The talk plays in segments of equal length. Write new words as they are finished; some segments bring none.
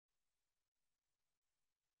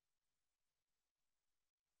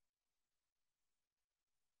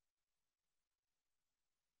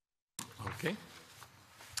Okay.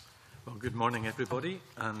 Well, good morning, everybody,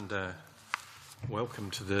 and welcome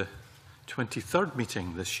to the 23rd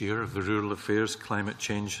meeting this year of the Rural Affairs, Climate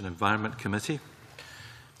Change and Environment Committee.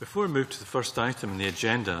 Before we move to the first item on the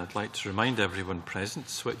agenda, I'd like to remind everyone present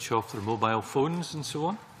to switch off their mobile phones and so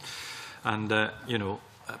on. And,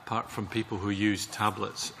 apart from people who use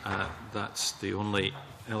tablets, that's the only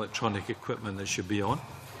electronic equipment that should be on.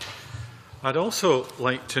 I'd also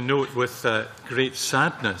like to note with great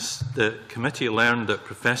sadness the committee learned that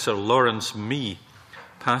Professor Lawrence Mee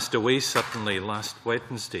passed away suddenly last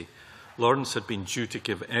Wednesday. Lawrence had been due to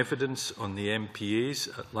give evidence on the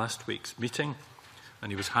MPAs at last week's meeting,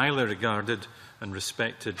 and he was highly regarded and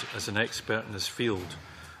respected as an expert in his field,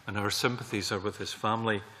 and our sympathies are with his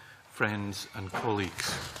family, friends and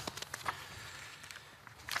colleagues.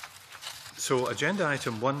 So agenda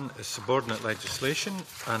item 1 is subordinate legislation,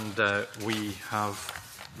 and we have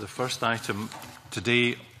the first item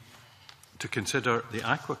today to consider the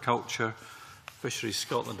Aquaculture Fisheries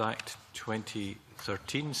Scotland Act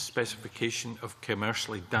 2013 Specification of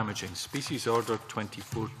Commercially Damaging Species Order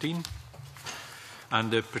 2014 and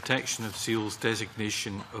the Protection of Seals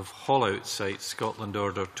Designation of Haul-out Sites Scotland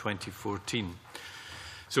Order 2014.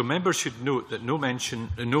 So members should note that no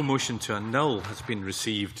motion to annul has been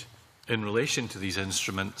received in relation to these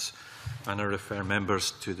instruments, and I refer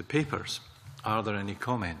members to the papers. Are there any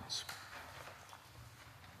comments?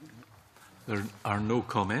 There are no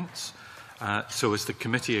comments. So as the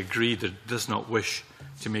committee agreed, it does not wish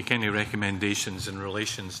to make any recommendations in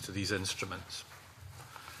relation to these instruments?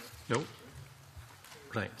 No?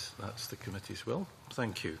 Right, that's the committee's will.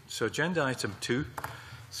 Thank you. So agenda item 2,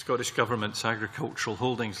 Scottish Government's Agricultural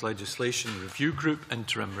Holdings Legislation Review Group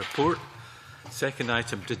Interim Report. Second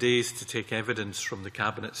item today is to take evidence from the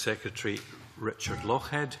Cabinet Secretary, Richard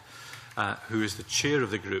Lochhead, who is the chair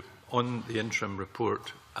of the group, on the interim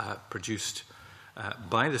report produced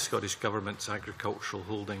by the Scottish Government's Agricultural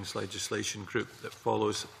Holdings Legislation Group that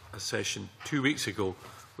follows a session 2 weeks ago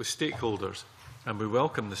with stakeholders. And we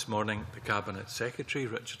welcome this morning the Cabinet Secretary,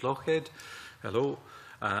 Richard Lochhead. Hello.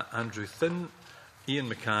 Andrew Thinn, Iain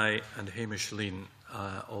Mackay and Hamish,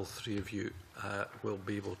 all three of you will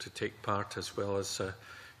be able to take part as well as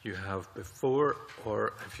you have before,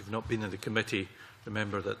 or if you've not been in the committee,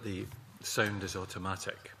 remember that the sound is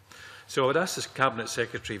automatic. So I would ask the Cabinet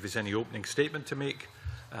Secretary if there's any opening statement to make,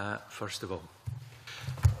 first of all.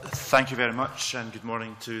 Thank you very much, and good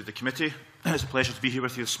morning to the committee. It's a pleasure to be here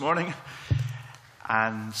with you this morning,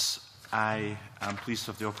 and I am pleased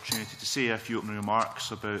to have the opportunity to say a few opening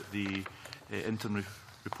remarks about the interim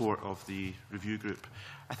report of the review group.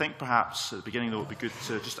 I think perhaps at the beginning, though, it would be good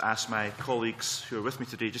to just ask my colleagues who are with me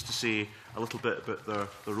today just to say a little bit about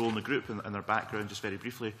their role in the group and their background, just very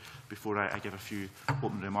briefly, before I give a few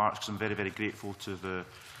opening remarks, because I'm very, very grateful to the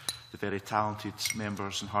very talented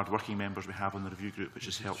members and hard-working members we have on the review group, which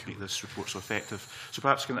has helped make this report so effective. So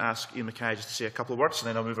perhaps I can ask Iain Mackay just to say a couple of words, and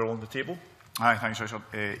then I'll move along the table. Hi, thanks, Richard.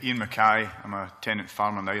 Iain Mackay. I'm a tenant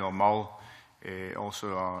farmer in the Isle of Mull.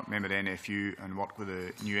 Also a member of the NFU and work with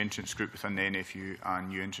the New Entrants Group within the NFU and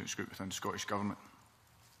New Entrants Group within the Scottish Government.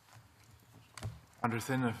 Andrew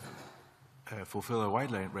Thinn, fulfil a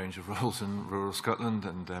wide range of roles in rural Scotland,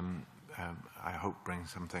 and I hope bring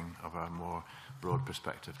something of a more broad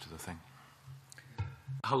perspective to the thing.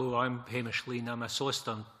 Hello, I'm Hamish. I'm a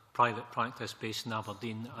solicitor in private practice based in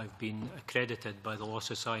Aberdeen. I've been accredited by the Law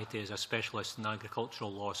Society as a specialist in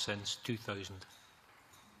agricultural law since 2000.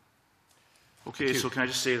 Okay, so can I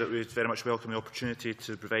just say that we very much welcome the opportunity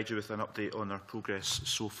to provide you with an update on our progress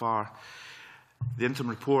so far. The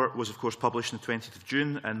interim report was, of course, published on the 20th of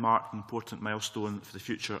June and marked an important milestone for the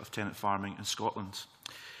future of tenant farming in Scotland.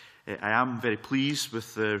 I am very pleased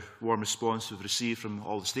with the warm response we've received from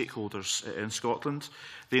all the stakeholders in Scotland.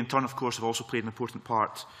 They, in turn, of course, have also played an important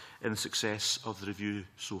part in the success of the review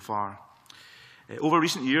so far. Over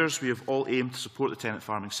recent years, we have all aimed to support the tenant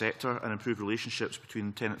farming sector and improve relationships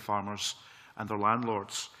between tenant farmers and their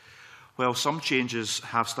landlords. While some changes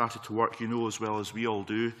have started to work, you know as well as we all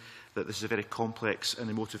do that this is a very complex and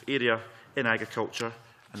emotive area in agriculture,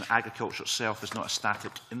 and that agriculture itself is not a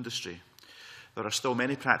static industry. There are still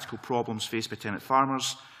many practical problems faced by tenant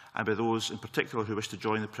farmers and by those in particular who wish to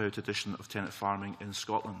join the proud tradition of tenant farming in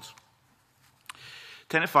Scotland.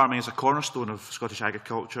 Tenant farming is a cornerstone of Scottish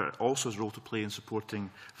agriculture. It also has a role to play in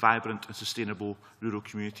supporting vibrant and sustainable rural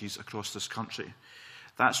communities across this country.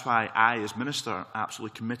 That's why I, as Minister, am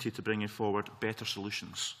absolutely committed to bringing forward better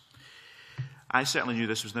solutions. I certainly knew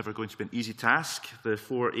this was never going to be an easy task. The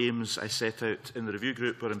 4 aims I set out in the review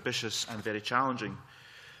group were ambitious and very challenging.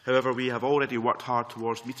 However, we have already worked hard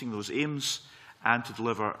towards meeting those aims and to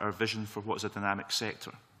deliver our vision for what is a dynamic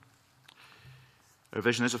sector. Our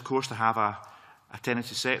vision is, of course, to have a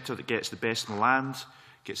tenancy sector that gets the best in the land,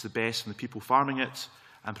 gets the best in the people farming it,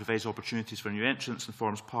 and provides opportunities for new entrants and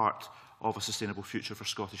forms part of a sustainable future for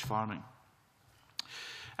Scottish farming.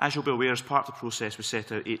 As you'll be aware, as part of the process, we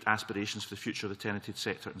set out 8 aspirations for the future of the tenanted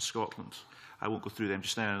sector in Scotland. I won't go through them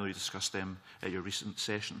just now. I know you discussed them at your recent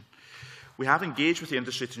session. We have engaged with the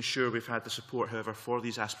industry to ensure we've had the support, however, for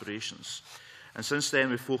these aspirations. And since then,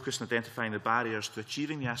 we've focused on identifying the barriers to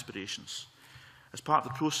achieving the aspirations. As part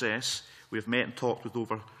of the process, we have met and talked with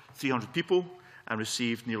over 300 people and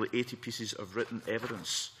received nearly 80 pieces of written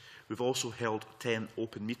evidence. We've also held 10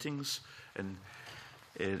 open meetings in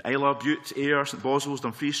Islay, Bute, Ayr, St Boswells,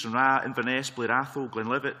 Dumfries, Stranraer, Inverness, Blair Athol,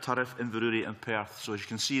 Glenlivet, Turriff, Inverurie and Perth. So as you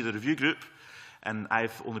can see, the review group, and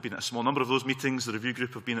I've only been at a small number of those meetings, the review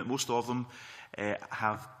group have been at most of them,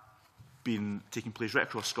 have been taking place right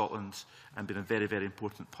across Scotland and been a very, very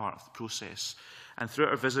important part of the process. And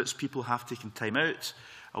throughout our visits, people have taken time out,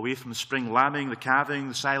 away from the spring lambing, the calving,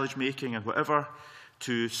 the silage making and whatever,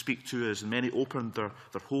 to speak to us. And many opened their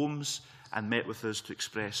homes and met with us to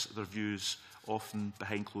express their views, often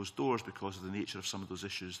behind closed doors because of the nature of some of those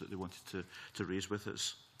issues that they wanted to raise with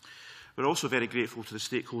us. We're also very grateful to the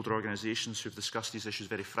stakeholder organisations who have discussed these issues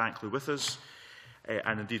very frankly with us,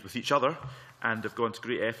 and indeed with each other, and have gone to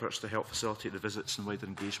great efforts to help facilitate the visits and wider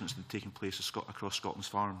engagements that are taking place across Scotland's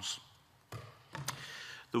farms.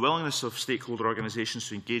 The willingness of stakeholder organisations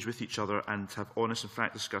to engage with each other and have honest and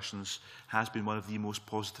frank discussions has been one of the most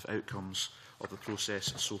positive outcomes of the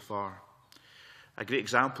process so far. A great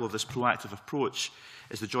example of this proactive approach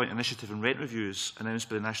is the joint initiative in rent reviews announced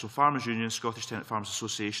by the National Farmers Union, Scottish Tenant Farmers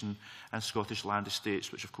Association and Scottish Land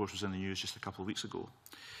Estates, which of course was in the news just a couple of weeks ago.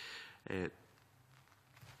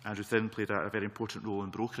 Andrew Thinn played a very important role in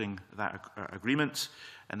brokering that agreement,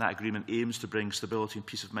 and that agreement aims to bring stability and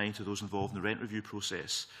peace of mind to those involved in the rent review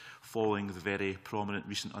process, following the very prominent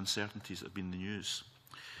recent uncertainties that have been in the news.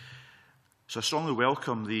 So I strongly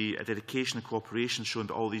welcome the dedication and cooperation shown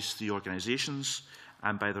by all these 3 organisations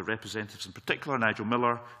and by their representatives in particular, Nigel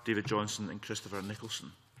Miller, David Johnson and Christopher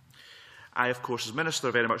Nicholson. I, of course, as Minister,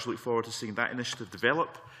 very much look forward to seeing that initiative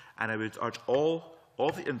develop, and I would urge all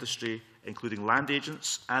of the industry, including land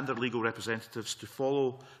agents and their legal representatives, to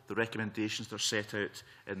follow the recommendations that are set out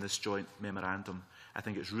in this joint memorandum. I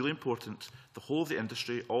think it's really important the whole of the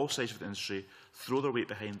industry, all sides of the industry, throw their weight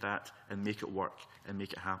behind that and make it work and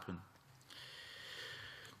make it happen.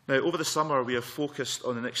 Now, over the summer, we have focused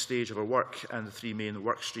on the next stage of our work and the 3 main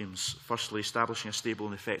work streams. Firstly, establishing a stable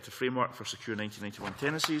and effective framework for secure 1991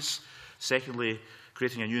 tenancies. Secondly,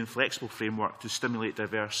 creating a new and flexible framework to stimulate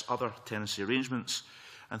diverse other tenancy arrangements.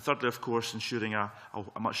 And thirdly, of course, ensuring a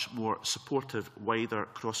much more supportive, wider,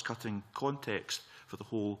 cross-cutting context for the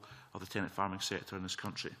whole of the tenant farming sector in this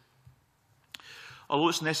country. Although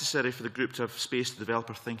it's necessary for the group to have space to develop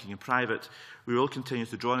our thinking in private, we will continue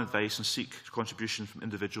to draw on advice and seek contribution from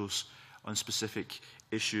individuals on specific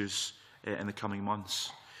issues in the coming months.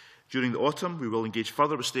 During the autumn, we will engage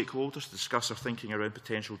further with stakeholders to discuss our thinking around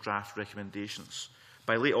potential draft recommendations.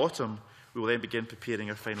 By late autumn, we will then begin preparing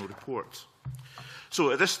our final report.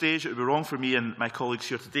 So at this stage, it would be wrong for me and my colleagues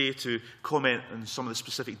here today to comment on some of the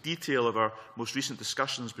specific detail of our most recent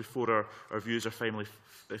discussions before our views are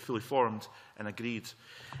fully formed and agreed.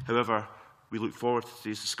 However, we look forward to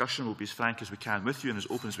today's discussion. We'll be as frank as we can with you and as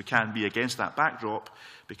open as we can be against that backdrop,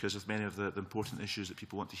 because of many of the important issues that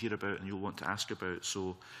people want to hear about and you'll want to ask about.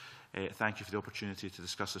 So thank you for the opportunity to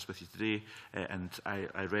discuss this with you today. And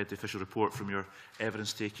I read the official report from your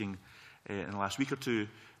evidence taking in the last week or two,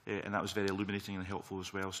 and that was very illuminating and helpful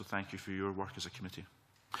as well. So thank you for your work as a committee.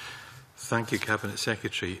 Thank you, Cabinet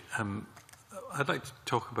Secretary. I'd like to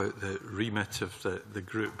talk about the remit of the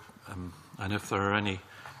group and if there are any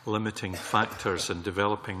limiting factors in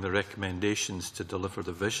developing the recommendations to deliver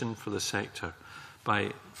the vision for the sector,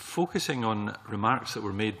 by focusing on remarks that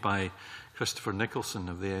were made by Christopher Nicholson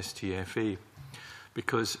of the STFA,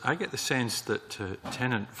 because I get the sense that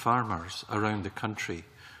tenant farmers around the country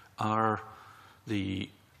are the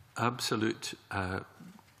absolute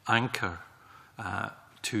anchor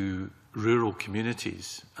to rural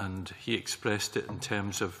communities, and he expressed it in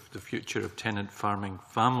terms of the future of tenant farming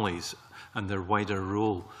families and their wider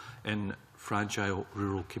role in fragile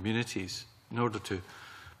rural communities, in order to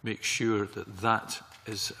make sure that that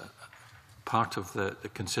is part of the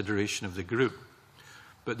consideration of the group.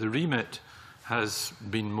 But the remit has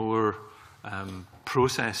been more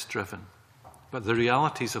process-driven. But the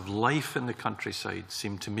realities of life in the countryside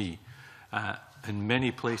seem to me, in many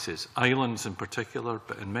places, islands in particular,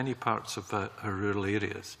 but in many parts of our rural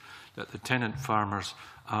areas, that the tenant farmers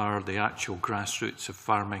are the actual grassroots of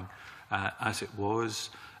farming as it was.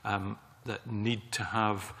 that need to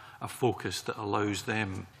have a focus that allows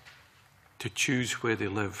them to choose where they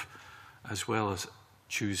live as well as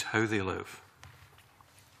choose how they live?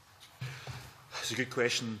 It's a good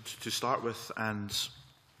question to start with, and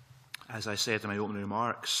as I said in my opening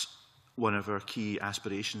remarks, one of our key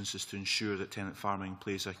aspirations is to ensure that tenant farming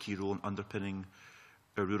plays a key role in underpinning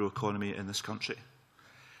our rural economy in this country.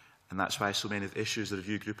 And that's why so many of the issues the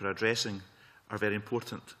review group are addressing are very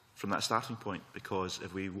important from that starting point, because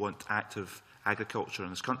if we want active agriculture in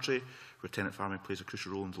this country, where tenant farming plays a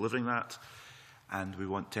crucial role in delivering that, and we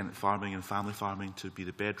want tenant farming and family farming to be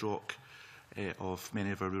the bedrock of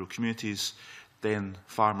many of our rural communities, then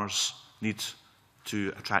farmers need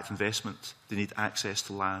to attract investment, they need access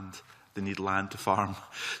to land, they need land to farm.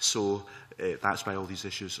 So that's why all these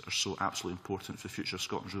issues are so absolutely important for the future of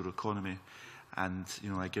Scotland's rural economy. And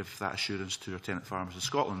I give that assurance to our tenant farmers in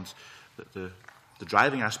Scotland that the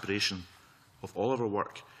driving aspiration of all of our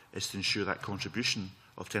work is to ensure that contribution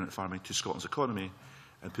of tenant farming to Scotland's economy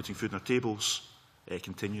and putting food on our tables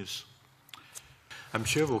continues. I'm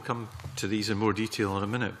sure we'll come to these in more detail in a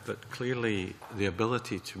minute, but clearly the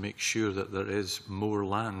ability to make sure that there is more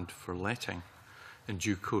land for letting in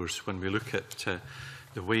due course, when we look at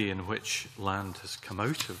the way in which land has come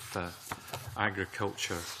out of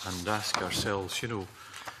agriculture, and ask ourselves,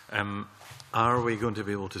 are we going to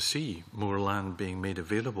be able to see more land being made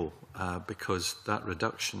available? Because that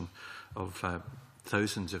reduction of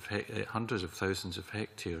hundreds of thousands of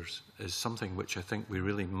hectares is something which I think we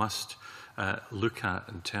really must look at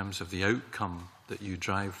in terms of the outcome that you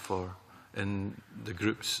drive for in the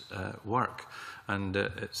group's work. And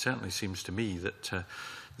it certainly seems to me that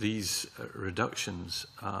these reductions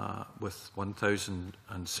with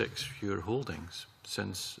 1,006 fewer holdings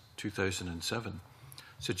since 2007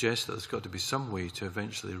 suggest that there's got to be some way to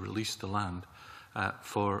eventually release the land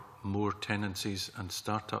for more tenancies and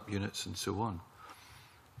start-up units and so on.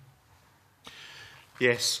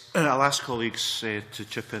 Yes, I'll ask colleagues to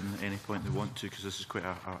chip in any point they want to, because this is quite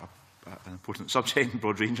an important subject and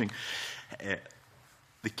broad-ranging.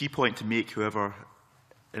 The key point to make, however,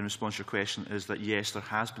 in response to your question, is that yes, there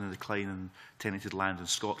has been a decline in tenanted land in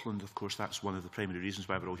Scotland. Of course, that's one of the primary reasons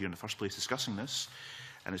why we're all here in the first place discussing this,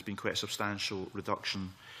 and it's been quite a substantial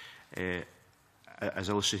reduction, as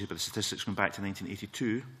illustrated by the statistics going back to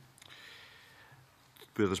 1982,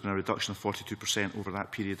 where there's been a reduction of 42% over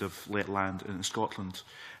that period of let land in Scotland.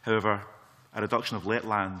 However, a reduction of let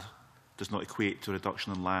land does not equate to a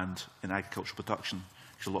reduction in land in agricultural production,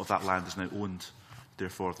 because a lot of that land is now owned.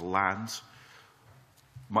 Therefore, the land,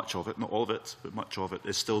 much of it, not all of it, but much of it,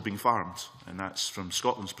 is still being farmed. And that's, from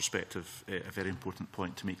Scotland's perspective, a very important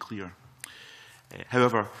point to make clear.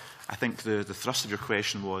 However, I think the thrust of your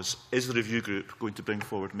question was, is the review group going to bring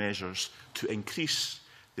forward measures to increase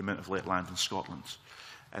the amount of let land in Scotland?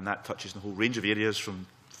 And that touches on a whole range of areas, from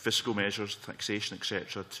fiscal measures, taxation,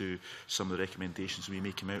 etc., to some of the recommendations we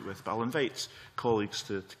may come out with. But I'll invite colleagues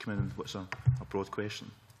to come in and what's a broad question.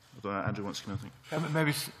 I don't know, Andrew wants to come in, I think.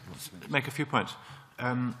 Maybe make a few points.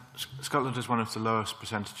 Scotland is one of the lowest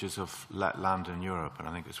percentages of let land in Europe, and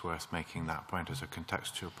I think it's worth making that point as a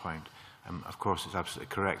contextual point. Of course, it's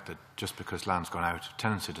absolutely correct that just because land's gone out of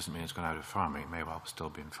tenancy doesn't mean it's gone out of farming. It may well still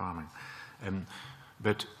be in farming.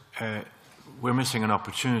 But we're missing an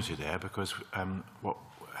opportunity there, because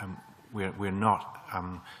we're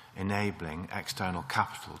not enabling external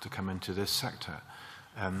capital to come into this sector.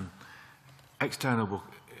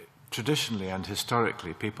 Traditionally and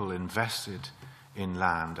historically, people invested in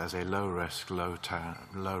land as a low-risk,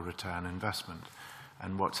 low-return investment.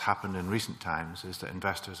 And what's happened in recent times is that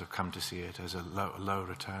investors have come to see it as a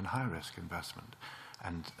low-return, high-risk investment.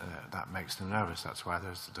 And that makes them nervous. That's why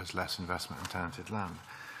there's less investment in tenanted land.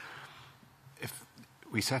 If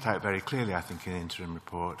we set out very clearly, I think, in the interim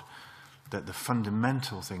report, that the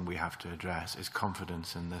fundamental thing we have to address is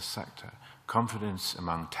confidence in this sector. Confidence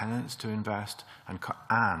among tenants to invest, and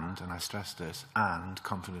I stress this, and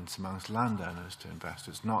confidence amongst landowners to invest.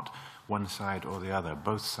 It's not one side or the other.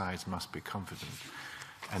 Both sides must be confident.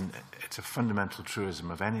 And it's a fundamental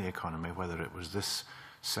truism of any economy, whether it was this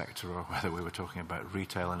sector or whether we were talking about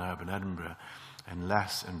retail in urban Edinburgh,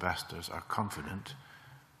 unless investors are confident,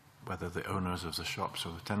 whether the owners of the shops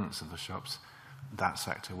or the tenants of the shops, that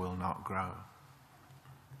sector will not grow.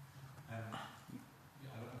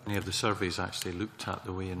 Many of the surveys actually looked at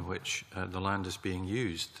the way in which the land is being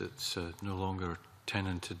used. It's no longer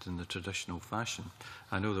tenanted in the traditional fashion.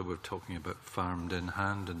 I know that we're talking about farmed in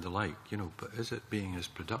hand and the like, but is it being as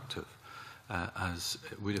productive as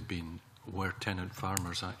it would have been were tenant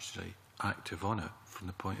farmers actually active on it from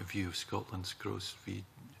the point of view of Scotland's gross feed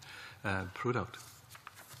product?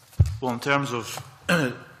 Well, in terms of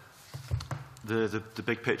the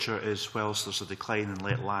big picture is, whilst there's a decline in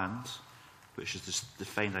let land, which is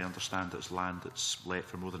defined, I understand, as land that's let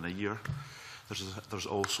for more than a year, there's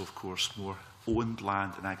also, of course, more owned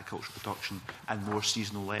land in agricultural production and more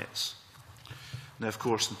seasonal lets. Now, of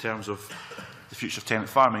course, in terms of the future of tenant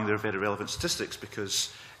farming, there are very relevant statistics,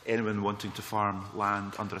 because anyone wanting to farm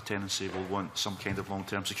land under a tenancy will want some kind of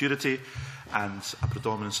long-term security, and a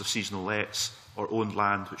predominance of seasonal lets or owned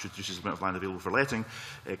land, which reduces the amount of land available for letting,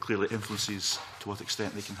 clearly influences to what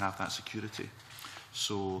extent they can have that security.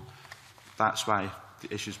 So that's why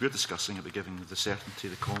the issues we're discussing about giving the certainty,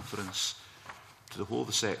 the confidence to the whole of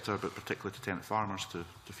the sector, but particularly to tenant farmers, to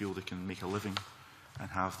feel they can make a living and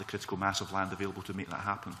have the critical mass of land available to make that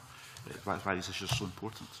happen. That's why these issues are so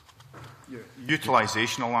important. Yeah.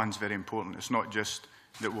 Utilisation of land is very important. It's not just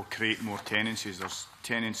that we'll create more tenancies. There's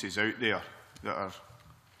tenancies out there that are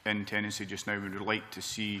in tenancy just now. We would like to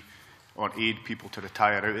see or aid people to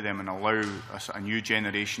retire out of them and allow a new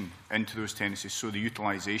generation into those tenancies, so the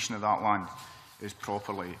utilisation of that land is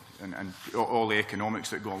properly, and all the economics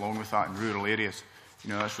that go along with that in rural areas. You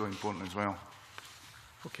know, that's really important as well.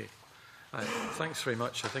 Okay. Thanks very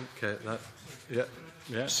much. I think that...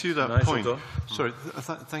 Yeah. To that Nigel, point, sorry,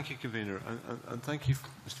 thank you, Convener, and thank you,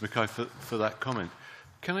 Mr Mackay, for that comment.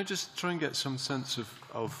 Can I just try and get some sense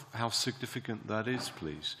of how significant that is,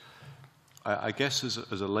 please? I guess as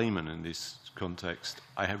a layman in this context,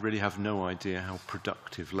 I really have no idea how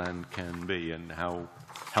productive land can be and how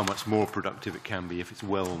much more productive it can be if it's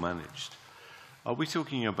well managed. Are we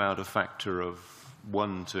talking about a factor of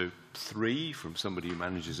 1 to 3 from somebody who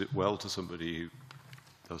manages it well to somebody who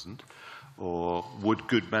doesn't? Or would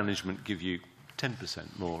good management give you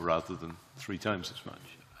 10% more rather than 3 times as much?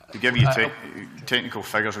 To give you technical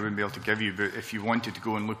figures, I wouldn't be able to give you, but if you wanted to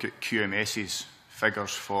go and look at QMS's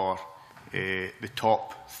figures for the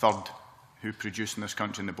top third who produce in this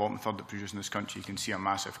country and the bottom third that produce in this country, you can see a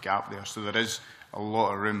massive gap there. So there is a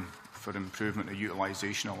lot of room for improvement of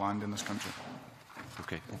utilisation of land in this country.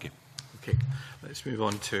 Okay, thank you. Okay, let's move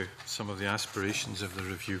on to some of the aspirations of the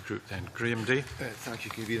review group then. Graham Day. Thank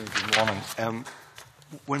you, Convener. Good morning.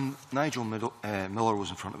 When Nigel Miller was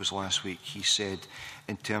in front of us last week, he said,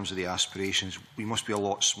 in terms of the aspirations, we must be a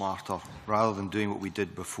lot smarter. Rather than doing what we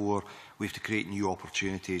did before, we have to create new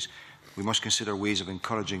opportunities. We must consider ways of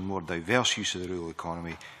encouraging more diverse use of the rural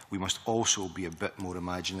economy. We must also be a bit more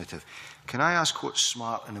imaginative. Can I ask what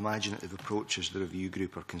smart and imaginative approaches the review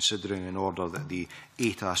group are considering in order that the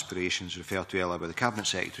 8 aspirations referred to earlier by the Cabinet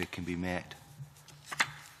Secretary can be met?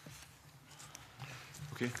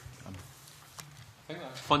 Okay. I think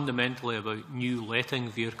that's fundamentally about new letting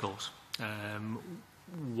vehicles.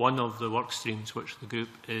 One of the work streams which the group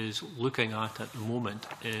is looking at the moment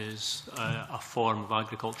is a form of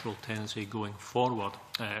agricultural tenancy going forward,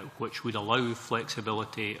 which would allow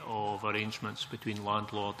flexibility of arrangements between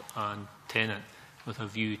landlord and tenant with a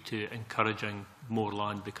view to encouraging more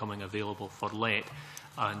land becoming available for let,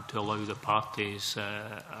 and to allow the parties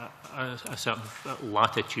a certain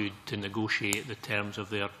latitude to negotiate the terms of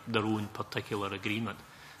their own particular agreement,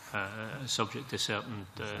 subject to certain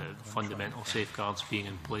fundamental safeguards being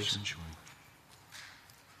in place.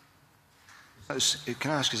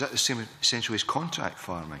 Can I ask, is that the same essentially as contract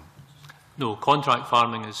farming? No, contract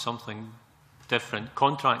farming is something different.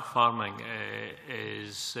 Contract farming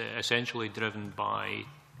is essentially driven by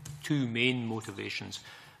 2 main motivations.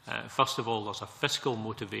 First of all, there's a fiscal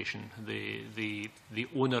motivation. The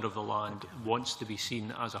owner of the land wants to be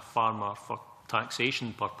seen as a farmer for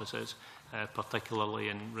taxation purposes, particularly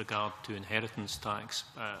in regard to inheritance tax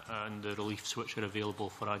and the reliefs which are available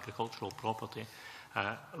for agricultural property,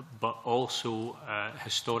 but also,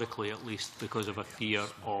 historically at least, because of a fear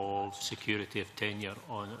of security of tenure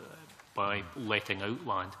by letting out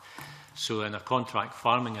land. So in a contract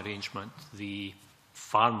farming arrangement, the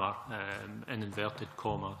farmer, in inverted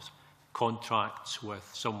commas, contracts with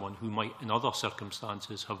someone who might in other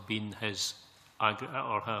circumstances have been his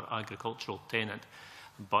or her agricultural tenant,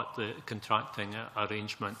 but the contracting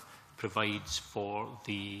arrangement provides for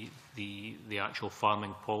the actual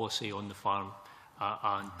farming policy on the farm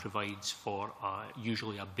and provides for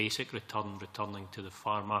usually a basic return returning to the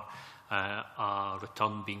farmer, a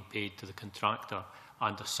return being paid to the contractor,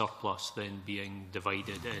 and a surplus then being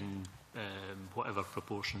divided in whatever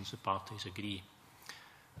proportions the parties agree.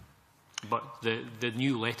 But the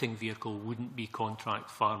new letting vehicle wouldn't be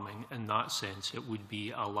contract farming in that sense. It would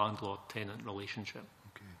be a landlord-tenant relationship.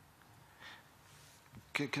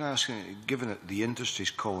 Okay. Can I ask, given that the industry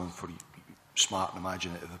is calling for smart and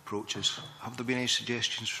imaginative approaches, have there been any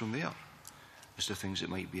suggestions from there as to things that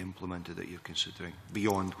might be implemented that you're considering,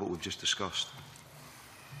 beyond what we've just discussed?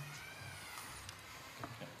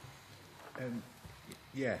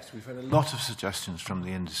 Yes, we've had a lot of suggestions from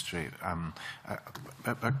the industry.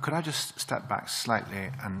 But could I just step back slightly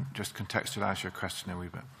and just contextualise your question a wee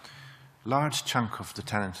bit? Large chunk of the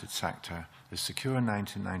tenanted sector is secure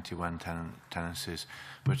 1991 tenancies,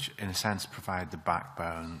 which in a sense provide the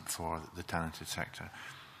backbone for the tenanted sector.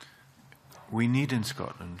 We need in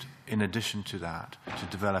Scotland, in addition to that, to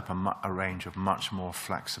develop a range of much more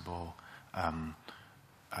flexible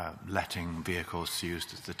letting vehicles, to use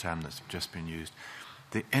the term that's just been used.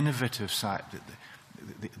 The innovative side,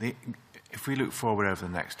 if we look forward over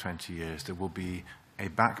the next 20 years, there will be a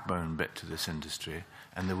backbone bit to this industry,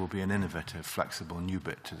 and there will be an innovative, flexible new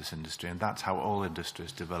bit to this industry, and that's how all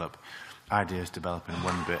industries develop. Ideas develop in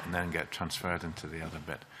one bit and then get transferred into the other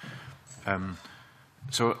bit.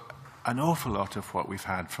 So an awful lot of what we've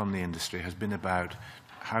had from the industry has been about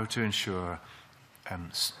how to ensure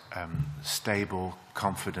stable,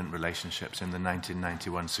 confident relationships in the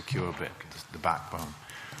 1991 secure bit, the backbone.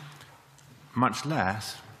 Much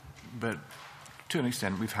less, but to an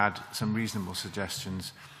extent, we've had some reasonable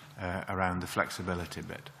suggestions around the flexibility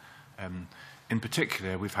bit. In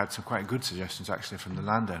particular, we've had some quite good suggestions actually from the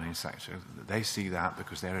landowning sector. They see that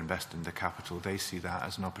because they're investing the capital, they see that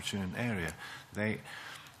as an opportune area.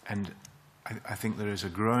 I think there is a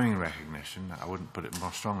growing recognition, I wouldn't put it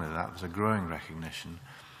more strongly than that, there's a growing recognition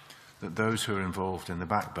that those who are involved in the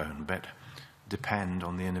backbone bit depend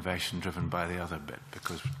on the innovation driven by the other bit,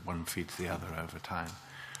 because one feeds the other over time.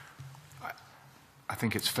 I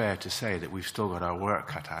think it's fair to say that we've still got our work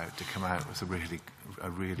cut out to come out with a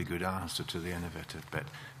really good answer to the innovative bit,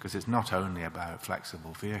 because it's not only about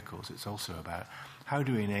flexible vehicles, it's also about how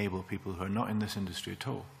do we enable people who are not in this industry at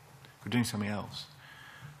all, who are doing something else,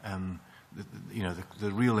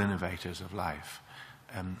 the real innovators of life,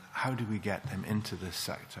 how do we get them into this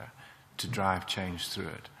sector to drive change through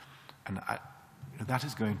it? And that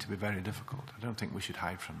is going to be very difficult. I don't think we should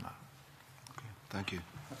hide from that. Okay, thank you.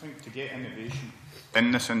 I think to get innovation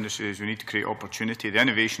in this industry is we need to create opportunity. The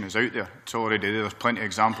innovation is out there. It's already there. There's plenty of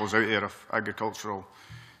examples out there of agricultural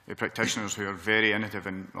practitioners who are very innovative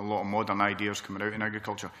and a lot of modern ideas coming out in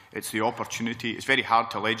agriculture. It's the opportunity. It's very hard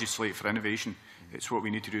to legislate for innovation. It's what we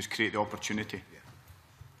need to do is create the opportunity.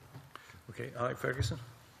 Okay, Alec Ferguson.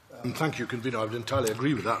 Thank you, Convener. I would entirely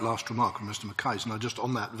agree with that last remark of Mr Mackay's. And just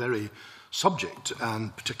on that very subject,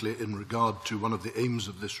 and particularly in regard to one of the aims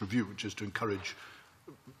of this review, which is to encourage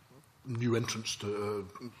new entrants to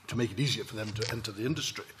make it easier for them to enter the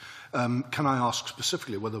industry, can I ask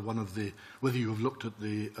specifically whether whether you have looked at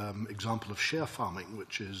the example of share farming,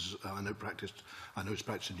 which is I know it's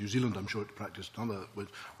practiced in New Zealand. I'm sure it's practiced in other,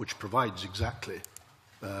 which provides exactly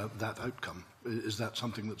that outcome. Is that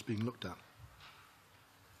something that's being looked at?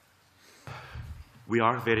 We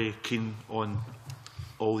are very keen on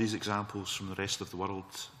all these examples from the rest of the world,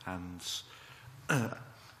 and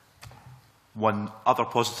one other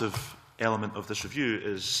positive element of this review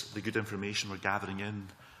is the good information we're gathering in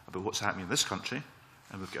about what's happening in this country,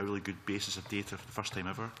 and we've got a really good basis of data for the first time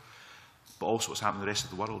ever, but also what's happening in the rest of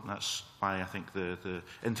the world, and that's why I think the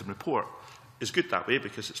interim report is good that way,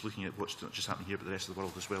 because it's looking at what's not just happening here but the rest of the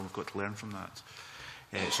world as well, and we've got to learn from that.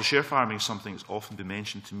 So share farming is something that's often been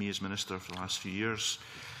mentioned to me as Minister for the last few years,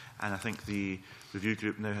 and I think the review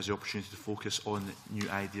group now has the opportunity to focus on new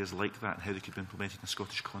ideas like that and how they could be implemented in a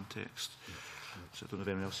Scottish context. So I don't know if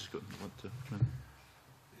anyone else has want to come in.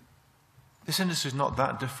 This industry is not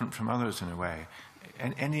that different from others in a way.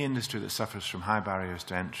 Any industry that suffers from high barriers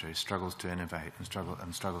to entry struggles to innovate and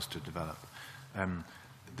struggles to develop.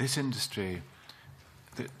 This industry,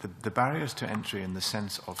 the barriers to entry in the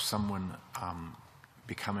sense of someone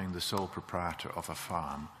becoming the sole proprietor of a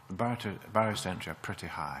farm, the barriers to entry are pretty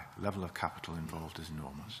high. The level of capital involved is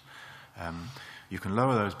enormous. You can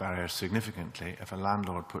lower those barriers significantly if a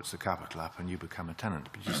landlord puts the capital up and you become a tenant,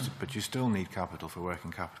 but you still need capital for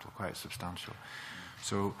working capital, quite substantial.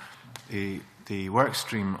 So the work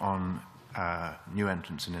stream on new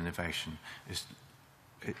entrants and innovation is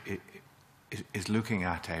looking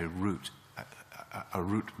at a route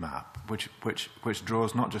map, which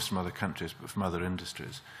draws not just from other countries but from other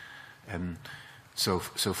industries. So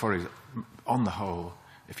for example, on the whole,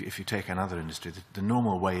 if you take another industry, the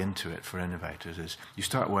normal way into it for innovators is you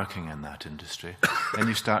start working in that industry, then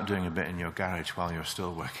you start doing a bit in your garage while you're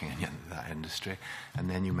still working in that industry, and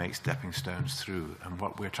then you make stepping stones through. And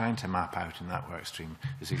what we're trying to map out in that work stream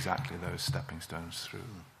is exactly those stepping stones through.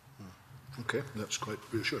 Okay, that's quite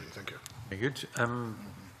reassuring. Thank you. Very good.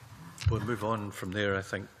 We'll move on from there, I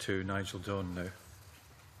think, to Nigel Dawn now.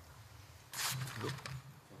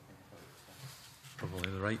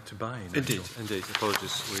 Probably the right to buy. Nigel. Indeed.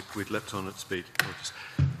 Apologies, we'd leapt on at speed.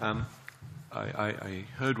 I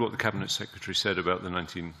heard what the Cabinet Secretary said about the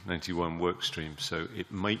 1991 work stream, so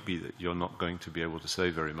it might be that you're not going to be able to say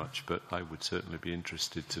very much, but I would certainly be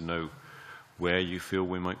interested to know where you feel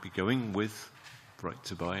we might be going with right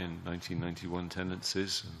to buy in 1991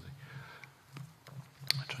 tenancies.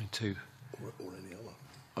 And trying to... Or any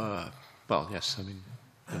other. Well, yes, I mean,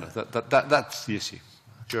 you know, that's the issue.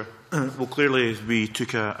 Sure. Well, clearly we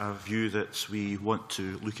took a view that we want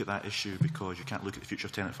to look at that issue because you can't look at the future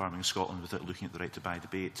of tenant farming in Scotland without looking at the right to buy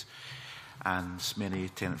debate. And many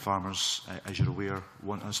tenant farmers, as you're aware,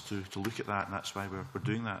 want us to look at that, and that's why we're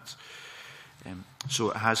doing that.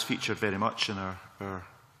 So it has featured very much in our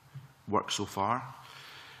work so far.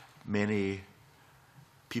 Many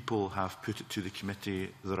people have put it to the committee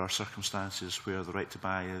there are circumstances where the right to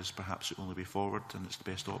buy is perhaps the only way forward and it's the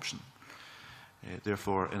best option.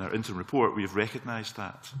 Therefore, in our interim report, we have recognised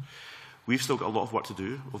that. We've still got a lot of work to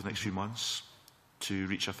do over the next few months to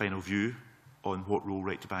reach a final view on what role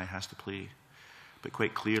right to buy has to play. But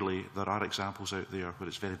quite clearly, there are examples out there where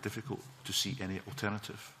it's very difficult to see any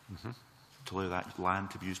alternative to allow that land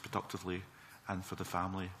to be used productively and for the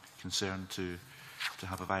family concerned to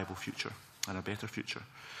have a viable future and a better future.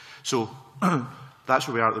 So that's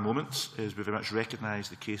where we are at the moment, is we very much recognise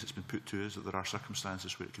the case that's been put to us, that there are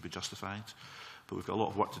circumstances where it could be justified. But we've got a lot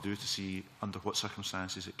of work to do to see under what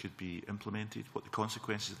circumstances it could be implemented, what the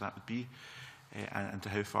consequences of that would be, and to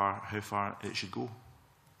how far it should go.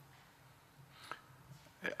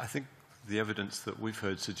 I think the evidence that we've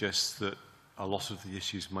heard suggests that a lot of the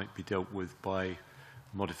issues might be dealt with by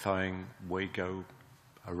modifying WAGO,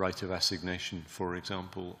 a right of assignation, for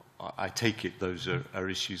example. I take it those are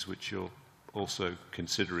issues which you're also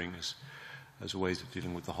considering as ways of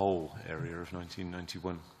dealing with the whole area of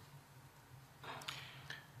 1991.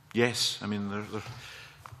 Yes, I mean,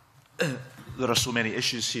 there are so many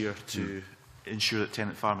issues here to ensure that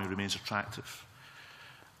tenant farming remains attractive.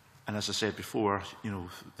 And as I said before, you know,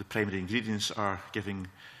 the primary ingredients are giving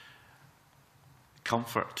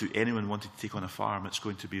comfort to anyone wanting to take on a farm that's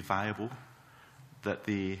going to be viable, that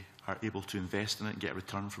they are able to invest in it and get a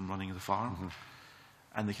return from running the farm,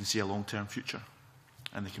 and they can see a long-term future,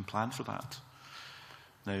 and they can plan for that.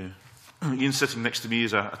 Now, Iain sitting next to me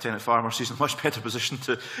is a tenant farmer, so he's in a much better position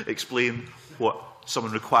to explain what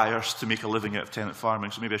someone requires to make a living out of tenant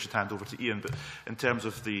farming, so maybe I should hand over to Iain. But in terms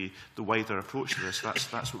of the wider approach to this,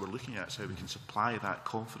 that's what we're looking at, is how we can supply that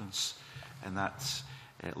confidence and that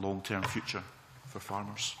long-term future for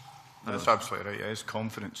farmers. That's absolutely right. It is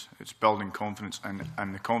confidence. It's building confidence,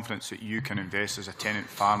 and the confidence that you can invest as a tenant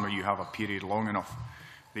farmer. You have a period long enough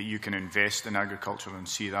that you can invest in agriculture and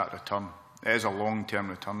see that return. It is a long-term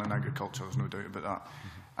return in agriculture, there's no doubt about that.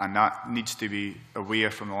 And that needs to be aware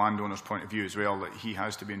from the landowner's point of view as well, that he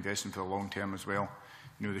has to be investing for the long term as well.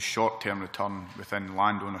 You know, the short-term return within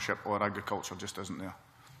land ownership or agriculture just isn't there.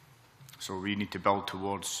 So we need to build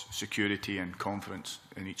towards security and confidence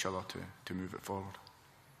in each other to move it forward.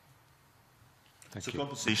 So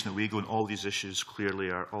compensation at WAGO and all these issues clearly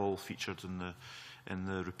are all featured in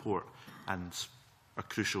the report and are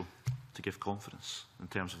crucial to give confidence in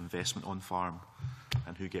terms of investment on farm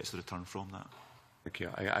and who gets the return from that. Thank you.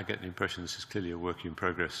 I get the impression this is clearly a work in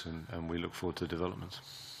progress, and we look forward to developments.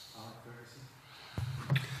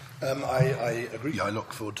 I agree. I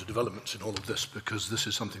look forward to developments in all of this because this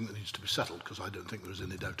is something that needs to be settled, because I don't think there is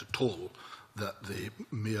any doubt at all that the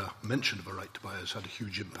mere mention of a right to buy has had a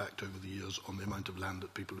huge impact over the years on the amount of land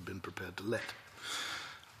that people have been prepared to let.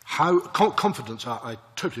 Confidence, I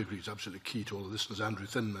totally agree, is absolutely key to all of this. And as Andrew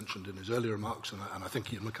Thin mentioned in his earlier remarks, and I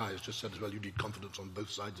think Iain Mackay has just said as well, you need confidence on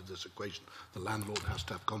both sides of this equation. The landlord has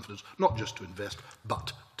to have confidence, not just to invest,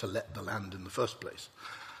 but to let the land in the first place.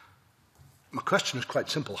 My question is quite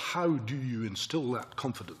simple. How do you instill that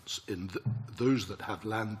confidence in those that have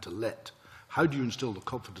land to let? How do you instill the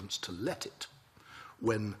confidence to let it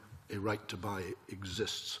when a right to buy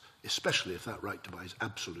exists, especially if that right to buy is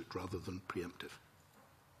absolute rather than preemptive?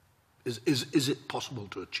 Is it possible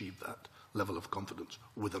to achieve that level of confidence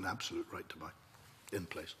with an absolute right to buy in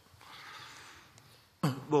place?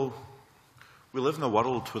 Well, we live in a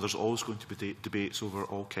world where there's always going to be debates over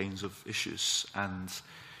all kinds of issues, and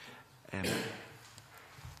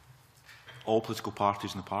all political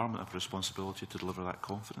parties in the Parliament have a responsibility to deliver that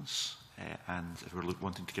confidence. And if we're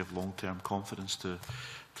wanting to give long-term confidence to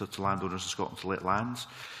landowners in Scotland to let land.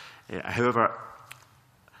 However,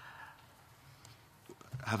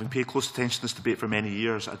 having paid close attention to this debate for many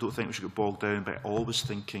years, I don't think we should get bogged down by always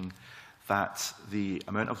thinking that the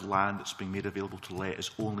amount of land that's being made available to let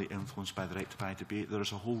is only influenced by the right to buy debate. There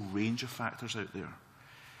is a whole range of factors out there.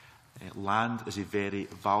 Land is a very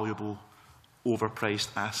valuable, overpriced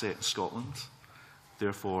asset in Scotland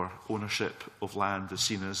Therefore, ownership of land is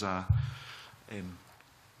seen as a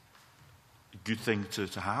good thing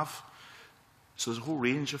to have. So there's a whole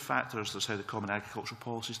range of factors. There's how the Common Agricultural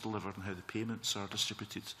Policy is delivered and how the payments are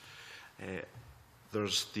distributed.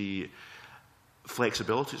 There's the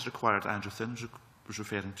flexibility that's required Andrew Thin was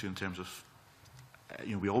referring to in terms of,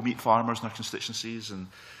 we all meet farmers in our constituencies, and,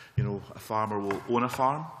 a farmer will own a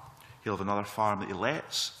farm. He'll have another farm that he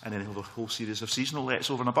lets, and then he'll have a whole series of seasonal lets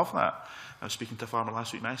over and above that. I was speaking to a farmer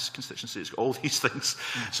last week in my constituency. It's got all these things.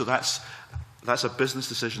 So that's a business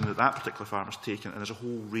decision that that particular farmer's taken, and there's a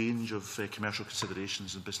whole range of commercial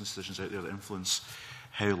considerations and business decisions out there that influence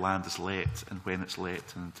how land is let and when it's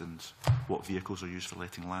let, and what vehicles are used for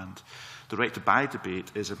letting land. The right to buy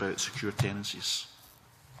debate is about secure tenancies.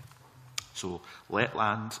 So let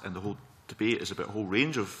land, and the whole debate is about a whole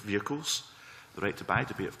range of vehicles. The right to buy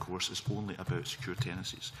debate, of course, is only about secure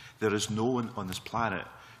tenancies. There is no one on this planet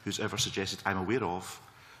who's ever suggested, I'm aware of,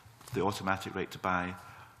 the automatic right to buy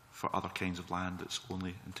for other kinds of land. It's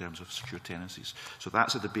only in terms of secure tenancies. So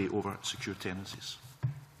that's a debate over secure tenancies.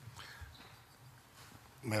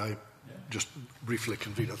 May I just briefly,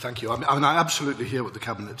 Convener? Thank you. I absolutely hear what the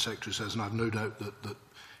Cabinet Secretary says, and I have no doubt that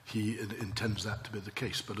he intends that to be the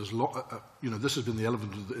case. But this has been the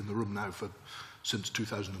elephant in the room now since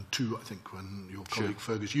 2002, I think, when your colleague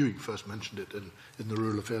Fergus Ewing first mentioned it in the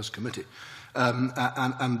Rural Affairs Committee.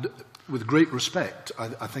 And with great respect,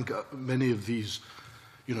 I think many of these,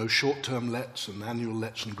 short-term lets and annual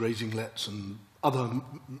lets and grazing lets and other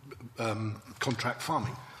contract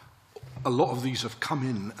farming, a lot of these have come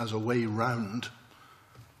in as a way round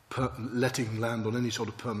letting land on any sort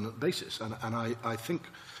of permanent basis. And I think,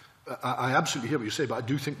 I absolutely hear what you say, but I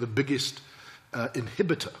do think the biggest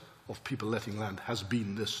inhibitor of people letting land has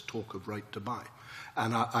been this talk of right to buy.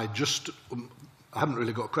 And I haven't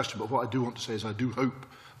really got a question, but what I do want to say is I do hope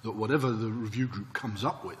that whatever the review group comes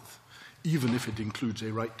up with, even if it includes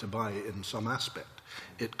a right to buy in some aspect,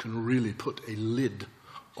 it can really put a lid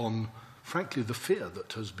on, frankly, the fear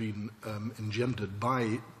that has been engendered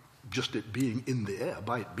by just it being in the air,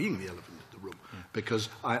 by it being the elephant in the room. Because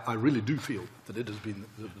I really do feel that it has been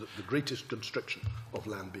the greatest constriction of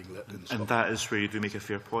land being let in Scotland. And that is where you do make a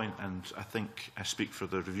fair point, and I think I speak for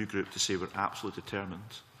the review group to say we're absolutely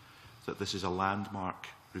determined that this is a landmark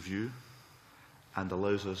review and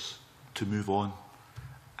allows us to move on,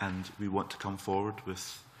 and we want to come forward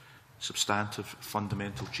with substantive,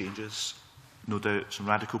 fundamental changes, no doubt some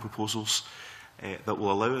radical proposals that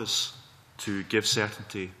will allow us to give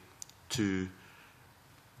certainty to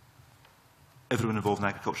everyone involved in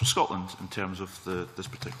agriculture in Scotland in terms of this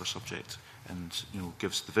particular subject, and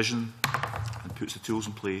gives the vision and puts the tools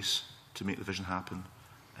in place to make the vision happen,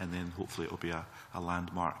 and then hopefully it will be a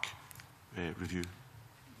landmark review.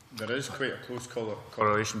 There is quite a close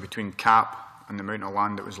correlation between CAP and the amount of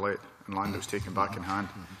land that was let and land that was taken back in hand.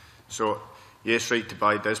 So yes, right to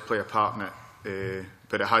buy does play a part in it,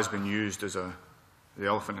 but it has been used as the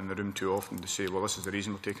elephant in the room too often to say, well, this is the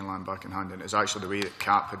reason we're taking land back in hand, and it's actually the way that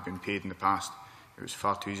CAP had been paid in the past. It was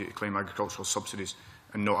far too easy to claim agricultural subsidies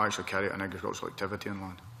and not actually carry out an agricultural activity on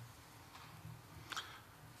land.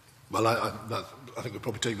 Well, I think we'll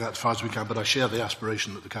probably take that as far as we can, but I share the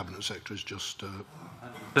aspiration that the Cabinet Secretary has just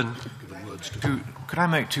given words to. Could I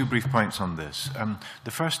make two brief points on this?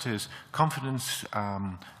 The first is confidence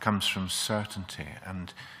comes from certainty,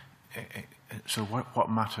 and so what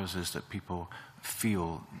matters is that people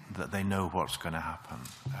feel that they know what's going to happen.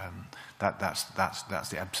 That's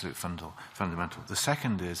the absolute fundamental. The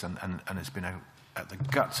second is, and it's been at the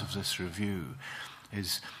guts of this review,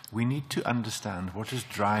 is we need to understand what is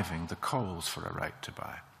driving the calls for a right to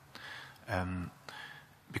buy.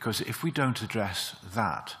 Because if we don't address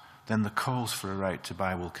that, then the calls for a right to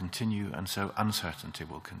buy will continue, and so uncertainty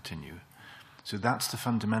will continue. So that's the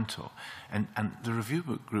fundamental. And the review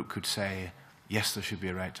group could say, yes, there should be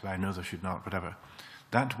a right to buy, no, there should not, whatever.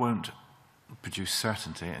 That won't produce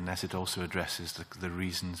certainty unless it also addresses the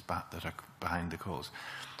reasons that are behind the calls.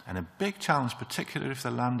 And a big challenge, particularly for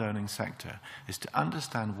the landowning sector, is to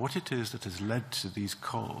understand what it is that has led to these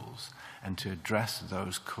calls and to address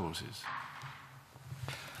those causes.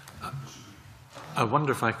 I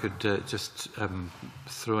wonder if I could just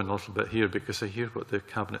throw in a little bit here, because I hear what the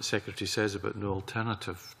Cabinet Secretary says about no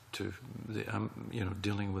alternative to the,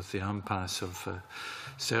 dealing with the impasse of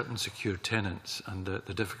certain secure tenants and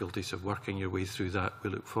the difficulties of working your way through that we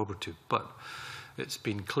look forward to. But it's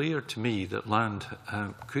been clear to me that land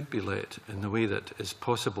could be let in the way that is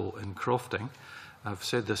possible in crofting. I've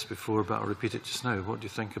said this before, but I'll repeat it just now. What do you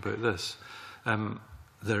think about this?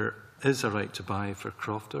 There is a right to buy for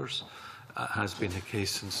crofters. Has been the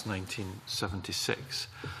case since 1976.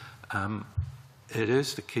 It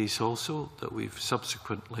is the case also that we've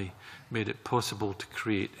subsequently made it possible to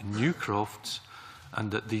create new crofts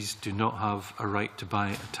and that these do not have a right to buy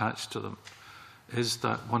attached to them. Is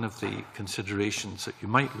that one of the considerations that you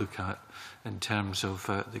might look at in terms of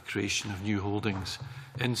the creation of new holdings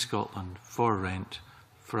in Scotland for rent,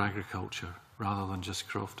 for agriculture, rather than just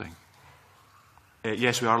crofting?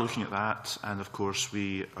 Yes, we are looking at that, and of course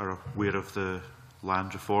we are aware of the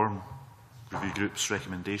Land Reform Review Group's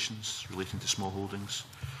recommendations relating to small holdings,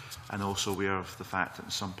 and also aware of the fact that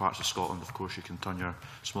in some parts of Scotland, of course, you can turn your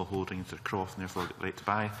small holding into a croft and therefore get the right to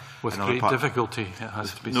buy. With great difficulty, it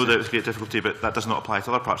has to be no said. doubt with great difficulty, but that does not apply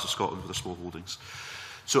to other parts of Scotland with the small holdings.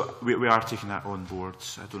 So we are taking that on board.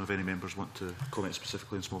 I don't know if any members want to comment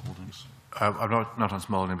specifically on small holdings. I'm not on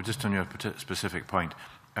small holding, but just on your specific point.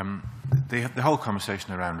 The whole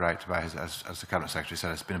conversation around right to buy, as the Cabinet Secretary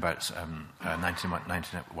said, has been about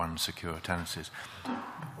 91 secure tenancies.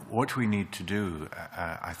 What we need to do,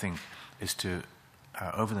 I think, is to,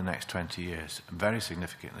 over the next 20 years, very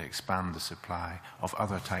significantly expand the supply of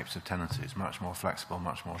other types of tenancies, much more flexible,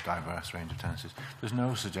 much more diverse range of tenancies. There's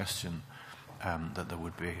no suggestion that there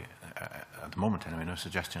would be, at the moment anyway, no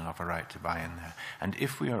suggestion of a right to buy in there. And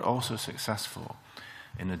if we are also successful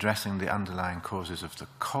in addressing the underlying causes of the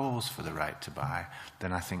calls for the right to buy,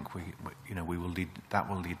 then I think that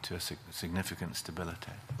will lead to a significant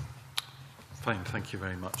stability. Fine, thank you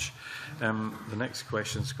very much. The next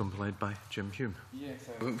question is complied by Jim Hume. Yes,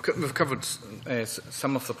 we've covered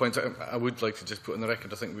some of the points. I would like to just put on the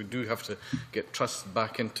record, I think we do have to get trust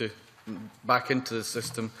back into the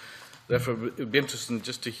system. Therefore, it would be interesting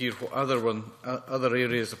just to hear what other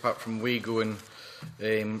areas apart from WAGO and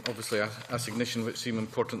obviously assignation which seem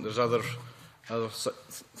important. There's other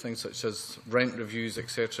things such as rent reviews,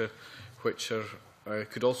 etc., which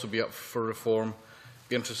could also be up for reform.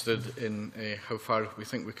 Be interested in how far we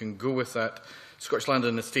think we can go with that. Scottish Land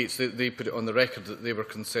and Estates, they put it on the record that they were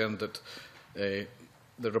concerned that the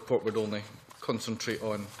report would only concentrate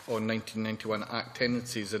on 1991 Act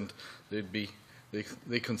tenancies, and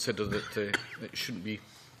they consider that it shouldn't be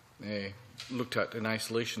looked at in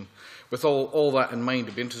isolation. With all that in mind,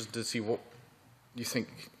 I'd be interested to see what you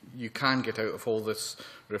think you can get out of all this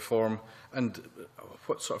reform and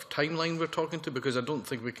what sort of timeline we're talking to, because I don't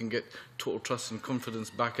think we can get total trust and confidence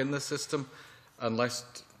back in the system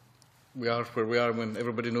unless we are where we are when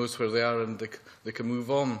everybody knows where they are and they can move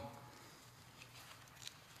on.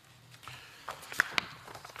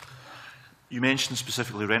 You mentioned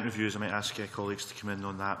specifically rent reviews. I might ask colleagues to come in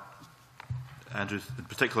on that. Andrew, in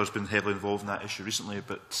particular, has been heavily involved in that issue recently,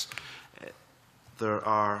 but there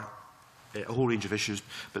are a whole range of issues.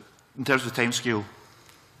 But in terms of the timescale,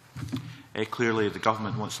 clearly the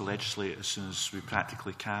government wants to legislate as soon as we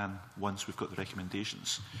practically can once we've got the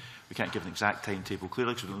recommendations. We can't give an exact timetable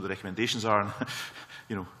clearly because we don't know what the recommendations are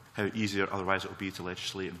and how easy or otherwise it will be to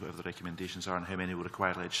legislate and whatever the recommendations are and how many will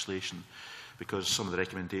require legislation, because some of the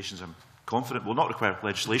recommendations I'm confident will not require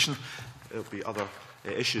legislation. It will be other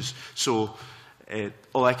issues. So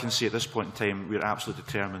all I can say at this point in time, we are absolutely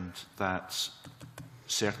determined that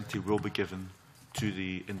certainty will be given to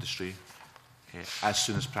the industry as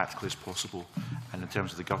soon as practically as possible. And in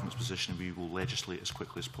terms of the government's position, we will legislate as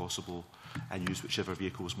quickly as possible and use whichever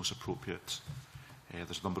vehicle is most appropriate.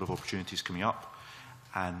 There's a number of opportunities coming up,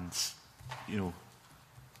 and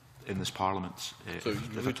in this Parliament,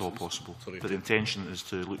 if at all possible. But the intention is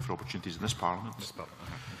to look for opportunities in this Parliament.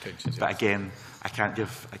 But again, I can't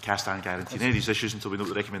give a cast-iron guarantee on any of these issues until we know what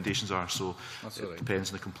the recommendations are, so it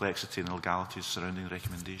depends on the complexity and the legalities surrounding the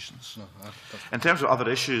recommendations. In terms of other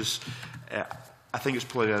issues, I think it's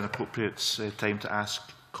probably an appropriate time to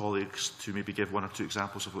ask colleagues to maybe give one or two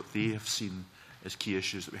examples of what they have seen as key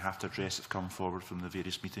issues that we have to address that have come forward from the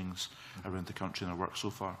various meetings around the country and our work so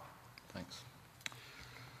far. Thanks.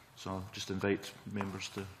 So I'll just invite members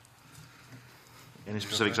to any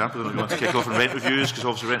specific example. We want to kick off on rent reviews, because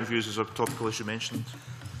obviously rent reviews is a topical issue mentioned.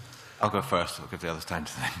 I'll go first. I'll give the others time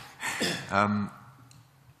to think. I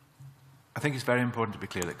think it's very important to be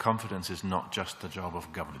clear that confidence is not just the job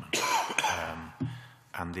of government.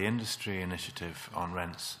 And the industry initiative on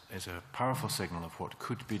rents is a powerful signal of what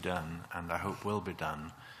could be done, and I hope will be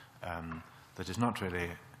done, that is not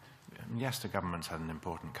really... Yes, the government's had an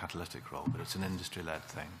important catalytic role, but it's an industry-led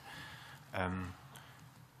thing.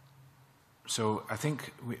 So I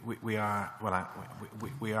think we are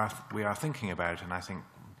thinking about, and I think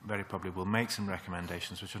very probably will make some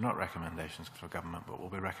recommendations, which are not recommendations for government, but will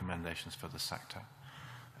be recommendations for the sector.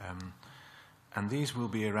 And these will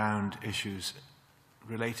be around issues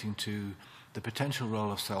relating to the potential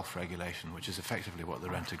role of self-regulation, which is effectively what the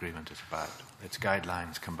rent agreement is about. It's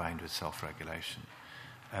guidelines combined with self-regulation.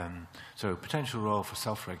 So potential role for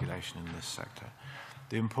self-regulation in this sector.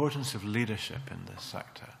 The importance of leadership in this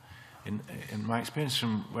sector. In my experience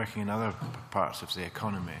from working in other parts of the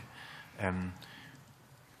economy,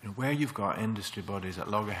 where you've got industry bodies at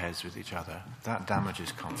loggerheads with each other, that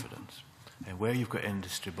damages confidence. And where you've got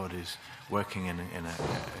industry bodies working in a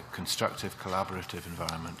constructive, collaborative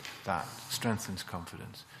environment, that strengthens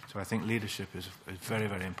confidence. So I think leadership is very,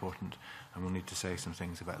 very important, and we'll need to say some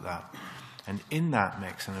things about that. And in that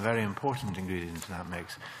mix, and a very important ingredient in that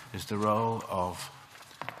mix, is the role of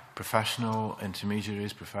professional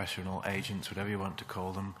intermediaries, professional agents, whatever you want to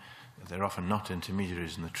call them. They're often not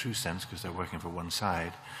intermediaries in the true sense because they're working for one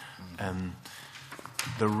side.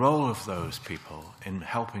 The role of those people in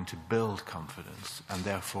helping to build confidence and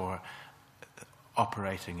therefore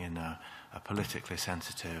operating in a politically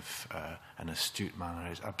sensitive and astute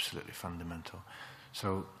manner is absolutely fundamental.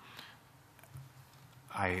 So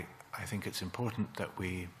I think it's important that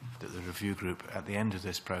the review group at the end of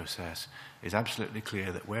this process is absolutely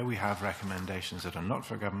clear that where we have recommendations that are not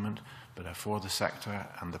for government but are for the sector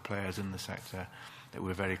and the players in the sector, that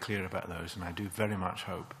we're very clear about those. And I do very much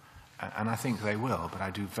hope, and I think they will, but I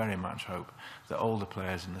do very much hope that all the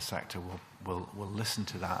players in the sector will listen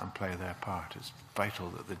to that and play their part. It's vital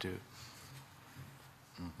that they do.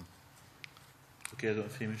 Okay, I don't know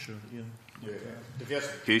if Hamish or Iain.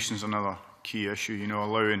 Diversification is another key issue. You know,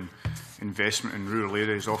 allowing investment in rural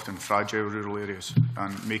areas, often fragile rural areas,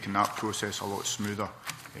 and making that process a lot smoother,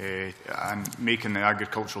 and making the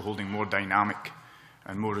agricultural holding more dynamic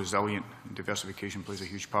and more resilient. Diversification plays a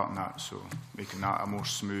huge part in that, so making that a more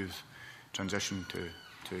smooth transition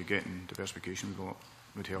to getting diversification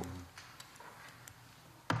would help.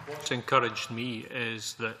 What's encouraged me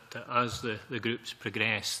is that as the groups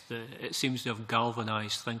progress, it seems to have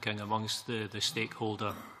galvanised thinking amongst the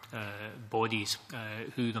stakeholder bodies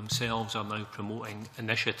who themselves are now promoting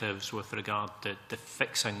initiatives with regard to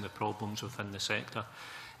fixing the problems within the sector.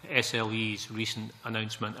 SLE's recent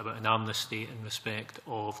announcement about an amnesty in respect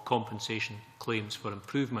of compensation claims for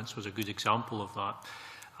improvements was a good example of that.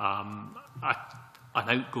 An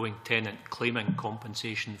outgoing tenant claiming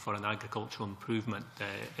compensation for an agricultural improvement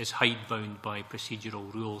is hidebound by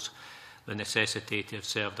procedural rules, the necessity to have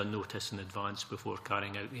served a notice in advance before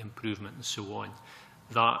carrying out the improvement and so on.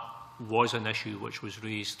 That was an issue which was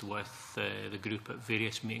raised with the group at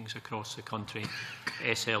various meetings across the country.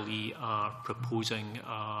 SLE are proposing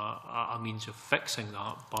a means of fixing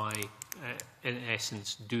that by, in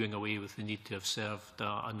essence, doing away with the need to have served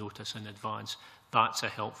a notice in advance. That's a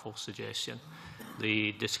helpful suggestion.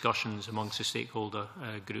 The discussions amongst the stakeholder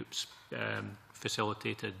groups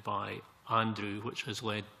facilitated by Andrew, which has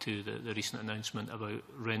led to the recent announcement about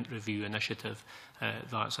rent review initiative,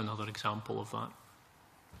 that's another example of that.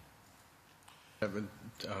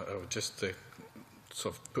 Just to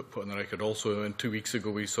sort of put on the record also, 2 weeks ago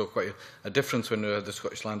we saw quite a difference when we had the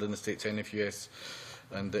Scottish Land and Estates NFUS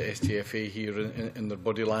and the STFA here in their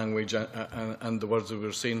body language and the words that we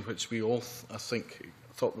were saying, which we all, I think,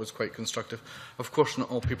 thought was quite constructive. Of course, not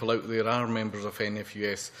all people out there are members of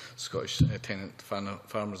NFUS, Scottish Tenant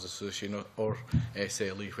Farmers Association, or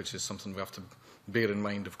SLE, which is something we have to bear in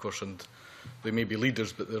mind, of course, and they may be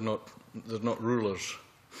leaders, but they're not rulers.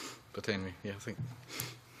 But anyway, yeah, I think.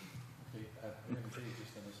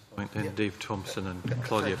 Then Dave Thompson and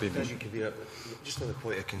Claudia Beamish. Just on the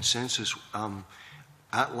point of consensus,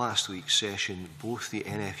 at last week's session, both the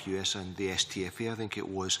NFUS and the STFA, I think it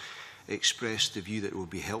was, expressed the view that it would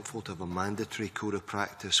be helpful to have a mandatory code of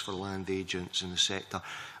practice for land agents in the sector.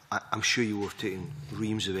 I'm sure you will have taken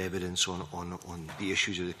reams of evidence on the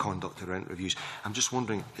issues of the conduct of rent reviews. I'm just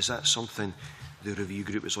wondering, is that something the review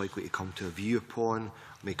group is likely to come to a view upon,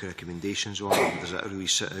 make recommendations on, or does that really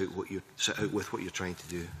sit out with what you're trying to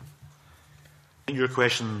do? I think your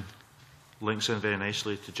question links in very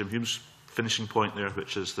nicely to Jim Hume's finishing point there,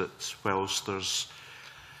 which is that whilst there's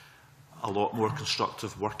a lot more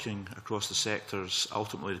constructive working across the sectors,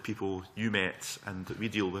 ultimately the people you met and that we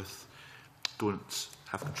deal with don't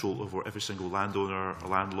have control over every single landowner or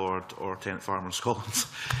landlord or tenant farmer in Scotland.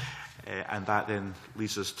 And that then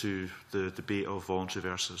leads us to the debate of voluntary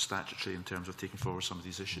versus statutory in terms of taking forward some of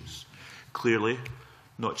these issues. Clearly,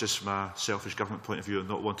 not just from a selfish government point of view and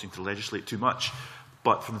not wanting to legislate too much,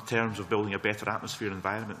 but from the terms of building a better atmosphere and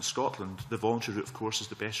environment in Scotland, the voluntary route, of course, is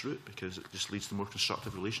the best route because it just leads to more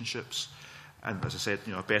constructive relationships and, as I said,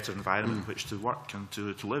 a better environment in which to work and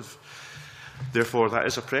to live. Therefore, that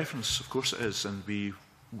is a preference, of course it is, and we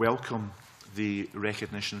welcome the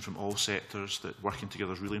recognition from all sectors that working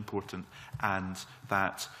together is really important and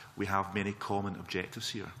that we have many common objectives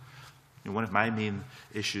here. One of my main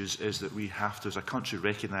issues is that we have to, as a country,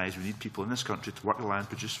 recognise we need people in this country to work the land,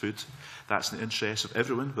 produce food. That's in the interest of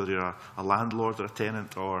everyone, whether you're a landlord or a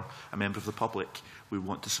tenant or a member of the public. We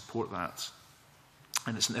want to support that.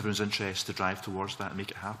 And it's in everyone's interest to drive towards that and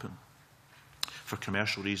make it happen, for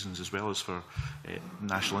commercial reasons as well as for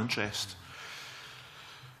national interest.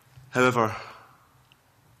 However,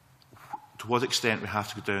 to what extent we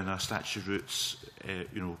have to go down our statutory routes,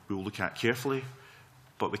 we will look at carefully.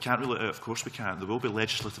 But we can't rule it out, of course we can. There will be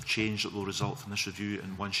legislative change that will result from this review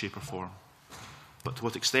in one shape or form. But to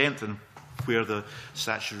what extent and where the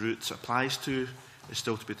statutory route applies to is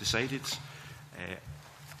still to be decided,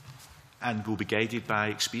 and will be guided by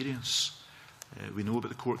experience. We know about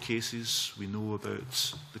the court cases, we know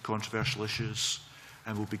about the controversial issues,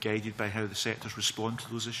 and will be guided by how the sectors respond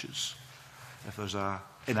to those issues. If there's an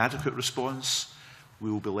inadequate response,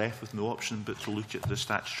 we will be left with no option but to look at the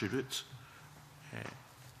statutory route.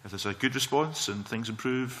 If there's a good response and things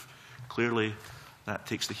improve, clearly that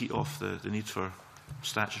takes the heat off the need for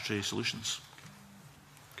statutory solutions.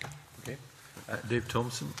 Okay. Dave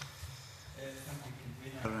Thompson.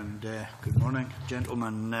 And good morning,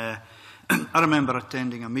 gentlemen. I remember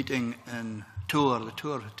attending a meeting in the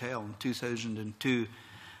Tour Hotel in 2002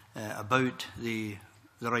 about the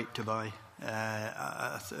right to buy.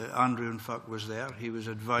 Andrew, in fact, was there. He was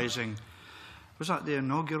advising. Was that the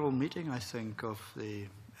inaugural meeting, I think, of the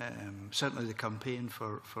certainly the campaign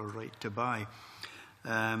for right to buy?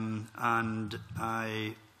 And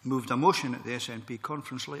I moved a motion at the SNP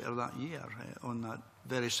conference later that year on that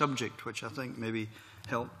very subject, which I think maybe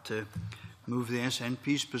helped to move the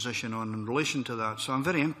SNP's position on in relation to that. So I'm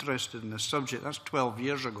very interested in this subject. That's 12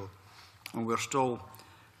 years ago, and we're still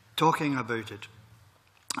talking about it.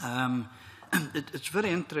 It's very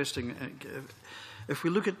interesting. If we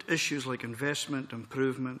look at issues like investment,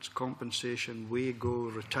 improvements, compensation, way-go,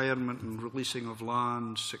 retirement and releasing of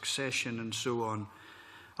land, succession and so on,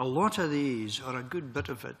 a lot of these, or a good bit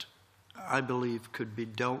of it, I believe, could be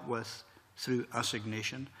dealt with through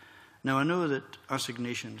assignation. Now, I know that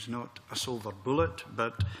assignation is not a silver bullet,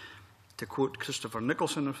 but to quote Christopher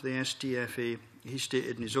Nicholson of the STFA, he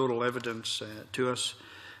stated in his oral evidence to us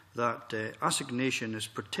that assignation is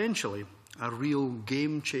potentially a real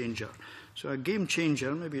game changer. So a game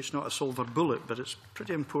changer, maybe it's not a silver bullet, but it's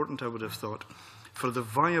pretty important, I would have thought, for the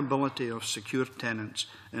viability of secure tenants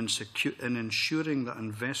in ensuring that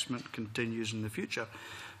investment continues in the future.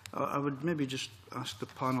 I would maybe just ask the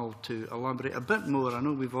panel to elaborate a bit more. I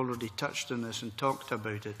know we've already touched on this and talked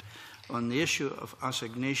about it, on the issue of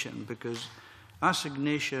assignation, because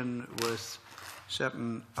assignation with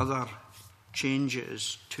certain other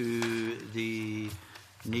changes to the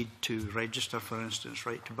need to register, for instance,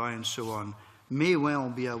 right to buy and so on, may well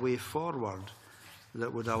be a way forward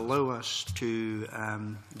that would allow us to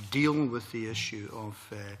deal with the issue of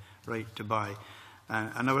right to buy.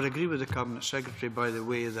 And I would agree with the Cabinet Secretary, by the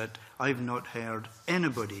way, that I've not heard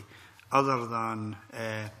anybody other than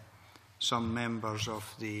some members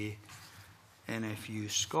of the NFU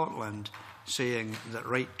Scotland saying that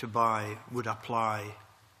right to buy would apply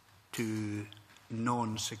to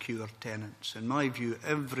non-secure tenants. In my view,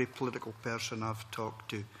 every political person I've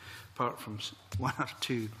talked to, apart from one or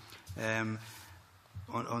two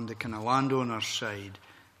on the kind of landowner side,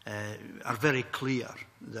 are very clear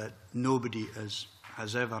that nobody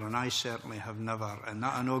has ever, and I certainly have never, in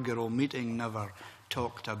that inaugural meeting, never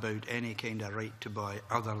talked about any kind of right to buy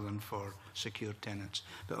other than for secure tenants.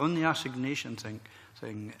 But on the assignation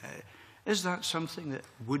thing, is that something that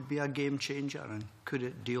would be a game changer, and could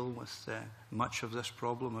it deal with much of this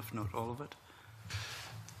problem, if not all of it?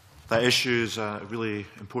 That issue is a really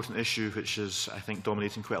important issue, which is, I think,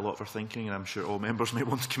 dominating quite a lot of our thinking, and I'm sure all members may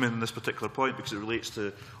want to come in on this particular point because it relates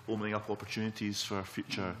to opening up opportunities for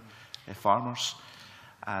future farmers.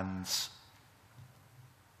 And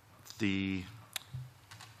the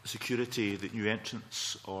security that new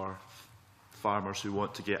entrants or farmers who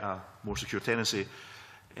want to get a more secure tenancy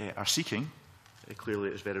are seeking, clearly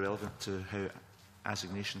it is very relevant to how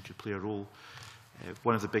assignation could play a role.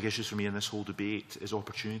 One of the big issues for me in this whole debate is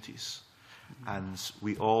opportunities. And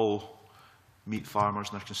we all meet farmers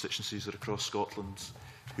in our constituencies that are across Scotland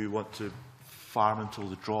who want to farm until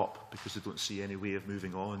they drop because they don't see any way of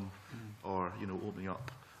moving on or opening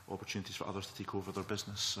up opportunities for others to take over their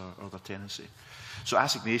business or their tenancy. So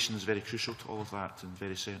assignation is very crucial to all of that and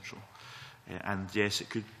very central. And yes, it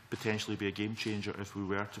could potentially be a game changer if we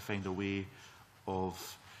were to find a way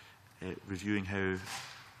of reviewing how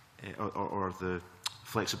or the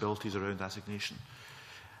flexibilities around assignation.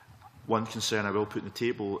 One concern I will put on the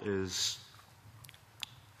table is,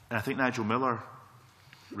 and I think Nigel Miller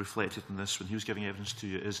reflected in this when he was giving evidence to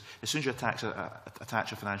you is, as soon as you attach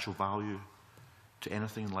a financial value to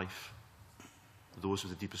anything in life, those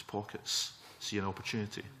with the deepest pockets see an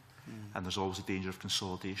opportunity, and there's always a danger of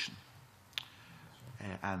consolidation.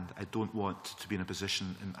 And I don't want to be in a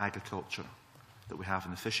position in agriculture that we have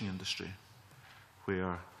in the fishing industry,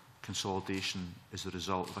 where consolidation is the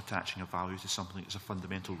result of attaching a value to something that's a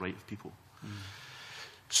fundamental right of people.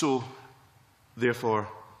 So, therefore,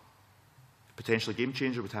 potentially a game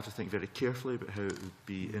changer would have to think very carefully about how it would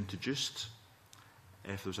be introduced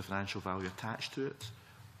if there was a financial value attached to it.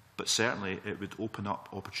 But certainly it would open up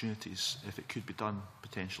opportunities if it could be done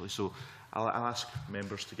potentially. So I'll ask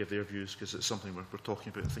members to give their views, because it's something we're talking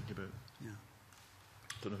about and thinking about. Yeah.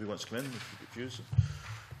 Don't know who wants to come in with views.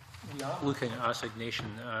 We are looking at assignation,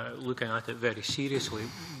 looking at it very seriously,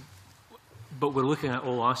 but we're looking at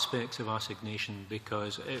all aspects of assignation,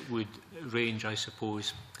 because it would range, I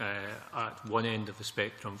suppose, at one end of the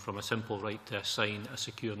spectrum from a simple right to assign a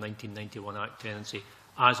secure 1991 Act tenancy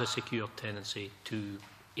as a secure tenancy to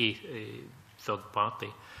a third party,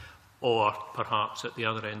 or perhaps at the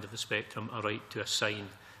other end of the spectrum a right to assign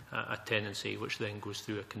a tenancy which then goes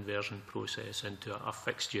through a conversion process into a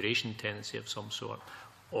fixed duration tenancy of some sort,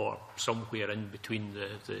 or somewhere in between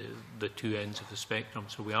the two ends of the spectrum.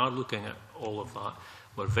 So we are looking at all of that.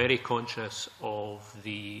 We're very conscious of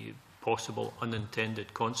the possible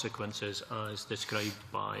unintended consequences as described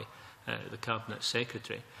by the Cabinet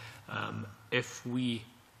Secretary. If we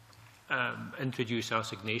introduce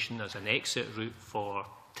assignation as an exit route for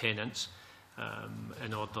tenants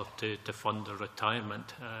in order to fund their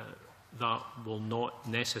retirement, that will not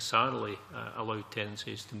necessarily allow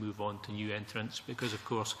tenancies to move on to new entrants, because of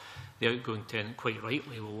course the outgoing tenant quite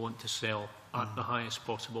rightly will want to sell at the highest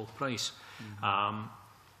possible price.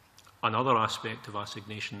 Another aspect of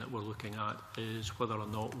assignation that we're looking at is whether or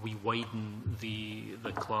not we widen the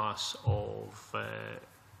class of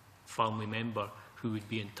family member who would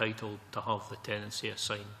be entitled to have the tenancy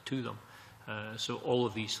assigned to them. So all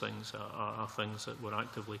of these things are things that we're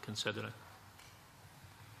actively considering.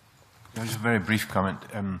 Just a very brief comment.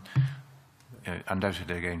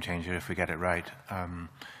 Undoubtedly a game changer if we get it right.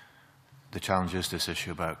 The challenge is this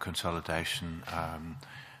issue about consolidation.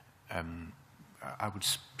 I would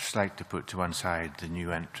like to put to one side the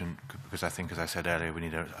new entrant, because I think, as I said earlier, we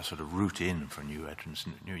need a sort of route in for new entrants.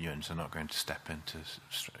 New units are not going to step into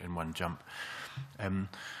in one jump.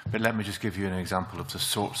 But let me just give you an example of the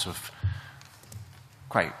sorts of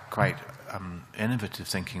quite innovative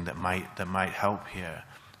thinking that might help here.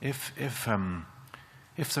 If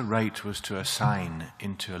the right was to assign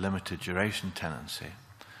into a limited duration tenancy,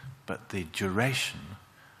 but the duration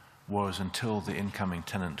was until the incoming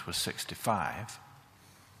tenant was 65,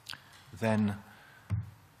 then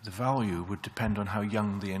the value would depend on how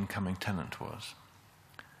young the incoming tenant was.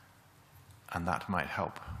 And that might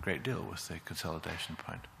help a great deal with the consolidation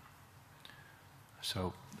point.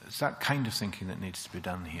 So it's that kind of thinking that needs to be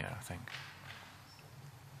done here, I think.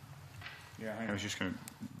 Yeah, I think I was just going to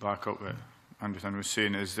back up what Andrew was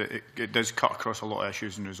saying, is that it does cut across a lot of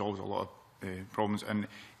issues and resolves a lot of problems, and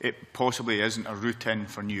it possibly isn't a route in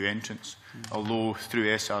for new entrants, although through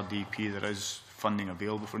SRDP there is funding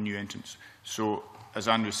available for new entrants. So, as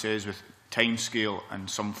Andrew says, with timescale and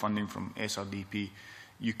some funding from SRDP,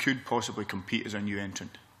 you could possibly compete as a new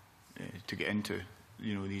entrant to get into,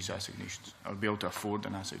 these assignations, or be able to afford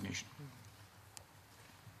an assignation.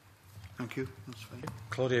 Thank you. That's fine.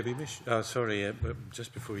 Claudia Beamish. Sorry,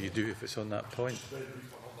 just before you do, if it's on that point.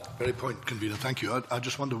 Very point, Convener. Thank you. I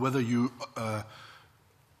just wonder whether you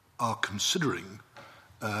are considering,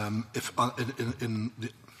 on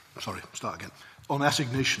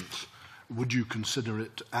assignations, would you consider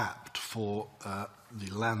it apt for the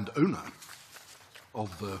landowner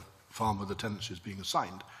of the farm where the tenancy is being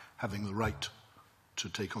assigned having the right to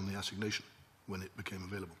take on the assignation when it became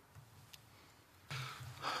available?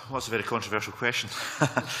 Well, that's a very controversial question,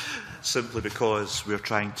 simply because we're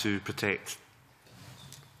trying to protect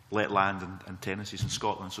let land and tenancies in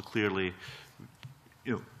Scotland. So clearly,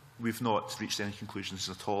 we've not reached any conclusions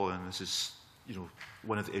at all, and this is,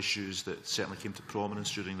 one of the issues that certainly came to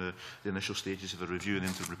prominence during the initial stages of the review and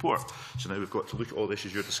interim report. So now we've got to look at all the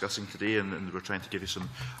issues you're discussing today, and we're trying to give you some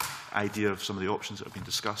idea of some of the options that have been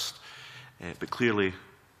discussed. But clearly,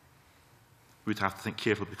 we'd have to think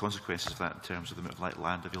carefully of the consequences of that in terms of the amount of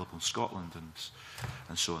land available in Scotland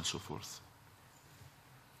and so on and so forth.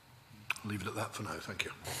 I'll leave it at that for now. Thank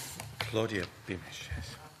you. Claudia Beamish.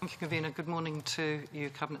 Yes. Thank you, Convener. Good morning to you,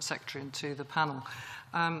 Cabinet Secretary, and to the panel.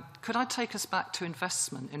 Could I take us back to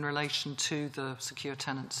investment in relation to the secure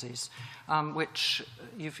tenancies, which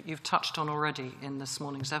you've touched on already in this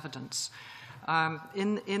morning's evidence?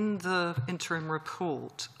 In the interim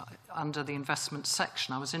report, under the investment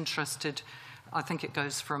section, I was interested, I think it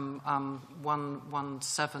goes from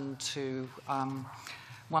 117 to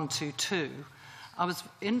 122. I was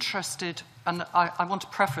interested, and I want to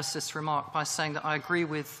preface this remark by saying that I agree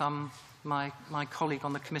with my colleague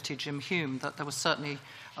on the committee, Jim Hume, that there was certainly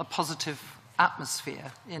a positive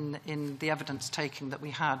atmosphere in the evidence taking that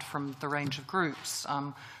we had from the range of groups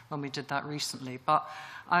when we did that recently. But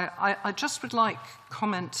I just would like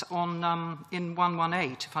comment on in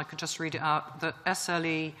 118, if I could just read it out, that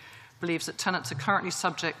SLE believes that tenants are currently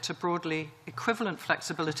subject to broadly equivalent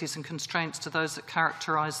flexibilities and constraints to those that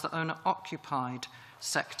characterise the owner-occupied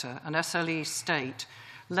sector. And SLE state,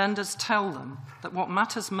 lenders tell them that what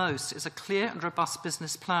matters most is a clear and robust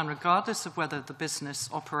business plan, regardless of whether the business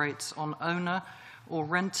operates on owner or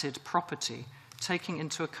rented property, taking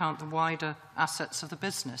into account the wider assets of the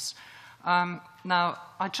business. Now,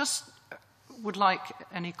 I just would like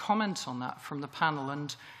any comment on that from the panel,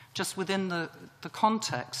 and just within the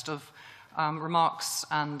context of remarks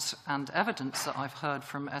and evidence that I've heard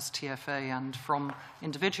from STFA and from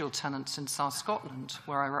individual tenants in South Scotland,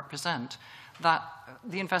 where I represent, that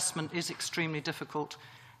the investment is extremely difficult,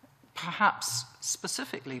 perhaps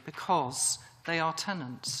specifically because they are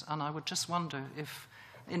tenants. And I would just wonder if,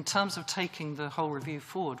 in terms of taking the whole review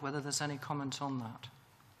forward, whether there's any comment on that.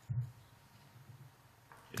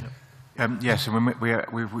 Yes, and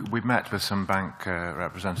we met with some bank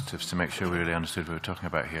representatives to make sure we really understood what we were talking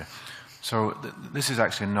about here. So this is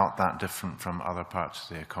actually not that different from other parts of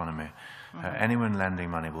the economy. Anyone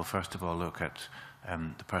lending money will first of all look at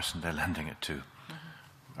the person they're lending it to.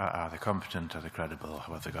 Are they competent? Are they credible?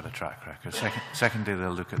 Have they got a track record? Secondly,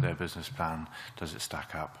 they'll look at their business plan. Does it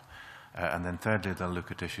stack up? And then thirdly, they'll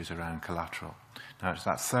look at issues around collateral. Now, it's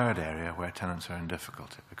that third area where tenants are in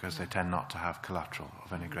difficulty because they tend not to have collateral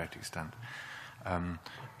of any great extent. And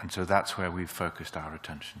so that's where we've focused our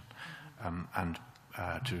attention.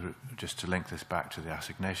 Just to link this back to the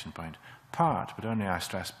assignation point, part, but only I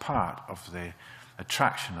stress part, of the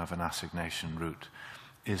attraction of an assignation route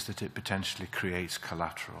is that it potentially creates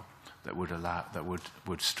collateral that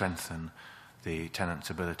would strengthen the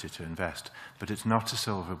tenant's ability to invest. But it's not a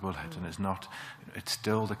silver bullet, and it's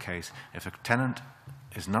still the case. If a tenant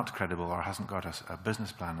is not credible or hasn't got a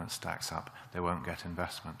business plan that stacks up, they won't get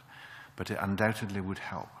investment. But it undoubtedly would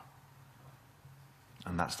help.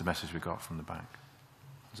 And that's the message we got from the bank.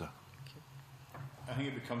 So. I think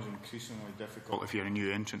it becomes increasingly difficult if you're a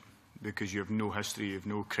new entrant because you have no history, you have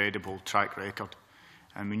no credible track record.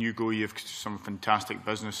 And when you go, you have some fantastic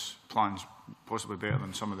business plans, possibly better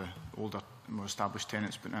than some of the older, more established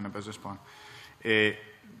tenants putting in a business plan.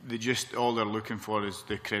 All they're looking for is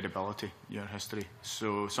the credibility, your history.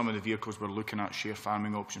 So some of the vehicles we're looking at, share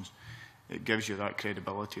farming options, it gives you that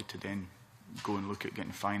credibility to then go and look at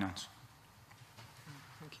getting finance.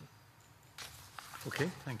 Thank you. Okay,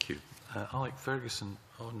 thank you. Alec Ferguson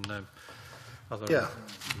on other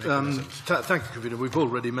thank you, Convener. We've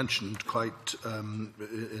already mentioned quite,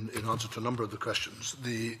 in answer to a number of the questions,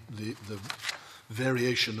 the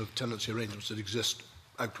variation of tenancy arrangements that exist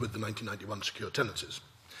out with the 1991 secure tenancies.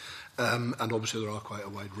 And obviously there are quite a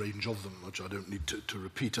wide range of them, which I don't need to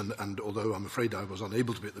repeat. And although I'm afraid I was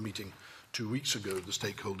unable to be at the meeting 2 weeks ago, the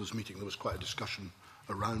stakeholders meeting, there was quite a discussion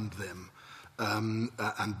around them.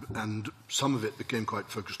 And some of it became quite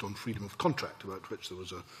focused on freedom of contract, about which there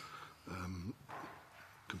was a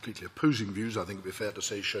completely opposing views, I think it would be fair to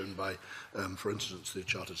say, shown by, for instance, the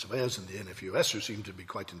Chartered Surveyors and the NFUS, who seemed to be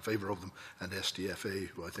quite in favour of them, and SDFA,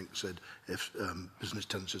 who I think said if business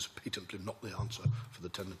tenancy is patently not the answer for the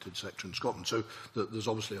tenanted sector in Scotland. So there's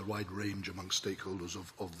obviously a wide range among stakeholders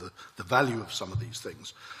of the value of some of these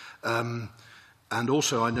things. And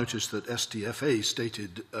also I noticed that SDFA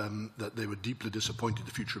stated that they were deeply disappointed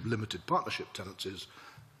the future of limited partnership tenancies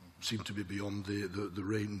seemed to be beyond the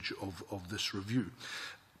range of this review.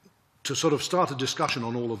 To sort of start a discussion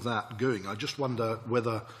on all of that going, I just wonder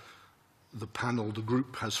whether the panel, the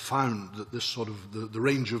group, has found that this sort of, the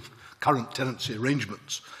range of current tenancy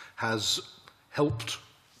arrangements has helped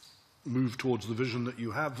move towards the vision that you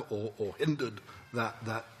have, or hindered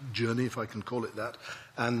that journey, if I can call it that.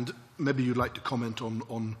 And maybe you'd like to comment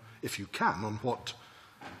on, if you can, on what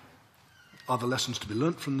are the lessons to be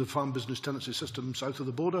learnt from the farm business tenancy system south of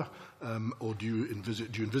the border, or do you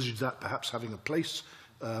envisage that perhaps having a place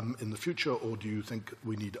in the future, or do you think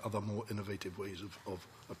we need other more innovative ways of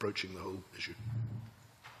approaching the whole issue?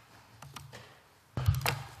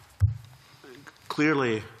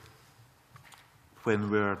 Clearly,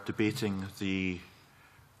 when we're debating the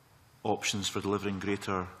options for delivering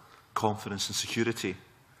greater confidence and security,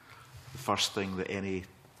 the first thing that any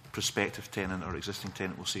prospective tenant or existing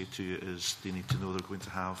tenant will say to you is they need to know they're going to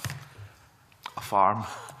have a farm,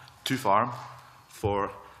 to farm,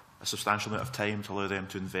 for a substantial amount of time to allow them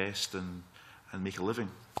to invest and make a living.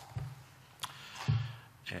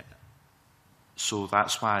 So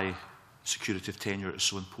that's why security of tenure is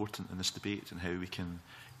so important in this debate, and how we can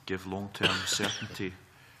give long-term certainty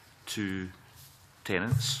to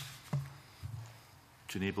tenants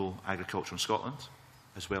to enable agriculture in Scotland,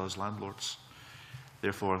 as well as landlords.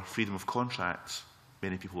 Therefore, freedom of contract,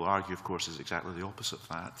 many people argue, of course, is exactly the opposite of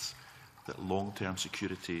that long-term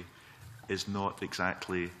security is not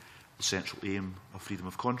exactly the central aim of freedom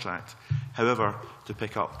of contract. However, to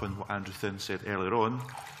pick up on what Andrew Thinn said earlier on,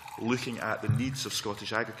 looking at the needs of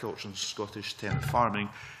Scottish agriculture and Scottish tenant farming,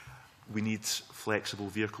 we need flexible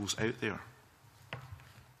vehicles out there.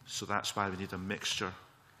 So that's why we need a mixture,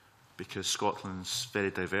 because Scotland's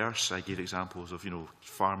very diverse. I gave examples of,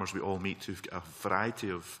 farmers we all meet who've got a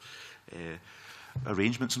variety of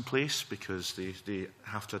arrangements in place because they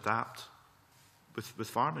have to adapt with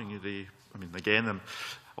farming. Again, I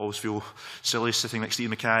always feel silly sitting next to Iain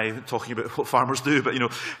Mackay talking about what farmers do, but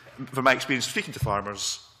from my experience speaking to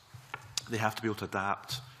farmers, they have to be able to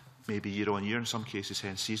adapt, maybe year on year in some cases,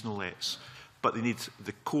 hence seasonal lets. But they need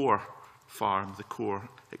the core farm, the core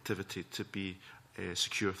activity to be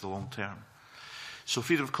secure for the long term. So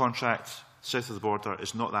freedom of contract south of the border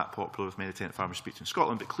is not that popular with many tenant farmers speak to in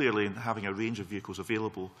Scotland, but clearly in having a range of vehicles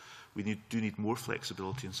available, we do need more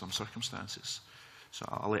flexibility in some circumstances. So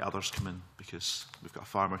I'll let others come in, because we've got a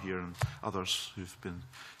farmer here and others who've been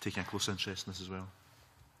taking a close interest in this as well.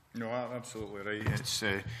 No, absolutely right. It's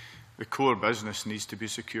the core business needs to be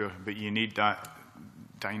secure, but you need that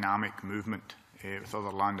dynamic movement with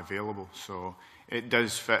other land available. So it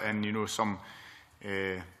does fit in. Some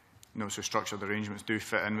so structured arrangements do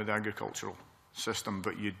fit in with the agricultural system,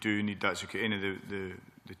 but you do need that security. Any of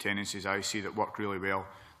the tenancies I see that work really well,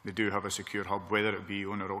 they do have a secure hub, whether it be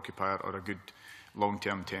owner-occupier or a good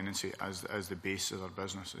long-term tenancy as the base of their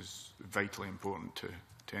business is vitally important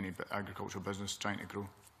to any agricultural business trying to grow.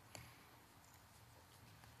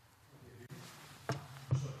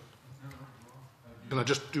 Can I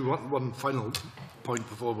just do one final point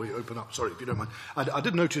before we open up? Sorry, if you don't mind. I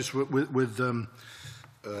did notice with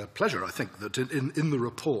pleasure, I think, that in the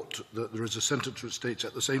report that there is a sentence which states,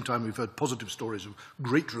 at the same time we've heard positive stories of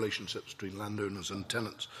great relationships between landowners and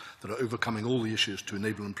tenants that are overcoming all the issues to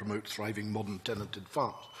enable and promote thriving modern tenanted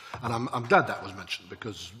farms. And I'm glad that was mentioned,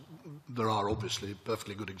 because there are obviously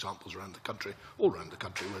perfectly good examples around the country, all around the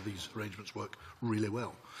country, where these arrangements work really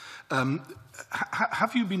well.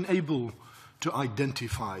 Have you been able to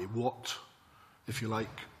identify what, if you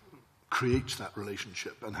like, creates that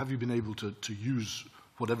relationship? And have you been able to use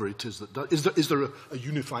whatever it is that does? Is there a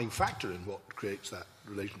unifying factor in what creates that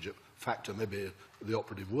relationship? Factor, maybe the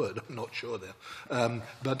operative word, I'm not sure there.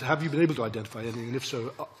 But have you been able to identify anything? And if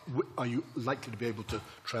so, are you likely to be able to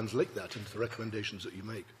translate that into the recommendations that you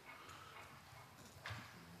make?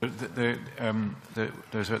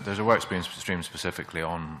 There's a work stream specifically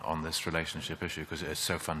on this relationship issue, because it is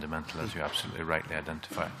so fundamental, as you absolutely rightly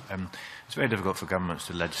identify. It's very difficult for governments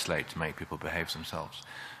to legislate to make people behave themselves,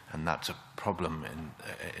 and that's a problem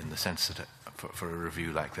in the sense that for a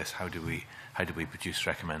review like this, how do we produce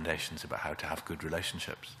recommendations about how to have good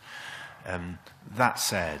relationships? That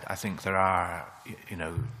said, I think there are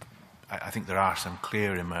some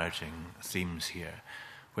clear emerging themes here,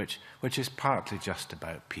 which is partly just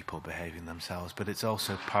about people behaving themselves, but it's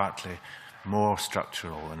also partly more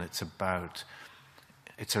structural, and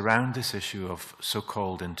it's around this issue of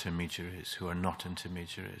so-called intermediaries who are not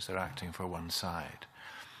intermediaries, they're acting for one side.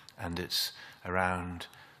 And it's around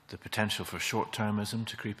the potential for short-termism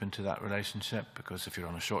to creep into that relationship, because if you're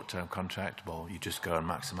on a short-term contract, well, you just go and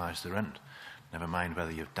maximise the rent, never mind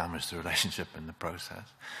whether you've damaged the relationship in the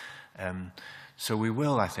process. So we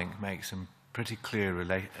will, I think, make some pretty clear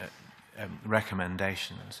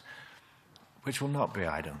recommendations, which will not be,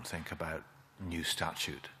 I don't think, about new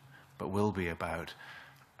statute, but will be about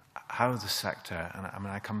how the sector, and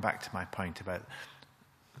I come back to my point about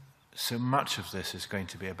so much of this is going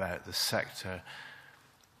to be about the sector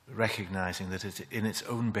recognising that it's in its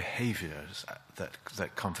own behaviours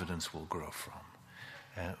that confidence will grow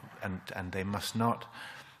from. And they must not,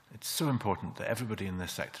 it's so important that everybody in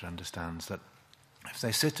this sector understands that if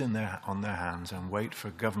they sit on their hands and wait for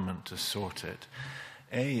government to sort it,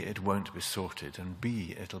 A, it won't be sorted, and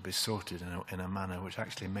B, it'll be sorted in a manner which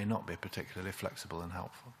actually may not be particularly flexible and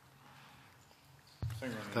helpful. I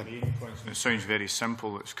think one of the main points, and it sounds very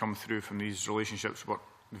simple, that's come through from these relationships work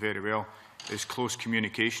very well, is close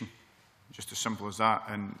communication Just as simple as that,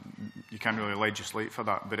 and you can't really legislate for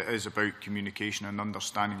that, but it is about communication and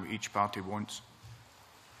understanding what each party wants.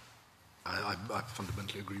 I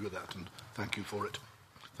fundamentally agree with that, and thank you for it.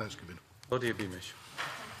 Thanks, Convener. Claudia Beamish.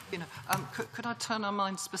 You know, could I turn our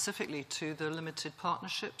mind specifically to the limited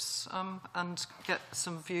partnerships and get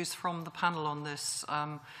some views from the panel on this?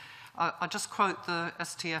 I just quote the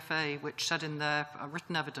STFA, which said in their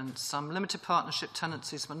written evidence, limited partnership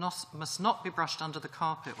tenancies must not be brushed under the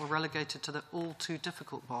carpet or relegated to the all too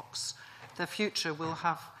difficult box. Their future will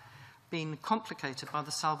have been complicated by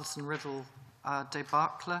the Salveson-Riddle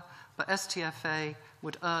debacle, but STFA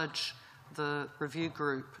would urge the review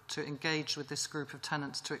group to engage with this group of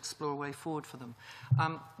tenants to explore a way forward for them.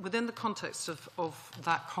 Within the context of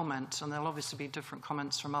that comment, and there'll obviously be different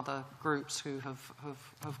comments from other groups who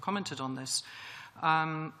have commented on this,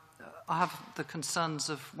 I have the concerns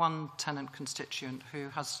of one tenant constituent who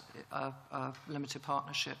has a limited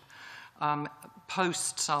partnership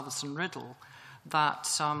post Salveson-Riddle, that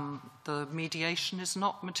the mediation is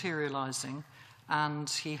not materialising, and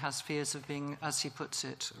he has fears of being, as he puts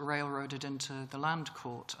it, railroaded into the land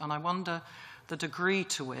court. And I wonder the degree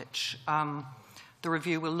to which the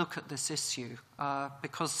review will look at this issue,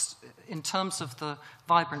 because in terms of the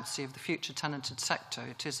vibrancy of the future tenanted sector,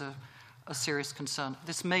 it is a serious concern.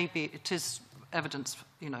 This may be, it is evidence,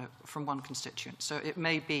 you know, from one constituent, so it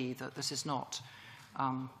may be that this is not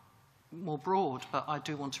more broad, but I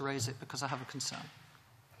do want to raise it because I have a concern.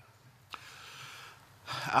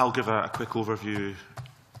 I'll give a quick overview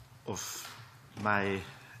of my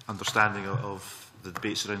understanding of the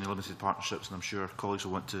debates around the limited partnerships, and I'm sure colleagues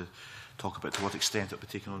will want to talk about to what extent it will be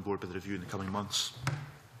taken on board by the review in the coming months.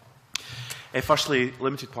 Firstly,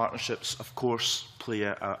 limited partnerships, of course, play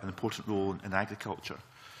an important role in agriculture.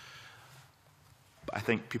 But I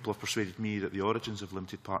think people have persuaded me that the origins of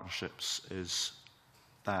limited partnerships is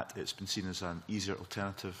that it's been seen as an easier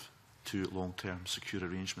alternative to long-term secure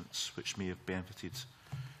arrangements, which may have benefited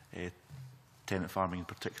tenant farming in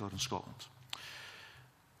particular in Scotland.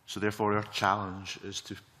 So therefore our challenge is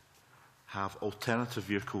to have alternative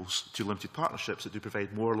vehicles to limited partnerships that do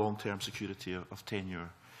provide more long-term security of tenure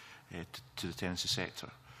to the tenancy sector.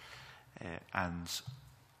 And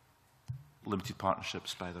limited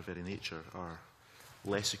partnerships by their very nature are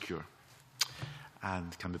less secure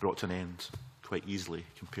and can be brought to an end quite easily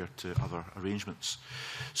compared to other arrangements.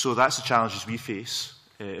 So that's the challenges we face,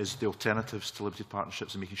 is the alternatives to limited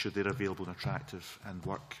partnerships and making sure they're available and attractive and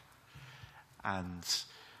work. And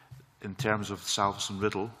in terms of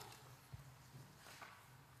Salveson-Riddle,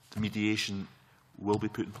 the mediation will be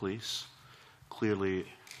put in place. Clearly,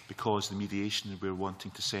 because the mediation we're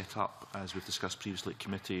wanting to set up, as we've discussed previously at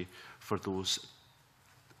committee, for those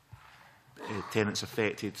tenants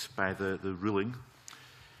affected by the ruling,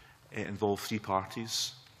 involve three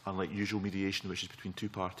parties, unlike usual mediation, which is between two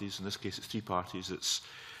parties. In this case, it's three parties. It's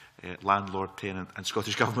landlord, tenant and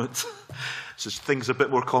Scottish Government. So things are a bit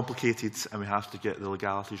more complicated, and we have to get the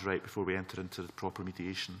legalities right before we enter into the proper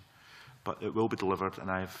mediation. But it will be delivered, and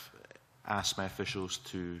I've asked my officials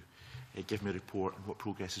to give me a report on what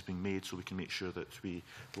progress is being made so we can make sure that we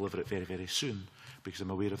deliver it very, very soon, because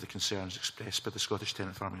I'm aware of the concerns expressed by the Scottish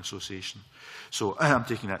Tenant Farming Association. So I'm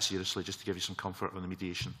taking that seriously, just to give you some comfort on the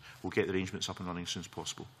mediation. We'll get the arrangements up and running as soon as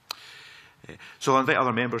possible. So I'll invite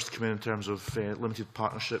other members to come in terms of limited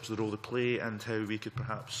partnerships, the role they play, and how we could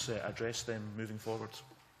perhaps address them moving forward.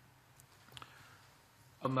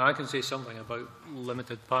 I can say something about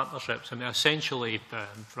limited partnerships. I mean, essentially,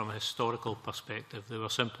 from a historical perspective, they were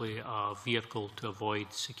simply a vehicle to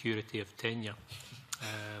avoid security of tenure.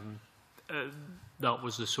 That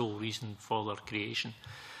was the sole reason for their creation.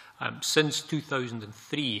 Since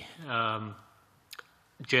 2003,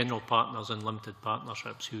 general partners and limited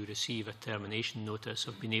partnerships who receive a termination notice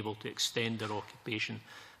have been able to extend their occupation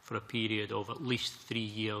for a period of at least 3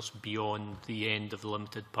 years beyond the end of the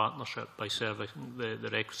limited partnership by serving the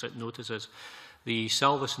requisite notices. The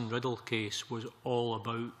Salveson-Riddle case was all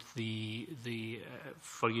about the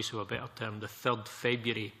for use of a better term, the 3rd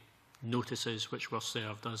February notices which were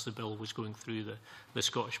served as the bill was going through the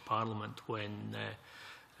Scottish Parliament, when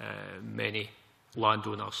many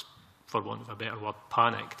landowners, for want of a better word,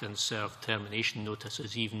 panicked and served termination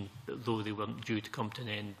notices, even though they weren't due to come to an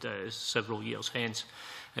end several years hence.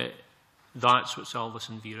 That's what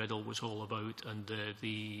Salveson v Riddle was all about, and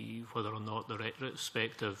whether or not the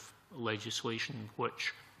respective legislation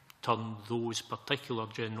which turned those particular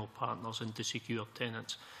general partners into secure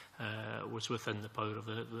tenants was within the power of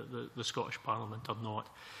the Scottish Parliament or not.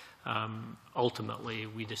 Ultimately,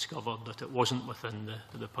 we discovered that it wasn't within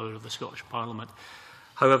the power of the Scottish Parliament.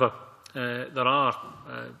 However, there are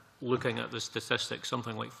looking at the statistics,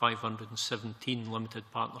 something like 517 limited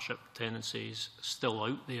partnership tenancies still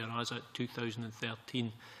out there as at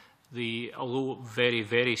 2013. Although very,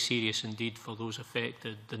 very serious indeed for those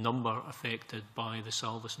affected, the number affected by the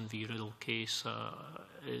Salveson v Riddle case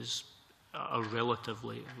is a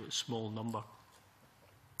relatively small number.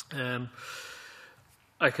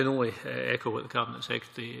 I can only echo what the Cabinet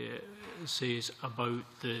Secretary says about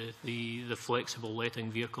the flexible letting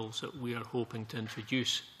vehicles that we are hoping to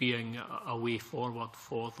introduce being a way forward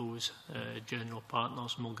for those general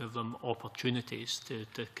partners, and will give them opportunities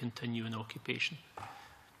to continue in occupation.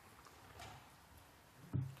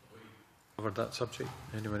 Covered that subject.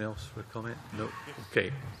 Anyone else for a comment? No.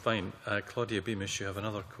 Okay, fine. Claudia Beamish, you have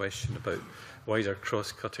another question about wider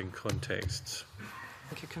cross-cutting contexts.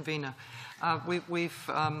 Thank you, Convener. We've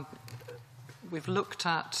looked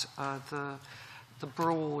at the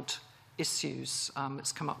broad issues.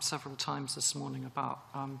 It's come up several times this morning about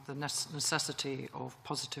the necessity of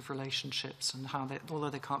positive relationships and how, although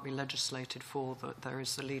they can't be legislated for, that there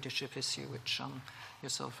is the leadership issue, which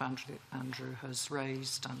yourself, Andrew, has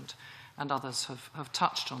raised, and others have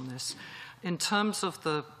touched on this. In terms of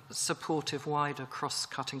the supportive, wider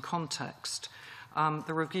cross-cutting context,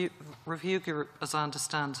 the review group, as I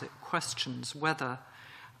understand it, questions whether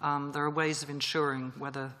there are ways of ensuring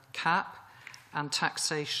whether cap and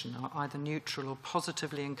taxation are either neutral or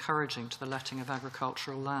positively encouraging to the letting of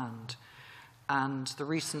agricultural land. And the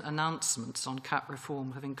recent announcements on cap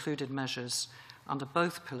reform have included measures under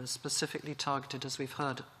both pillars specifically targeted, as we've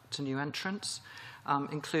heard, to new entrants,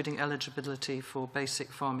 including eligibility for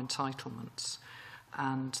basic farm entitlements.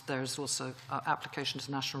 And there is also application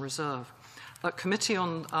to National Reserve. At committee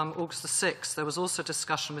on August the 6th, there was also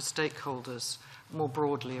discussion with stakeholders more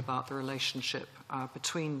broadly about the relationship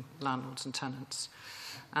between landlords and tenants.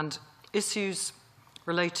 And issues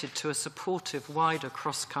related to a supportive, wider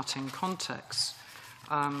cross-cutting context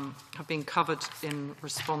have been covered in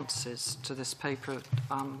responses to this paper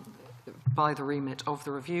by the remit of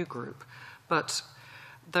the review group. But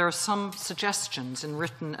there are some suggestions in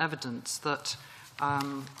written evidence that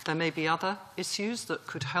there may be other issues that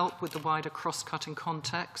could help with the wider cross-cutting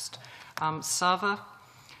context. Sava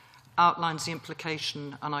outlines the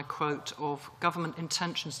implication, and I quote, of government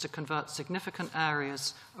intentions to convert significant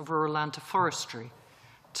areas of rural land to forestry,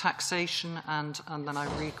 taxation, and then I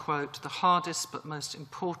re-quote, the hardest but most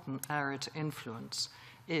important area to influence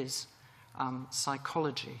is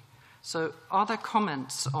psychology. So are there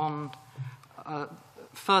comments on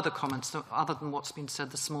further comments other than what's been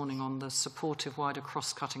said this morning on the supportive, wider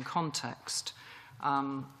cross-cutting context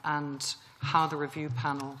and how the review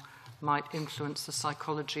panel might influence the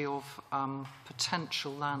psychology of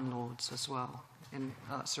potential landlords as well,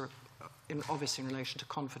 obviously in relation to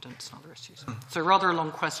confidence and other issues? So rather a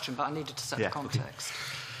long question, but I needed to set the context.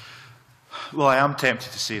 Okay. Well, I am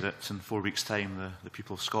tempted to say that in 4 weeks' time the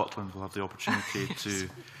people of Scotland will have the opportunity to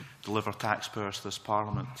deliver taxpayers to this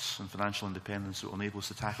Parliament and financial independence that will enable us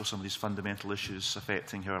to tackle some of these fundamental issues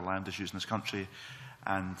affecting how our land is used in this country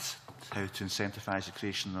and how to incentivise the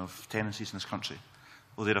creation of tenancies in this country.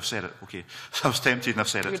 Well, there I've said it. Okay, so I was tempted and I've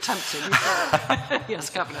said it. You're tempted. Yes,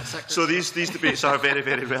 Cabinet Secretary. So these debates are very,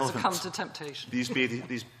 very relevant. Succumb to temptation.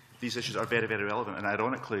 These issues are very, very relevant, and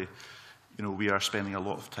ironically, you know, we are spending a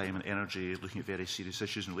lot of time and energy looking at very serious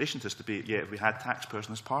issues in relation to this debate. Yet, if we had taxpayers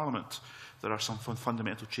in this Parliament, there are some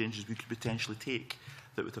fundamental changes we could potentially take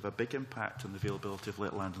that would have a big impact on the availability of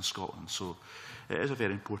let land in Scotland. So it is a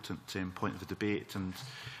very important point of the debate, and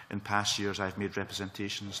in past years I've made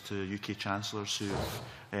representations to UK Chancellors who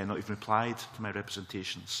have not even replied to my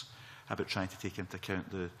representations about trying to take into account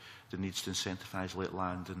the needs to incentivise let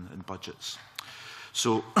land in budgets.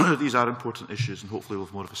 So these are important issues, and hopefully we'll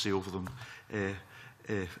have more of a say over them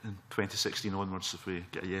in 2016 onwards if we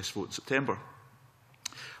get a yes vote in September.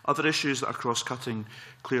 Other issues that are cross-cutting,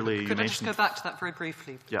 clearly Could I just go back to that very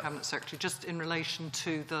briefly, Yep. Cabinet Secretary, just in relation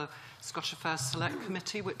to the Scottish Affairs Select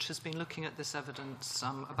Committee, which has been looking at this evidence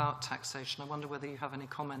about taxation. I wonder whether you have any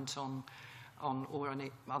comment on, or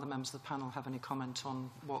any other members of the panel have any comment on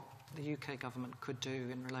what the UK government could do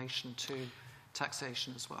in relation to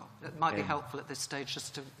taxation as well. It might be helpful at this stage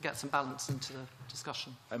just to get some balance into the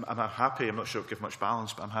discussion. I'm happy, I'm not sure it'll give much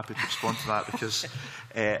balance, but I'm happy to respond to that because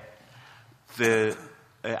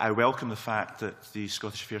I welcome the fact that the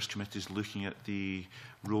Scottish Affairs Committee is looking at the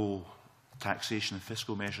role taxation and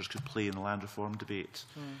fiscal measures could play in the land reform debate,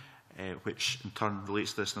 which in turn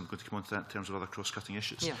relates to this, and I'm going to come on to that in terms of other cross-cutting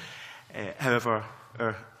issues. Yeah. However,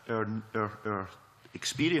 our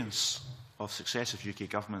experience of successive UK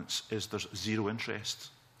governments is there's zero interest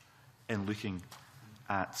in looking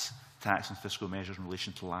at tax and fiscal measures in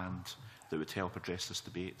relation to land that would help address this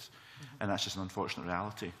debate. And that's just an unfortunate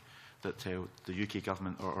reality, that the UK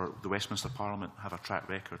government or the Westminster Parliament have a track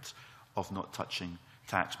record of not touching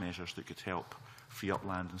tax measures that could help free up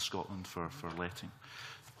land in Scotland for letting.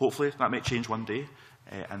 Hopefully that might change one day,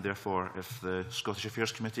 and therefore if the Scottish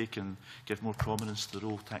Affairs Committee can give more prominence to the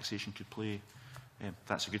role taxation could play,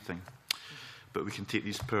 that's a good thing. But we can take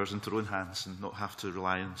these powers into our own hands and not have to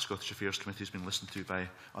rely on Scottish Affairs Committees being listened to by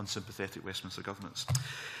unsympathetic Westminster governments.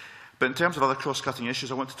 But in terms of other cross-cutting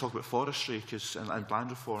issues, I want to talk about forestry and land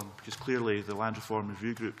reform, because clearly the Land Reform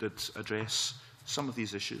Review Group did address some of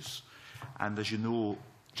these issues. And as you know,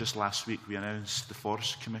 just last week we announced the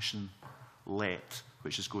Forestry Commission let,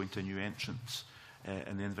 which is going to a new entrance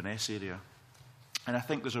in the Inverness area. And I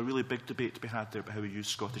think there's a really big debate to be had there about how we use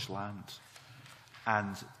Scottish land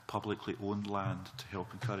and publicly owned land to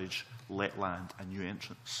help encourage let land and new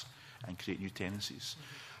entrants and create new tenancies.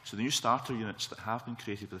 So the new starter units that have been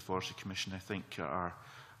created by the Forestry Commission, I think, are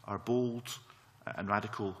bold and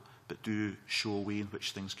radical, but do show a way in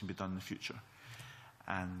which things can be done in the future.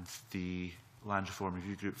 And the Land Reform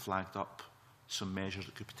Review Group flagged up some measures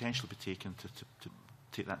that could potentially be taken to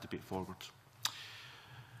take that debate forward.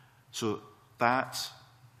 So that,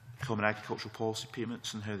 common agricultural policy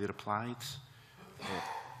payments and how they're applied,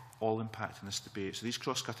 all impact in this debate. So these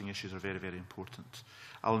cross-cutting issues are very, very important.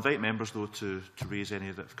 I'll invite members, though, to raise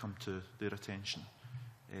any that have come to their attention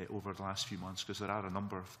over the last few months, because there are a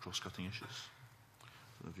number of cross-cutting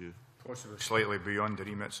issues. Possibly slightly beyond the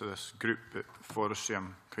remits of this group, but forestry,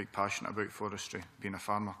 I'm quite passionate about forestry, being a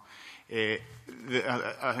farmer.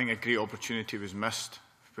 I think a great opportunity was missed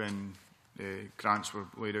when grants were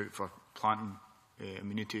laid out for planting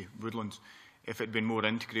amenity woodlands. If it had been more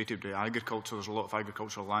integrated with agriculture, there's a lot of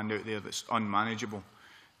agricultural land out there that's unmanageable.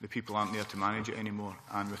 The people aren't there to manage it anymore.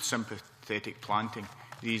 And with sympathetic planting,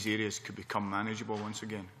 these areas could become manageable once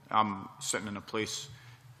again. I'm sitting in a place,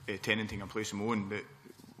 tenanting a place of my own that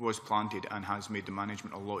was planted and has made the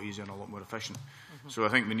management a lot easier and a lot more efficient. So I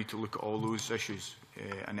think we need to look at all those issues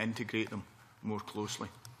and integrate them more closely.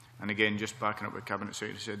 And again, just backing up what Cabinet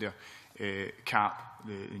Secretary said there, CAP,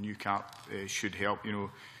 the new CAP, should help. You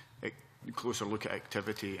know, closer look at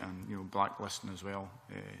activity and blacklisting as well.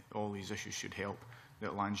 All these issues should help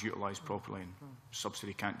that land's utilised properly, and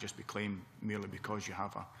subsidy can't just be claimed merely because you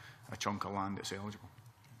have a chunk of land that's eligible.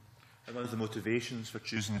 And one of the motivations for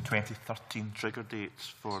choosing the 2013 trigger dates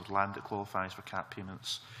for land that qualifies for cap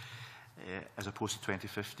payments as opposed to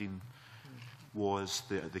 2015 was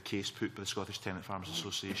the case put by the Scottish Tenant Farmers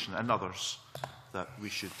Association and others that we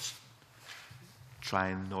should try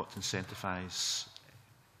and not incentivise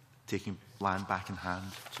taking land back in hand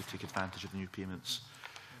to take advantage of the new payments.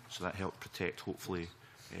 So that helped protect, hopefully,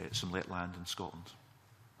 some let land in Scotland.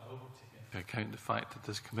 I hope to take into account the fact that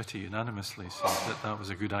this committee unanimously said that that was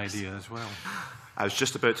a good idea as well. I was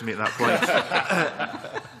just about to make that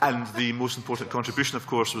point. And the most important contribution, of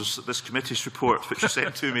course, was this committee's report, which was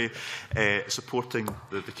sent to me, supporting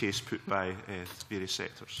the case put by various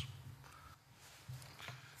sectors.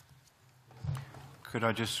 Could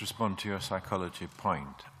I just respond to your psychology point?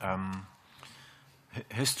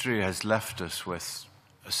 History has left us with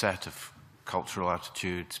a set of cultural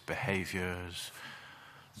attitudes, behaviours,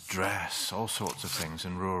 dress, all sorts of things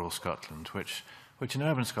in rural Scotland, which in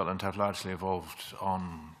urban Scotland have largely evolved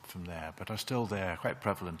on from there, but are still there, quite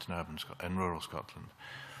prevalent in rural Scotland.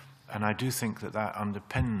 And I do think that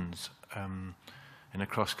underpins, in a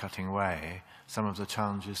cross-cutting way, some of the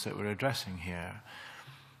challenges that we're addressing here.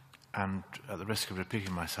 And at the risk of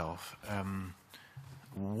repeating myself,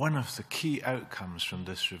 one of the key outcomes from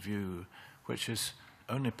this review, which is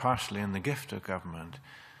only partially in the gift of government,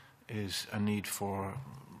 is a need for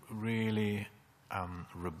really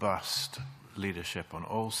robust leadership on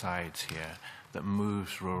all sides here that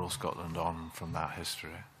moves rural Scotland on from that history.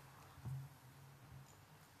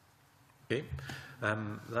 Okay,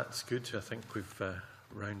 that's good. I think we've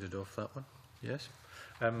rounded off that one. Yes.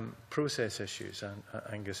 Process issues,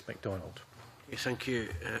 Angus MacDonald. Yes, thank you.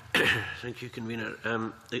 Thank you, Convener.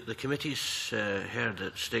 The committee's heard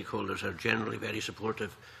that stakeholders are generally very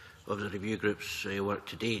supportive of the review group's work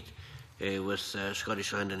to date, with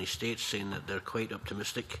Scottish Land and Estates saying that they're quite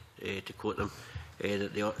optimistic, to quote them,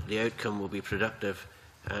 that the outcome will be productive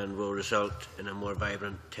and will result in a more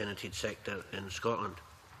vibrant tenanted sector in Scotland.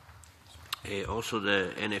 Also,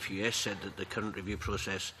 the NFUS said that the current review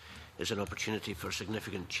process is an opportunity for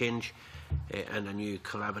significant change and a new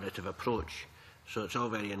collaborative approach. So it's all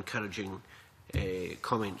very encouraging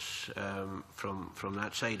comments from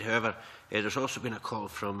that side. However, there's also been a call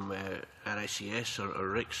from RICS or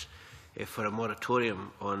RICS for a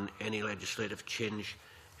moratorium on any legislative change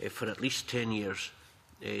for at least 10 years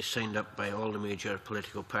signed up by all the major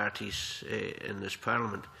political parties in this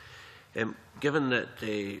Parliament. Given that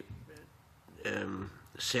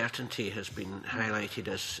certainty has been highlighted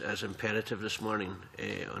as imperative this morning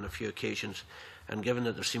on a few occasions, and given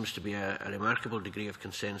that there seems to be a remarkable degree of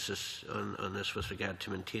consensus on this with regard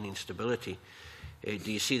to maintaining stability,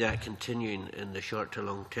 do you see that continuing in the short to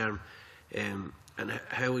long term? And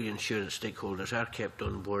how will you ensure that stakeholders are kept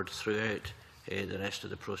on board throughout the rest of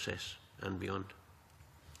the process and beyond?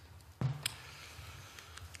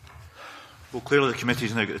 Well, clearly the committee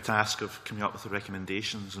has now got the task of coming up with the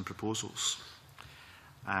recommendations and proposals.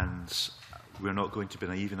 And we're not going to be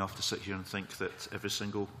naive enough to sit here and think that every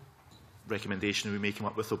single recommendation we may come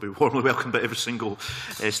up with will be warmly welcomed by every single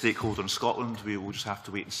stakeholder in Scotland. We will just have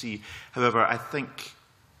to wait and see. However, I think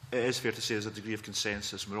it is fair to say there's a degree of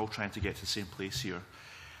consensus, and we're all trying to get to the same place here.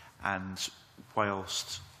 And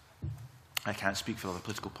whilst I can't speak for other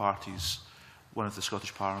political parties, one of the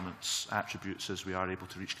Scottish Parliament's attributes is we are able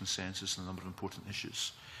to reach consensus on a number of important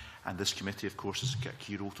issues. And this committee, of course, has got a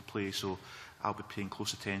key role to play, so I'll be paying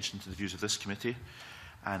close attention to the views of this committee,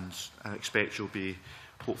 and I expect you'll be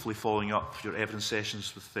hopefully following up your evidence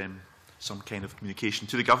sessions with some kind of communication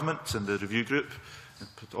to the government and the review group, and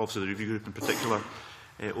obviously the review group in particular,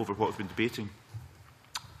 over what we've been debating.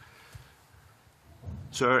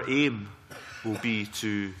 So our aim will be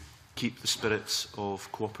to keep the spirits of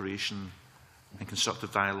cooperation and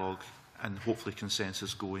constructive dialogue and hopefully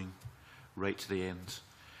consensus going right to the end.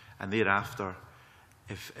 And thereafter,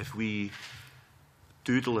 if we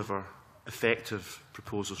do deliver effective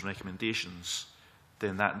proposals and recommendations,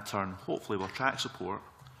 then that in turn hopefully will attract support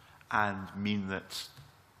and mean that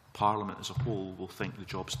Parliament as a whole will think the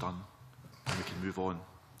job's done and we can move on.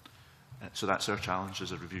 So that's our challenge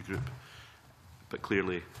as a review group. But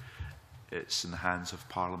clearly, it's in the hands of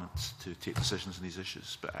Parliament to take decisions on these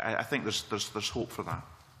issues. But I think there's hope for that.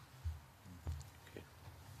 Okay.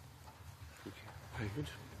 Very good.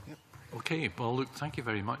 Yep. Okay, well, look, thank you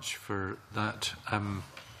very much for that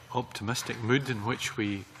optimistic mood in which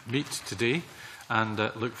we meet today, and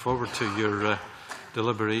look forward to your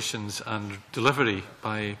deliberations and delivery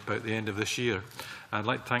by about the end of this year. I'd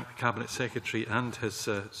like to thank the Cabinet Secretary and his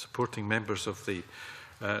supporting members of the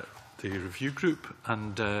review group,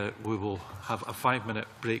 and we will have a 5-minute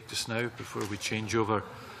break just now before we change over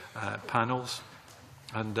panels.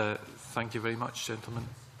 And thank you very much, gentlemen,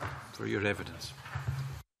 for your evidence.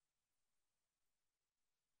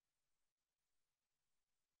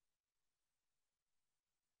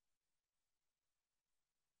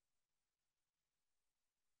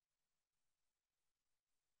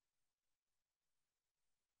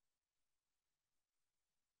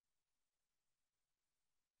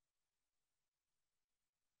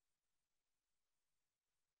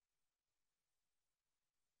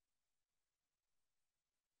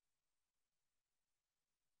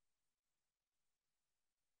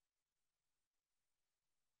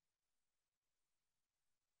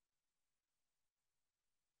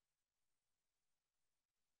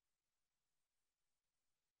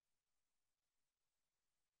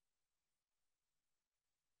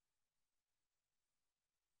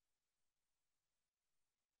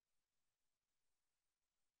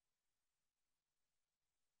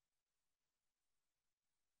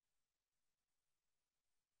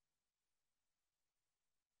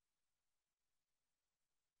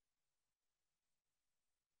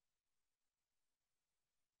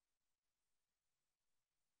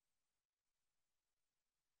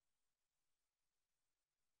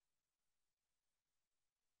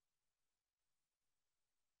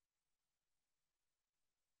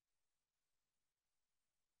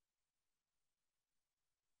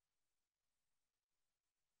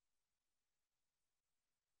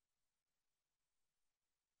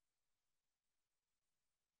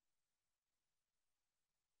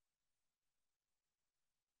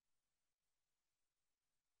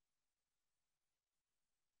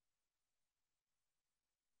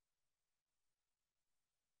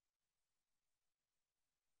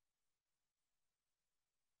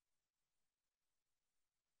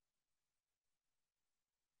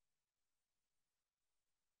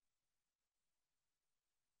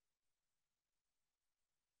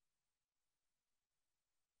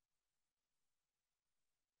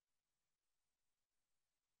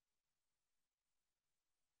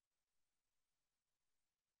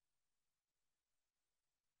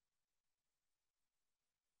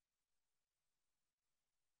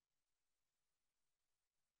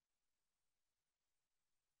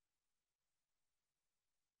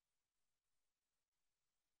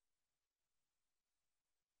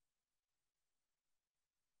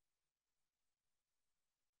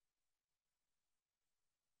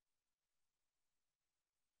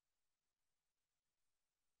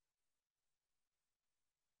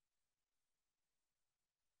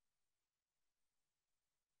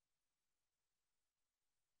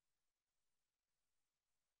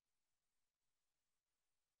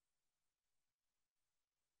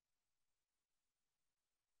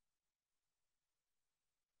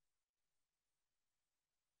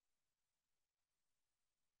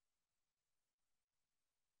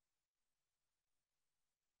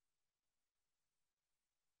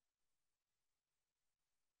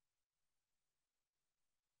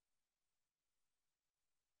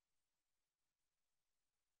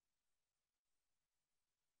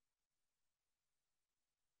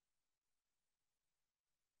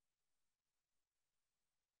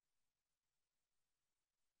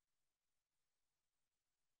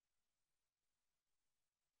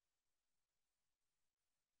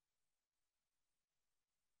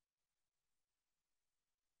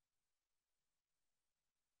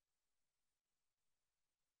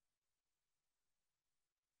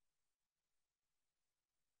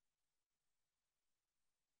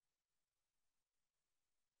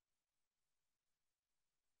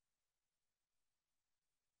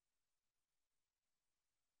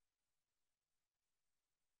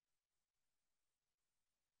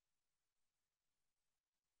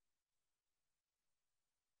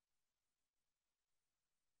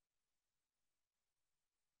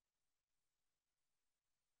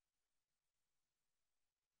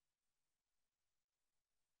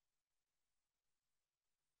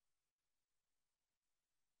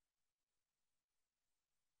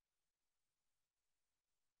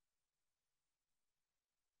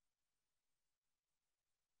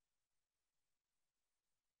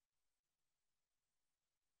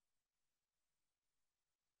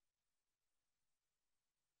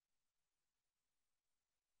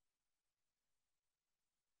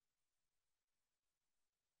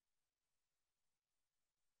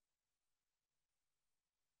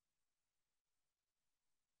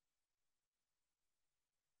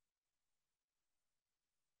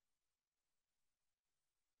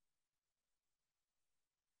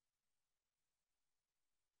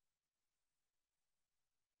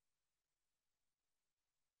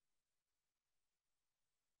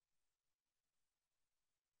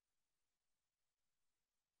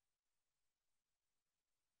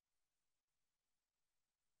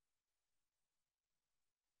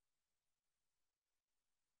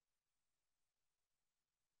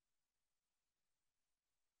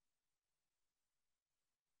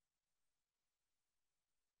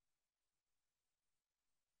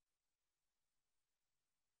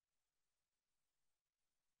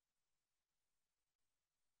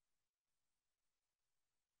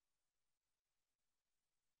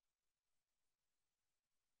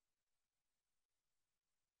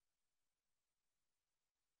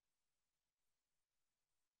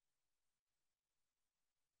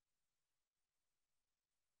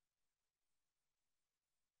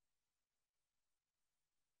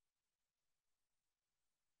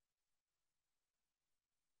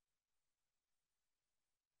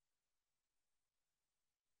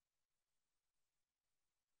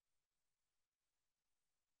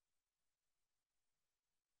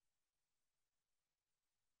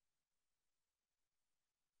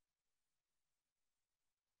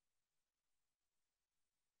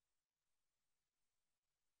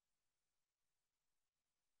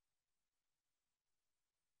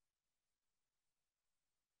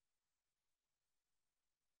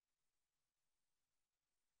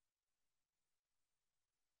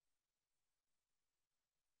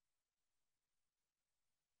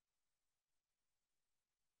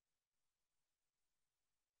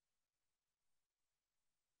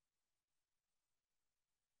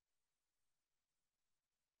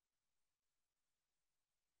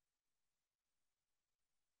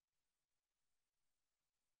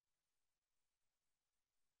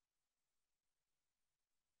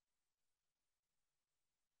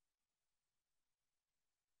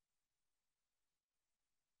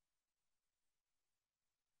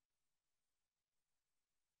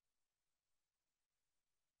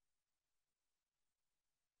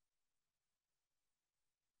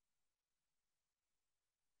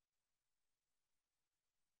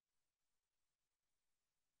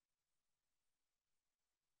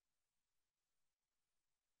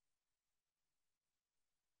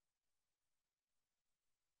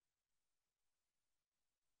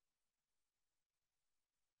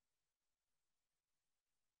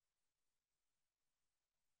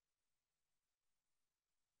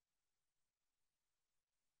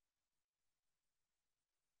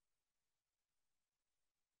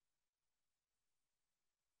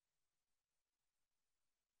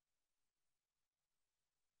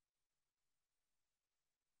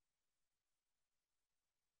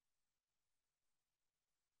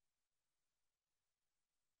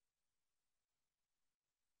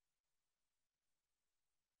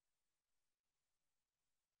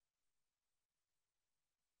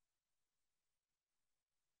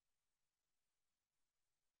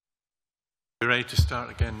 We're ready to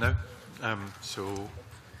start again now.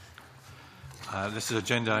 This is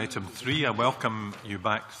agenda item 3. I welcome you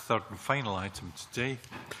back, third and final item today.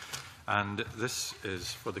 And this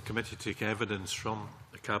is for the committee to take evidence from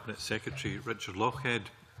the Cabinet Secretary, Richard Lochhead,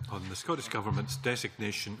 on the Scottish Government's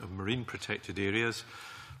designation of marine protected areas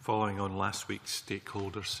following on last week's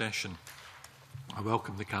stakeholder session. I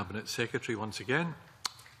welcome the Cabinet Secretary once again,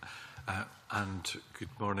 and good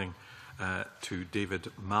morning to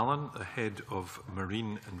David Mallon, the Head of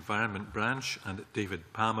Marine Environment Branch, and David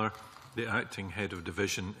Palmer, the Acting Head of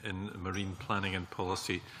Division in Marine Planning and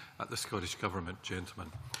Policy at the Scottish Government.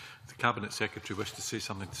 Gentlemen, the Cabinet Secretary wishes to say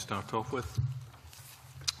something to start off with.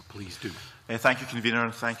 Please do. Thank you, Convener,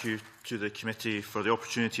 and thank you to the committee for the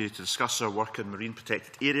opportunity to discuss our work in marine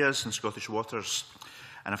protected areas in Scottish waters.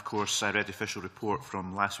 And of course, I read the official report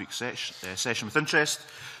from last week's session with interest,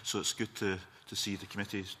 so it's good to see the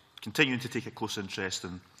committee continuing to take a close interest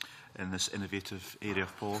in this innovative area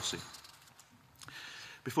of policy.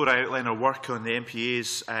 Before I outline our work on the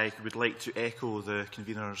MPAs, I would like to echo the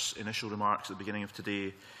Convener's initial remarks at the beginning of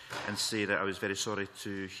today and say that I was very sorry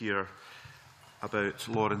to hear about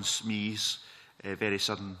Lawrence Mee's very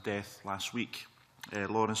sudden death last week.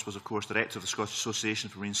 Lawrence was, of course, Director of the Scottish Association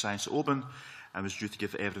for Marine Science at Oban and was due to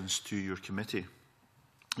give evidence to your committee.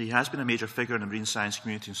 He has been a major figure in the marine science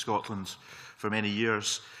community in Scotland for many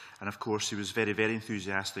years, and of course he was very, very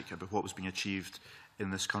enthusiastic about what was being achieved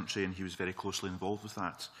in this country, and he was very closely involved with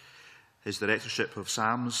that. His directorship of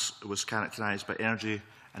SAMS was characterised by energy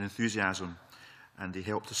and enthusiasm, and he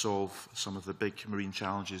helped to solve some of the big marine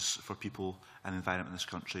challenges for people and environment in this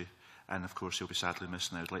country. And of course he'll be sadly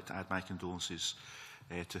missed, and I would like to add my condolences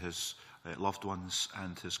to his loved ones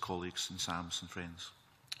and his colleagues in SAMS and friends.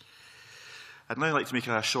 I'd now like to make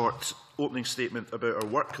a short opening statement about our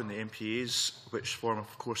work on the MPAs, which form,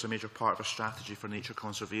 of course, a major part of our strategy for nature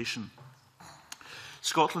conservation.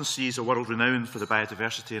 Scotland's seas are world renowned for the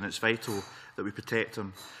biodiversity, and it's vital that we protect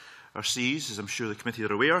them. Our seas, as I'm sure the committee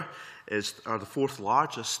are aware, are the fourth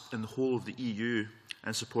largest in the whole of the EU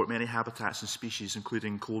and support many habitats and species,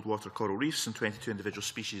 including cold water coral reefs and 22 individual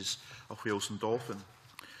species of whales and dolphin.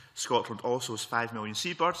 Scotland also has 5 million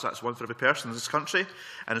seabirds, that's one for every person in this country,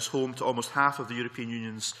 and is home to almost half of the European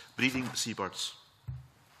Union's breeding seabirds.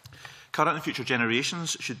 Current and future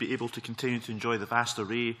generations should be able to continue to enjoy the vast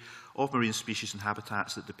array of marine species and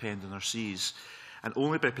habitats that depend on our seas. And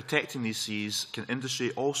only by protecting these seas can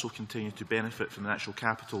industry also continue to benefit from the natural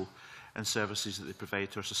capital and services that they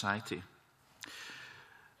provide to our society.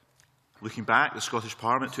 Looking back, the Scottish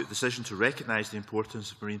Parliament took the decision to recognise the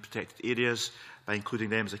importance of marine protected areas by including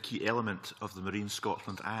them as a key element of the Marine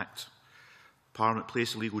Scotland Act. Parliament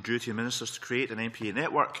placed a legal duty on ministers to create an MPA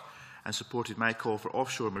network and supported my call for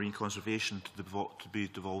offshore marine conservation to be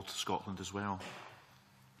devolved to Scotland as well.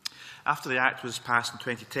 After the Act was passed in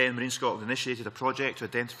 2010, Marine Scotland initiated a project to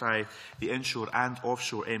identify the inshore and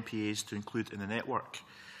offshore MPAs to include in the network.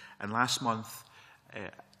 And last month, and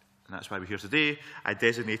that's why we're here today, I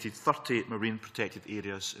designated 30 marine protected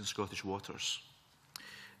areas in Scottish waters.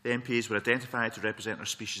 The MPAs were identified to represent our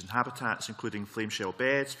species and habitats, including flameshell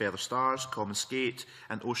beds, feather stars, common skate,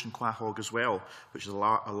 and ocean quahog as well, which is a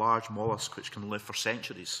large mollusk which can live for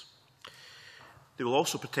centuries. They will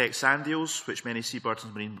also protect sand eels, which many seabirds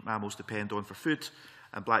and marine mammals depend on for food,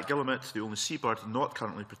 and black guillemot, the only seabird not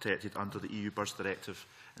currently protected under the EU Birds Directive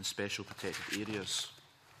in special protected areas.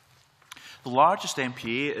 The largest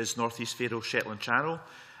MPA is North East Faroe Shetland Channel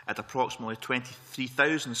at approximately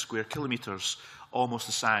 23,000 square kilometres, almost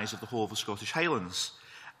the size of the whole of the Scottish Highlands,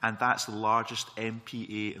 and that's the largest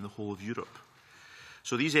MPA in the whole of Europe.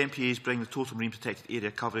 So these MPAs bring the total marine protected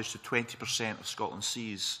area coverage to 20% of Scotland's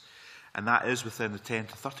seas, and that is within the 10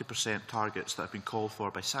 to 30% targets that have been called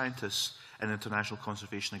for by scientists in international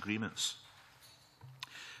conservation agreements.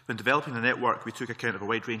 When developing the network, we took account of a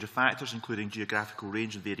wide range of factors, including geographical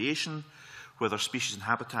range and variation, whether species and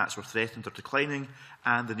habitats were threatened or declining,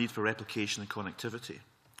 and the need for replication and connectivity.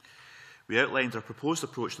 We outlined our proposed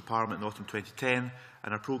approach to Parliament in autumn 2010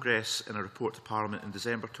 and our progress in a report to Parliament in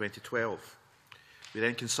December 2012. We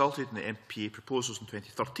then consulted on the MPA proposals in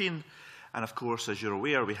 2013, and of course, as you're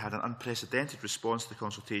aware, we had an unprecedented response to the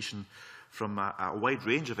consultation from a wide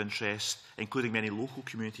range of interests, including many local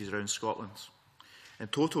communities around Scotland. In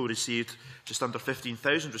total, we received just under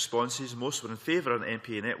 15,000 responses. Most were in favour of the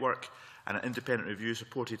MPA network, and an independent review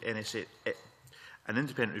supported SNH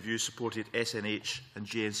and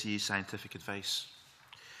GNC scientific advice.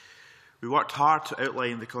 We worked hard to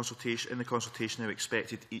outline in the consultation how we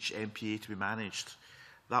expected each MPA to be managed.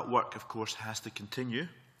 That work, of course, has to continue,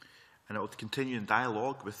 and it will continue in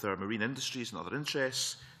dialogue with our marine industries and other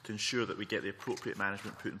interests to ensure that we get the appropriate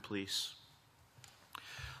management put in place.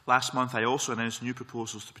 Last month, I also announced new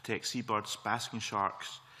proposals to protect seabirds, basking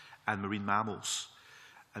sharks and marine mammals.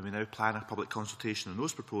 And we now plan a public consultation on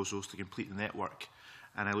those proposals to complete the network.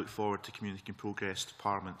 And I look forward to communicating progress to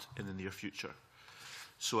Parliament in the near future.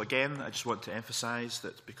 So again, I just want to emphasise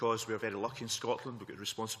that because we are very lucky in Scotland, we've got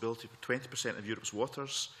responsibility for 20% of Europe's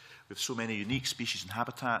waters. We have so many unique species and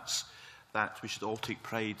habitats that we should all take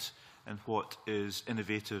pride in what is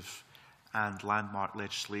innovative and landmark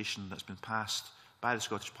legislation that's been passed by the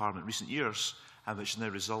Scottish Parliament in recent years and which has now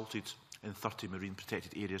resulted in 30 marine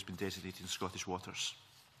protected areas being designated in Scottish waters.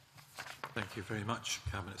 Thank you very much,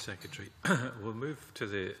 Cabinet Secretary. We'll move to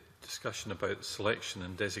the discussion about the selection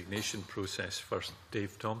and designation process first.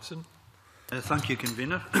 Dave Thompson. Thank you,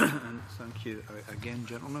 Convener, and thank you again,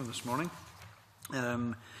 gentlemen, this morning.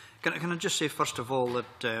 Can I just say, first of all,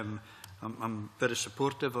 that I'm very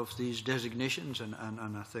supportive of these designations, and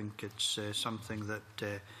I think it's something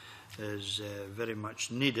that is very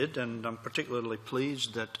much needed, and I'm particularly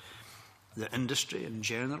pleased that the industry in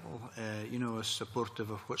general, is supportive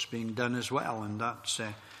of what's being done as well, and that's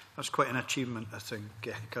quite an achievement, I think,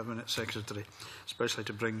 Cabinet Secretary, especially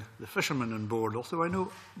to bring the fishermen on board, although I know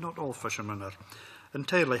not all fishermen are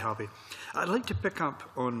entirely happy. I'd like to pick up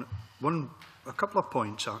on a couple of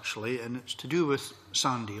points, actually, and it's to do with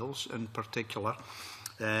sand eels in particular,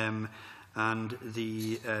 and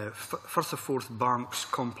the Firth of Forth Banks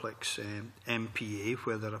Complex MPA,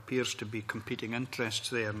 where there appears to be competing interests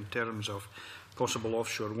there in terms of possible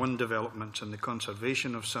offshore wind developments and the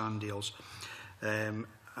conservation of sand eels. And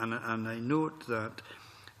I note that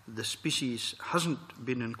the species hasn't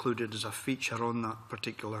been included as a feature on that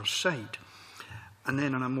particular site. And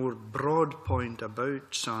then on a more broad point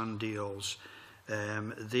about sand eels,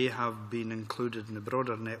 they have been included in the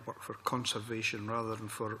broader network for conservation rather than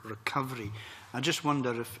for recovery. I just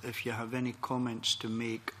wonder if you have any comments to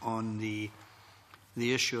make on the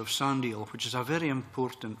issue of sand eel, which is a very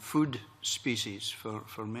important food species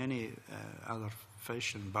for many other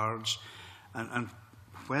fish and birds, and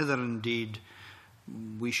whether indeed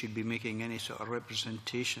we should be making any sort of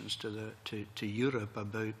representations to Europe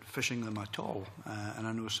about fishing them at all. And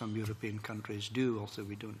I know some European countries do, although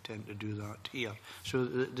we don't tend to do that here. So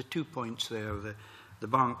the 2 points there, the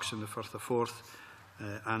banks and the Firth of Forth,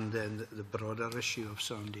 and then the broader issue of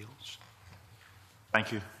sand eels.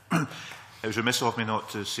 Thank you. It was remiss of me not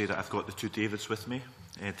to say that I've got the two Davids with me,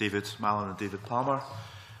 David Mallon and David Palmer,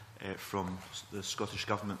 from the Scottish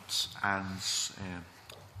Government, and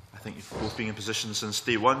I think you've both been in position since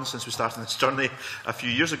day one, since we started this journey a few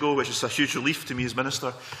years ago, which is a huge relief to me as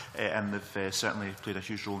Minister, and they've certainly played a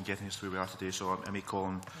huge role in getting us to where we are today. So I may call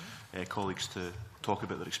on colleagues to talk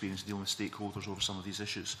about their experience dealing with stakeholders over some of these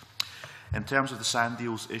issues. In terms of the sand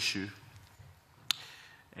eels issue,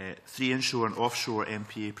 3 inshore and offshore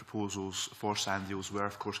MPA proposals for sand eels were,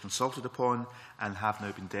 of course, consulted upon and have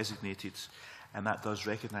now been designated. And that does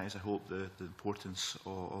recognise, I hope, the importance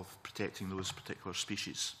of protecting those particular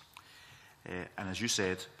species. And as you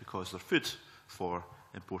said, because they're food for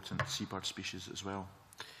important seabird species as well.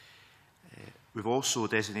 We've also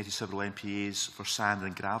designated several MPAs for sand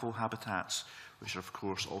and gravel habitats, which are, of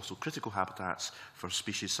course, also critical habitats for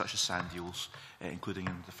species such as sand eels, including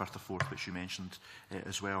in the Firth of Forth, which you mentioned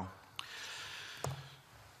as well.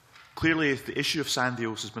 Clearly, the issue of sand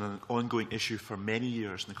eels has been an ongoing issue for many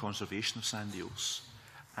years in the conservation of sand eels.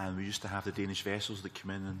 And we used to have the Danish vessels that come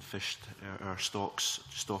in and fished our stocks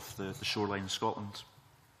just off the shoreline in Scotland.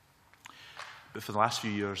 But for the last few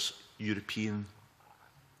years, European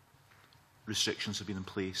restrictions have been in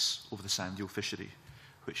place over the sand eel fishery,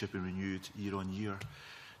 which have been renewed year on year.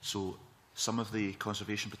 So some of the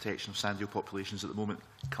conservation protection of sand eel populations at the moment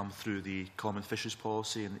come through the Common Fisheries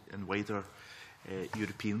Policy and wider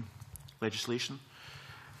European legislation.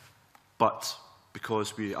 But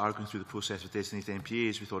because we are going through the process of designating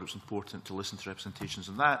MPAs, we thought it was important to listen to representations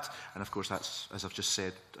on that. And of course, that's, as I've just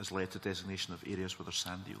said, has led to designation of areas where there's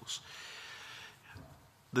sand eels.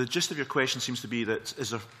 The gist of your question seems to be that is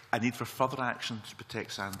there a need for further action to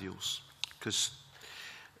protect sand eels? Because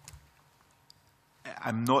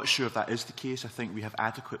I'm not sure if that is the case. I think we have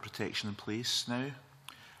adequate protection in place now.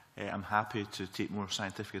 I'm happy to take more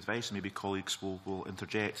scientific advice, and maybe colleagues will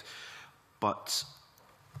interject. But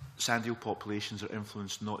sand eel populations are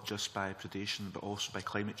influenced not just by predation, but also by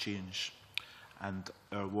climate change. And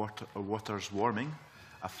our water's warming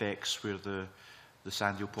affects where the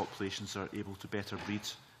sand eel populations are able to better breed,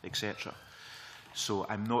 etc. So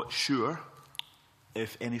I'm not sure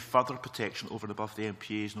if any further protection over and above the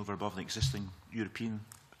MPAs and over and above the existing European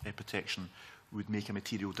protection would make a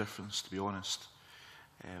material difference, to be honest.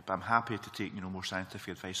 But I'm happy to take more scientific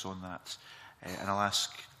advice on that. And I'll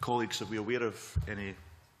ask colleagues, are we aware of any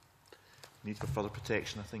need for further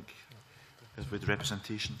protection, I think, as with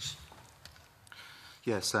representations.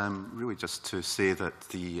 Yes, really just to say that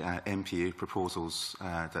the MPA proposals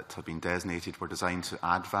that have been designated were designed to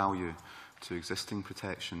add value to existing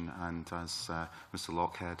protection, and as Mr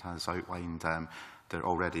Lochhead has outlined, there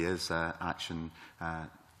already is action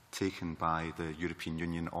taken by the European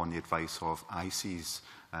Union on the advice of ICES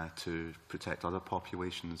to protect other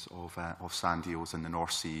populations of sand eels in the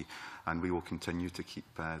North Sea, and we will continue to keep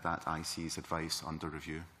that ICES advice under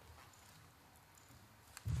review.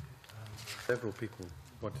 Several people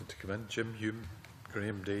wanted to come in. Jim Hume,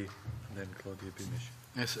 Graham Day, and then Claudia Beamish.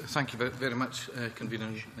 Yes, thank you very much,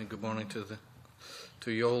 Convener, and good morning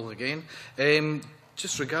to you all again.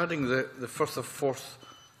 Just regarding the Firth of Forth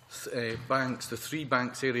banks, the 3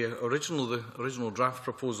 banks area, the original draft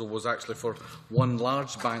proposal was actually for one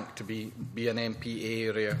large bank to be an MPA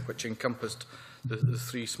area, which encompassed the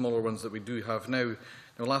 3 smaller ones that we do have now.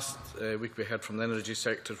 Now, last week we heard from the energy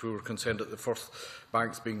sector who were concerned at the Firth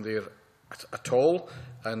banks being there at all,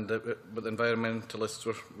 and but the environmentalists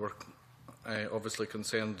were obviously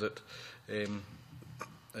concerned that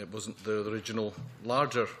it wasn't the original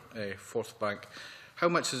larger Forth bank. How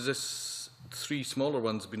much has this 3 smaller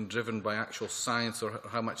ones been driven by actual science, or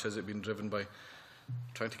how much has it been driven by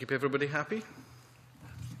trying to keep everybody happy?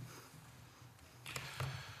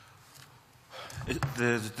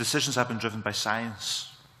 The decisions have been driven by science.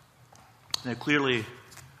 Now, clearly,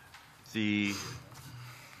 the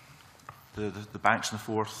banks in the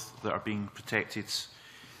Forth that are being protected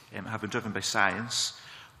have been driven by science,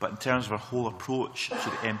 but in terms of our whole approach to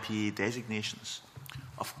the MPA designations,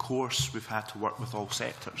 of course we've had to work with all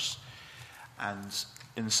sectors, and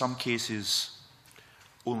in some cases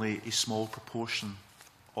only a small proportion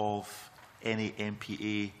of any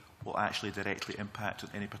MPA will actually directly impact on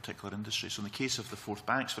any particular industry. So in the case of the Forth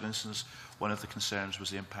banks, for instance, one of the concerns was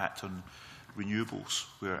the impact on renewables,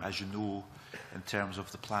 where, as you know, in terms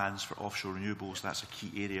of the plans for offshore renewables, that's a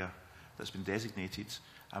key area that's been designated,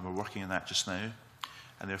 and we're working on that just now.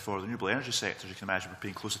 And therefore, the renewable energy sector, you can imagine, we're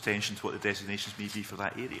paying close attention to what the designations may be for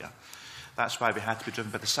that area. That's why we had to be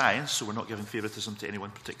driven by the science, so we're not giving favouritism to any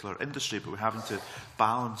one particular industry, but we're having to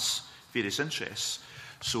balance various interests.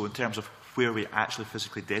 So in terms of where we actually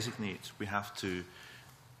physically designate, we have to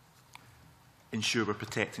ensure we're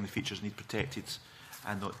protecting the features need protected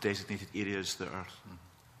and not designated areas that are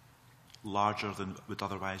larger than would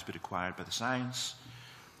otherwise be required by the science,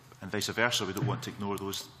 and vice versa. We don't want to ignore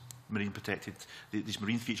those marine protected, these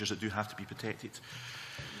marine features that do have to be protected.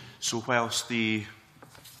 So whilst the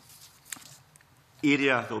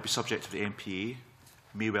area that will be subject to the MPA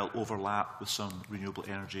may well overlap with some renewable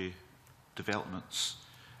energy developments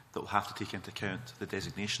that will have to take into account the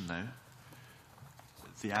designation now,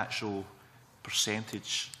 the actual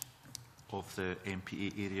percentage of the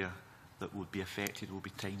MPA area that would be affected will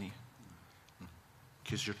be tiny.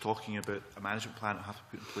 Because you're talking about a management plan that will have to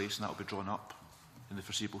be put in place, and that will be drawn up in the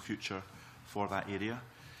foreseeable future for that area.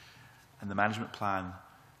 And the management plan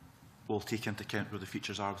will take into account where the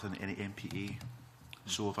features are within any MPA.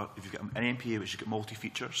 So if you've got an MPA which has got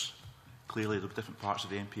multi-features, clearly there will be different parts of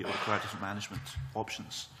the MPA that will require different management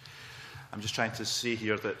options. I'm just trying to say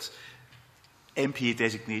here that MPA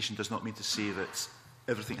designation does not mean to say that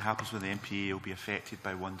everything that happens within the MPA will be affected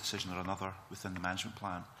by one decision or another within the management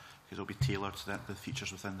plan, because it will be tailored to the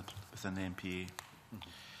features within the MPA.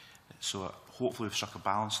 So hopefully we've struck a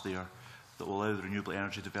balance there that will allow the renewable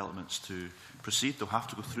energy developments to proceed. They'll have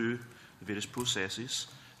to go through the various processes,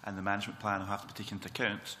 and the management plan will have to be taken into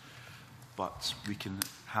account, but we can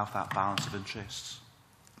have that balance of interests.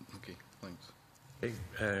 Okay, thanks.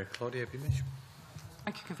 Okay, Claudia Beamish.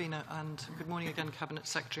 Thank you, Convener, and good morning again, Cabinet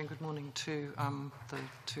Secretary, and good morning to the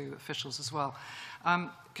 2 officials as well.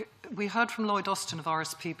 We heard from Lloyd Austin of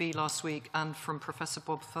RSPB last week and from Professor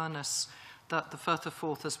Bob Furness that the Firth of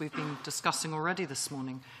Forth, as we've been discussing already this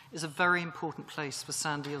morning, is a very important place for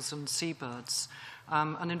sand eels and seabirds.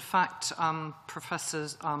 And in fact, Professor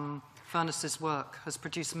Furness's work has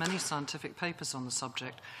produced many scientific papers on the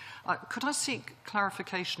subject. Could I seek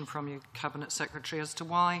clarification from you, Cabinet Secretary, as to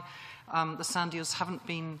why the sand eels haven't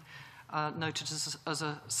been noted as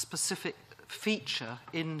a specific feature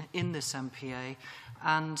in this MPA?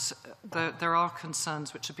 And there are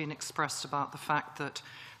concerns which have been expressed about the fact that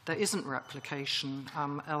there isn't replication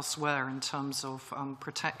elsewhere in terms of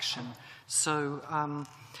protection. So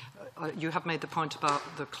you have made the point about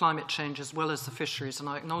the climate change as well as the fisheries, and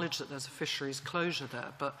I acknowledge that there's a fisheries closure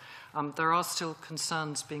there, but there are still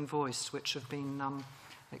concerns being voiced which have been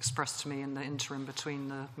expressed to me in the interim between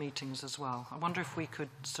the meetings as well. I wonder if we could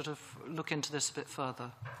sort of look into this a bit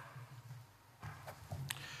further.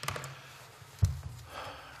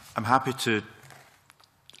 I'm happy to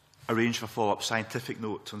arrange for a follow-up scientific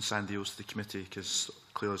note on sand eels to the committee, because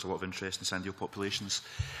clearly there's a lot of interest in sand eel populations.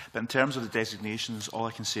 But in terms of the designations, all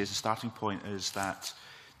I can say as a starting point is that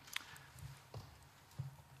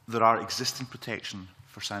there are existing protection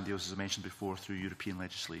for sand eels, as I mentioned before, through European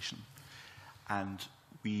legislation. And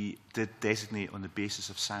we did designate on the basis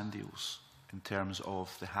of sand eels in terms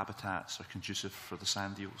of the habitats are conducive for the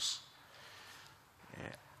sand eels.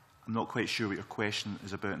 I'm not quite sure what your question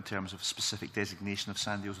is about in terms of specific designation of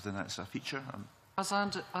sand eels within that as a feature. As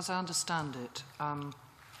I understand it,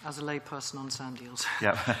 as a layperson on sand eels,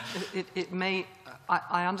 yeah.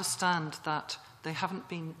 I understand that they haven't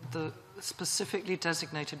been specifically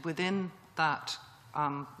designated within that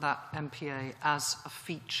MPA as a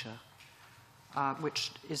feature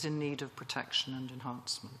which is in need of protection and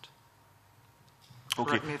enhancement.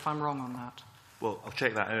 Okay. Correct me if I'm wrong on that. Well, I'll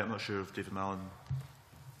check that out. I'm not sure if David Mallon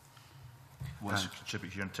wants to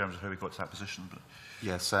contribute here in terms of how we got to that position. But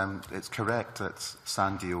yes, it's correct that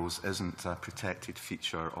sand eels isn't a protected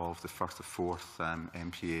feature of the Firth of Forth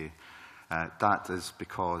MPA. That is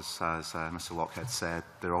because, as Mr Lochhead said,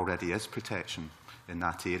 there already is protection in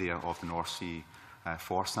that area of the North Sea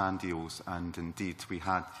for sand eels, and indeed we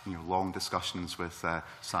had long discussions with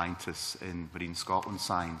scientists in Marine Scotland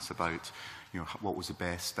Science about what was the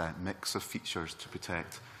best mix of features to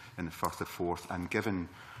protect in the Firth of Forth, and given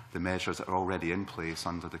the measures that are already in place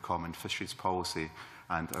under the Common Fisheries Policy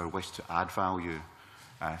and our wish to add value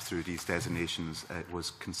through these designations, it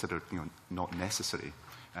was considered not necessary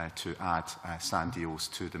to add sand eels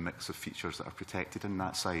to the mix of features that are protected in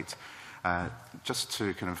that site. Just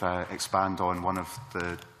to kind of expand on one of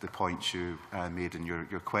the points you made in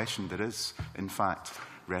your question, there is, in fact,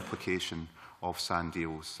 replication of sand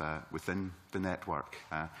eels within the network.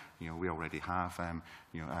 We already have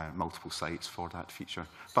multiple sites for that feature.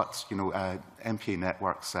 But MPA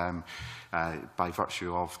networks, by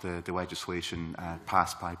virtue of the legislation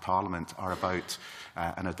passed by Parliament, are about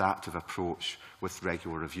an adaptive approach with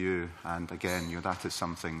regular review. And again, that is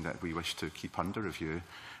something that we wish to keep under review.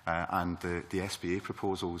 And the SBA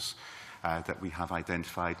proposals that we have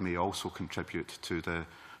identified may also contribute to the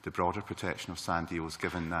broader protection of sand eels,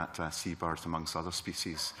 given that seabirds, amongst other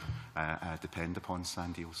species, depend upon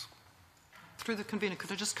sand eels. Through the convener,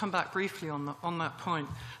 could I just come back briefly on that point?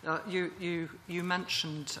 You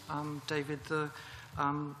mentioned, David, the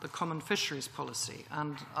Common Fisheries Policy,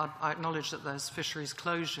 and I acknowledge that there's fisheries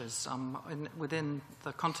closures within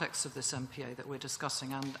the context of this MPA that we're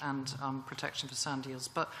discussing, and protection for sand eels.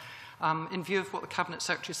 But in view of what the Cabinet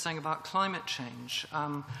Secretary is saying about climate change,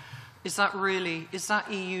 is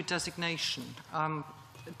that EU designation?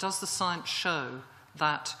 Does the science show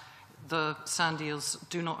that the sand eels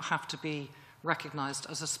do not have to be recognised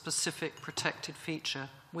as a specific protected feature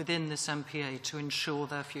within this MPA to ensure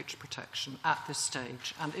their future protection at this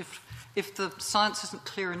stage? And if the science isn't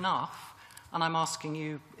clear enough, and I'm asking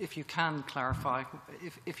you if you can clarify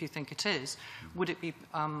if you think it is, would it be,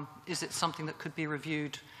 is it something that could be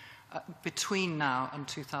reviewed between now and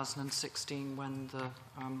 2016 when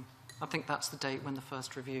I think that's the date when the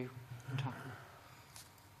first review would happen?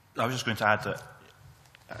 I was just going to add that,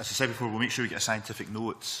 as I said before, we'll make sure we get a scientific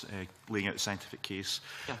note laying out the scientific case.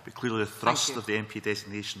 Yeah. But clearly the thrust of the MP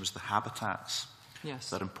designation was the habitats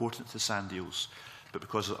that are important to the sand eels, but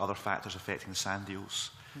because of other factors affecting the sand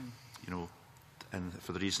eels, and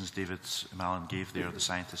for the reasons David Mallon gave there, the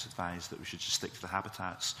scientists advised that we should just stick to the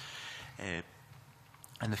habitats.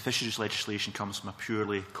 And the fisheries legislation comes from a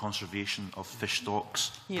purely conservation of fish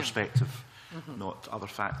stocks perspective, not other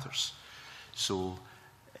factors. So,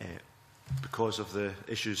 because of the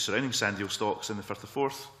issues surrounding sand eel stocks in the Firth of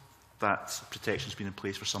Forth, that protection has been in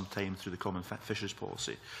place for some time through the Common Fisheries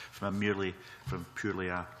Policy, from purely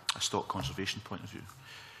a stock conservation point of view.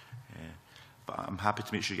 But I'm happy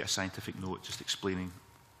to make sure you get a scientific note just explaining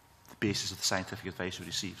the basis of the scientific advice we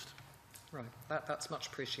received. Right, that's much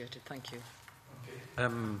appreciated. Thank you.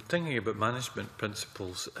 Thinking about management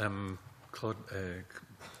principles, Cara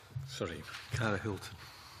Hilton.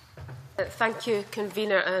 Thank you,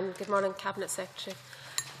 Convener, and good morning, Cabinet Secretary.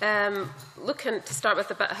 Looking to start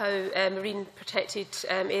with about how marine protected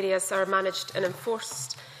areas are managed and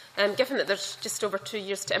enforced. Given that there's just over 2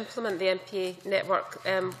 years to implement the MPA network,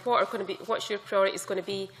 what's your priorities going to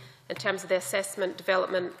be in terms of the assessment,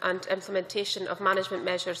 development and implementation of management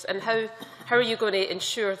measures, and how are you going to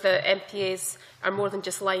ensure that MPAs are more than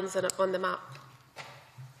just lines on the map?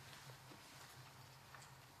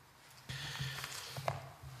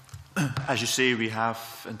 As you say, we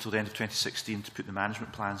have until the end of 2016 to put the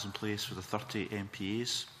management plans in place for the 30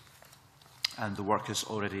 MPAs, and the work has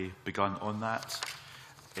already begun on that.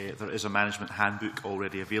 There is a management handbook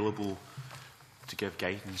already available to give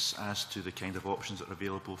guidance as to the kind of options that are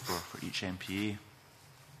available for each MPA.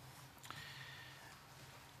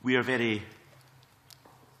 We are very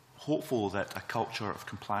hopeful that a culture of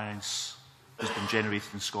compliance has been generated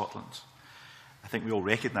in Scotland. I think we all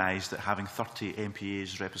recognise that having 30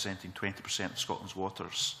 MPAs representing 20% of Scotland's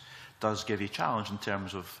waters does give a challenge in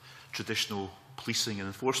terms of traditional policing and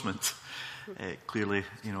enforcement. Clearly,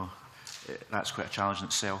 that's quite a challenge in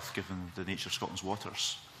itself, given the nature of Scotland's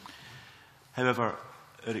waters. However,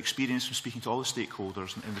 our experience from speaking to all the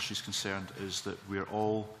stakeholders and industries concerned is that we're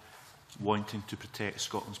all wanting to protect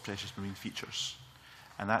Scotland's precious marine features.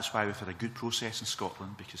 And that's why we've had a good process in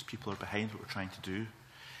Scotland, because people are behind what we're trying to do.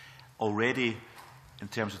 Already, in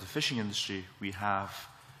terms of the fishing industry, we have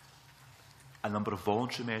a number of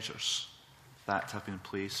voluntary measures that have been in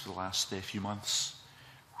place for the last few months,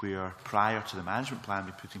 where prior to the management plan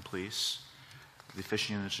being put in place, the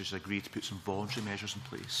fishing industry has agreed to put some voluntary measures in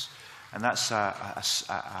place. And that's a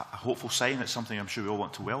hopeful sign. It's something I'm sure we all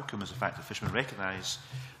want to welcome, is the fact that fishermen recognise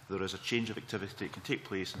there is a change of activity that can take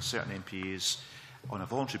place in certain MPAs on a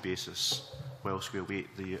voluntary basis, whilst we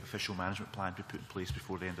await the official management plan to be put in place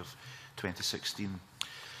before the end of 2016.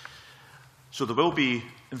 So there will be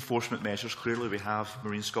enforcement measures. Clearly, we have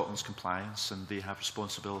Marine Scotland's compliance, and they have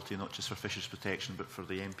responsibility not just for fisheries protection, but for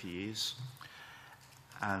the MPAs.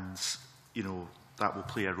 And, that will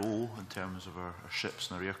play a role in terms of our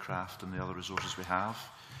ships and our aircraft and the other resources we have.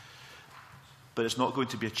 But it's not going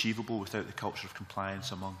to be achievable without the culture of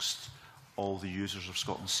compliance amongst all the users of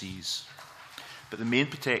Scotland's seas. But the main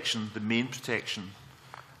protection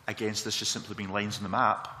against this just simply being lines on the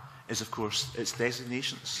map is, of course, its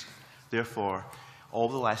designations. Therefore, all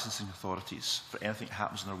the licensing authorities for anything that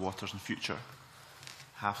happens in their waters in the future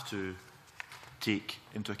have to take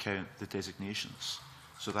into account the designations.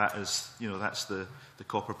 So that is, that's the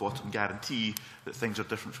copper bottom guarantee that things are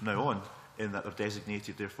different from now on, in that they're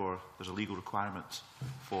designated. Therefore, there's a legal requirement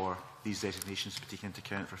for these designations to be taken into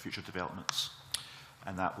account for future developments.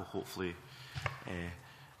 And that will hopefully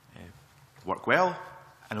work well.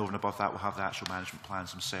 And over and above that, we'll have the actual management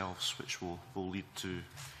plans themselves, which will lead to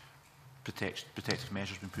protective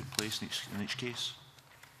measures being put in place in each case.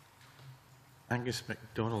 Angus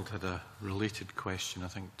MacDonald had a related question, I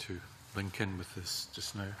think, to link in with this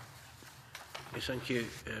just now. Yes, thank you,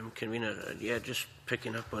 Convener. Yeah, just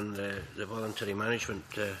picking up on the voluntary management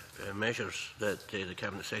measures that the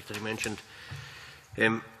Cabinet Secretary mentioned.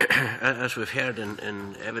 As we've heard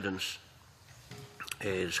in evidence,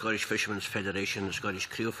 the Scottish Fishermen's Federation, the Scottish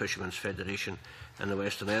Creel Fishermen's Federation and the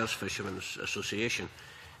Western Isles Fishermen's Association,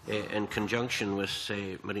 in conjunction with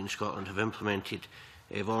Marine Scotland, have implemented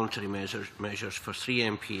voluntary measures for 3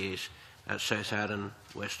 MPAs at South Arran,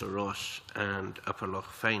 Wester Ross and Upper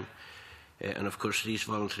Lochhead. And of course these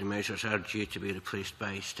voluntary measures are due to be replaced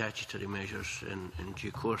by statutory measures in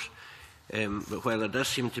due course. But while there does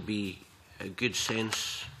seem to be a good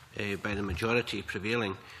sense by the majority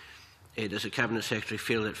prevailing, does the Cabinet Secretary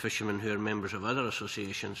feel that fishermen who are members of other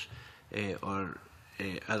associations or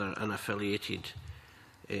other unaffiliated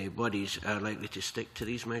bodies are likely to stick to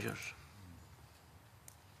these measures?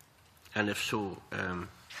 And if so,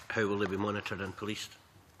 how will they be monitored and policed?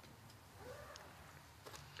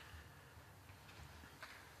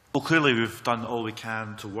 Well, clearly we've done all we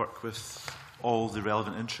can to work with all the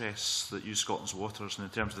relevant interests that use Scotland's waters, and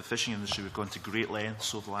in terms of the fishing industry, we've gone to great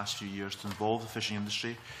lengths over the last few years to involve the fishing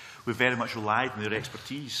industry. We've very much relied on their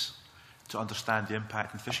expertise to understand the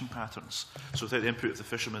impact on fishing patterns. So without the input of the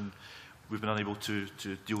fishermen, we've been unable to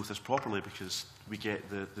deal with this properly, because we get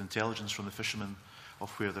the intelligence from the fishermen of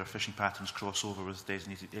where their fishing patterns cross over with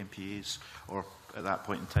designated MPAs, or at that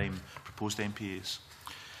point in time, proposed MPAs.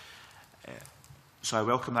 So I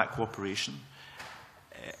welcome that cooperation.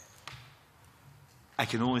 I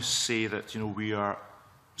can only say that we are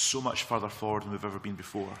so much further forward than we've ever been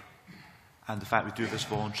before. And the fact we do have this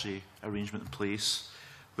voluntary arrangement in place,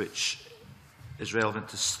 which is relevant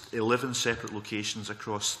to 11 separate locations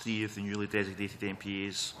across 3 of the newly designated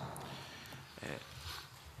MPAs,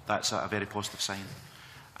 that's a very positive sign.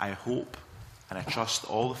 I hope and I trust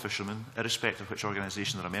all the fishermen, irrespective of which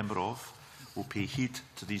organisation they're a member of, will pay heed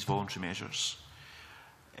to these voluntary measures.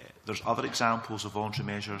 There's other examples of voluntary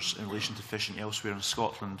measures in relation to fishing elsewhere in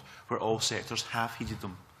Scotland where all sectors have heeded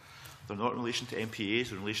them. They're not in relation to MPAs,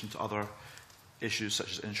 they're in relation to other issues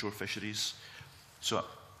such as inshore fisheries. So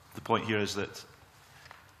the point here is that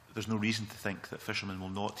there's no reason to think that fishermen will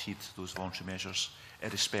not heed those voluntary measures,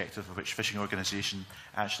 irrespective of which fishing organisation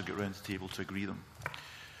actually get round the table to agree them.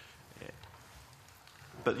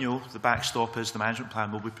 But the backstop is the management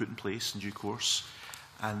plan will be put in place in due course,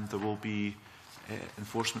 and there will be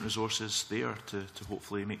enforcement resources there to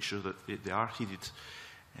hopefully make sure that they are heeded.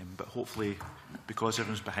 But hopefully, because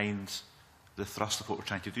everyone's behind the thrust of what we're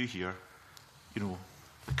trying to do here, you know,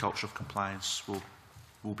 the culture of compliance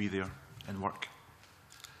will be there and work.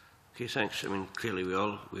 Okay, thanks. I mean, clearly we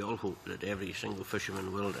all hope that every single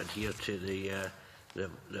fisherman will adhere to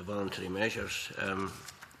the voluntary measures.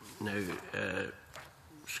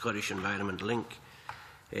 Scottish Environment Link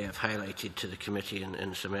have highlighted to the committee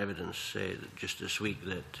in some evidence just this week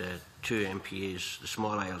that 2 MPAs, the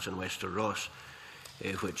Small Isles and Wester Ross,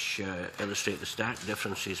 which illustrate the stark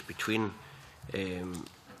differences between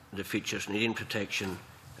the features needing protection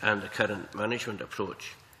and the current management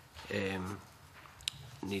approach,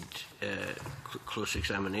 need close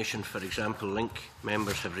examination. For example, Link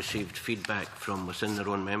members have received feedback from within their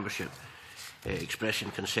own membership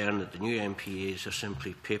expressing concern that the new MPAs are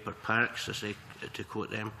simply paper parks, as they, to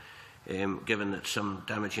quote them, given that some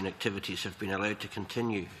damaging activities have been allowed to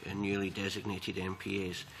continue in newly designated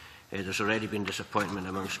MPAs. There's already been disappointment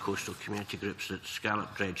amongst coastal community groups that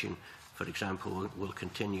scallop dredging, for example, will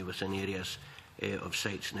continue within areas of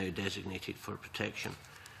sites now designated for protection.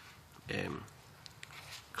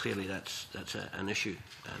 Clearly that's an issue,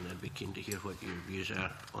 and I'd be keen to hear what your views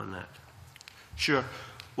are on that. Sure.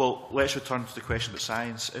 Well, let's return to the question about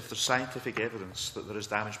science. If there's scientific evidence that there is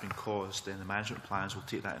damage being caused, then the management plans will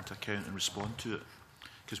take that into account and respond to it,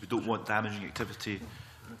 because we don't want damaging activity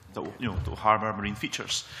that will, that will harm our marine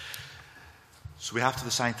features. So we have to have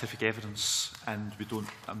the scientific evidence, and we don't.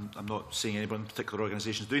 I'm not saying any particular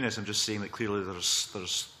organisation is doing this. I'm just saying that clearly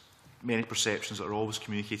there's many perceptions that are always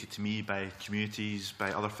communicated to me by communities,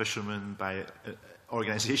 by other fishermen, by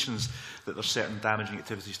organisations, that there's certain damaging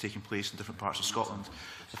activities taking place in different parts of Scotland.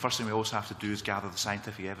 The first thing we also have to do is gather the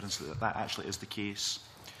scientific evidence that that actually is the case,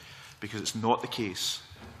 because it's not the case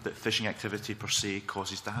that fishing activity per se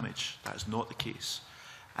causes damage. That is not the case.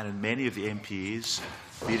 And in many of the MPAs,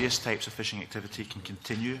 various types of fishing activity can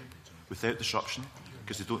continue without disruption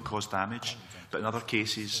because they don't cause damage. But in other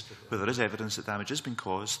cases, where there is evidence that damage has been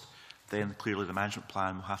caused, then clearly the management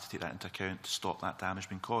plan will have to take that into account to stop that damage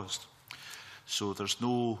being caused. So there's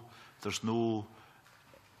no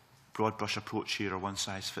broad brush approach here or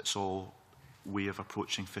one-size-fits-all way of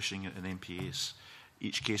approaching fishing in MPAs.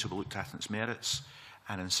 Each case will be looked at in its merits,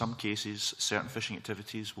 and in some cases, certain fishing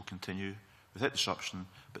activities will continue without disruption,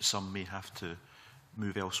 but some may have to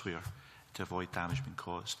move elsewhere to avoid damage being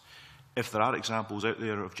caused. If there are examples out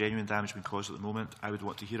there of genuine damage being caused at the moment, I would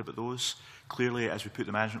want to hear about those. Clearly, as we put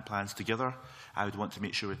the management plans together, I would want to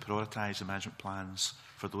make sure we prioritise the management plans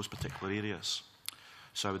for those particular areas.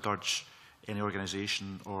 So I would urge any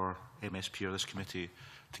organisation or MSP or this committee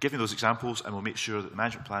to give me those examples, and we'll make sure that the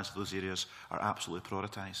management plans for those areas are absolutely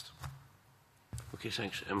prioritised. Okay,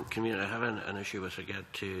 thanks. Convener, I have an issue with regard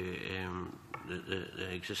to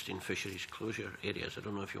the existing fisheries closure areas. I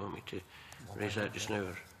don't know if you want me to raise that just now.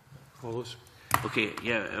 Or... Follows. Okay,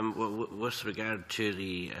 yeah. Well, with regard to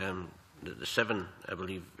the 7, I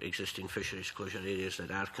believe, existing fisheries closure areas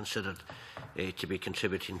that are considered to be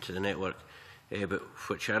contributing to the network, but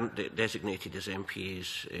which aren't designated as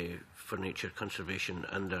MPAs for nature conservation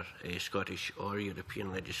under Scottish or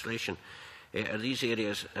European legislation, are these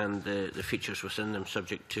areas and the features within them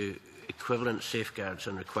subject to equivalent safeguards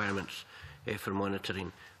and requirements for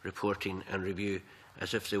monitoring, reporting and review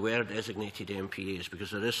as if they were designated MPAs?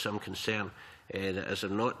 Because there is some concern that as they're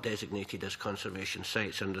not designated as conservation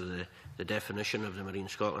sites under the definition of the Marine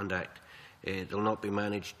Scotland Act, they'll not be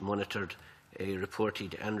managed, monitored,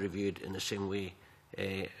 reported and reviewed in the same way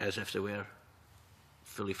as if they were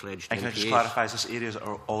fully fledged MPAs. Can I just clarify, is this areas that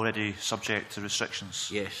are already subject to restrictions?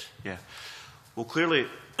 Yes. Yeah. Well, clearly,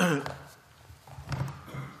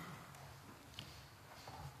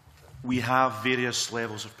 we have various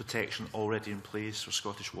levels of protection already in place for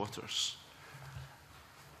Scottish waters.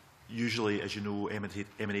 Usually, as you know,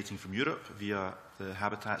 emanating from Europe via the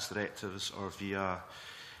Habitats Directives or via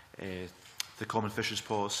the Common Fisheries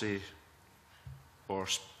Policy or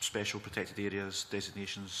special protected areas,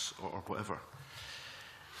 designations or whatever.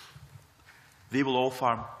 They will all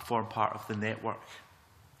form part of the network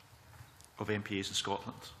of MPAs in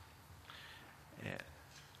Scotland.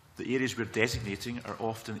 The areas we're designating are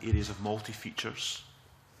often areas of multi-features,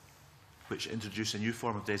 which introduce a new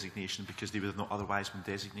form of designation because they would have not otherwise been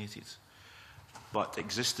designated. But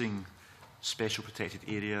existing special protected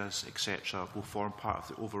areas, etc., will form part of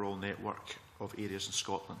the overall network of areas in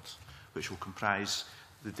Scotland, which will comprise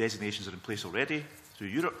the designations that are in place already through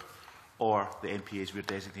Europe, or the MPAs we're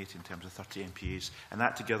designating in terms of 30 MPAs. And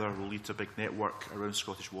that together will lead to a big network around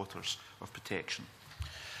Scottish waters of protection.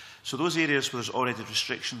 So those areas where there's already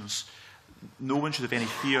restrictions, no one should have any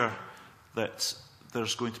fear that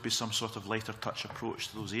there's going to be some sort of lighter touch approach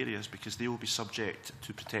to those areas, because they will be subject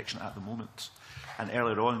to protection at the moment. And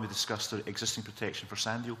earlier on we discussed the existing protection for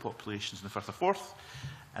sand eel populations in the Firth of Forth,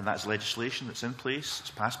 and that's legislation that's in place.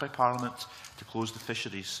 It's passed by Parliament to close the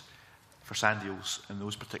fisheries for sand eels in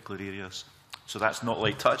those particular areas. So that's not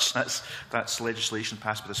light touch, that's legislation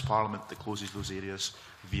passed by this Parliament that closes those areas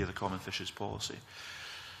via the Common Fisheries Policy.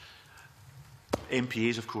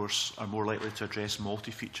 MPAs, of course, are more likely to address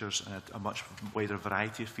multi-features and a much wider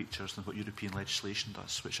variety of features than what European legislation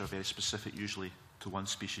does, which are very specific usually to one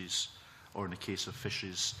species, or in the case of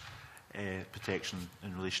fisheries, protection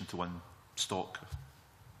in relation to one stock.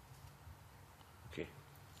 Okay.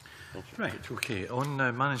 Right, okay. On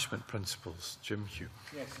management principles, Jim Hugh.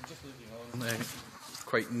 Yes, just looking on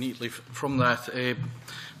quite neatly from that,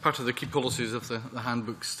 part of the key policies of the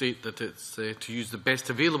handbook state that it's to use the best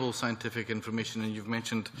available scientific information, and you've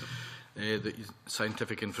mentioned that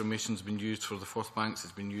scientific information has been used for the Forth Banks,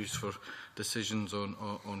 it's been used for decisions on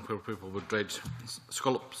where people would dredge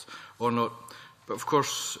scallops or not. But of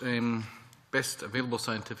course, best available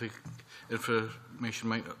scientific information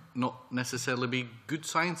might not necessarily be good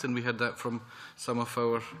science, and we had that from some of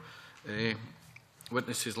our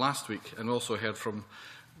witnesses last week, and also heard from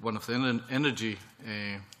one of the energy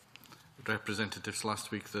representatives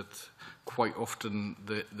last week that quite often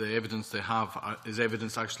the evidence they have is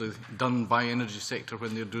evidence actually done by energy sector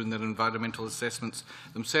when they're doing their environmental assessments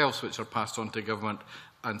themselves, which are passed on to government,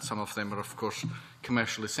 and some of them are of course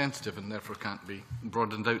commercially sensitive and therefore can't be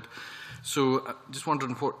broadened out. So just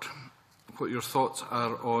wondering what your thoughts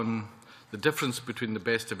are on the difference between the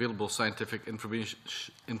best available scientific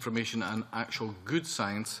information and actual good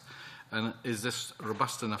science, and is this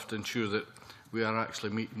robust enough to ensure that we are actually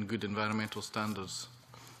meeting good environmental standards?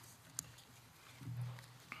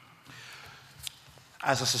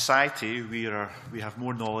 As a society, we have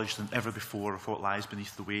more knowledge than ever before of what lies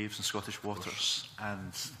beneath the waves in Scottish waters,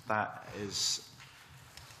 and that has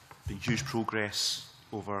been huge progress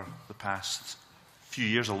over the past few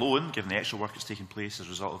years alone, given the extra work that's taken place as a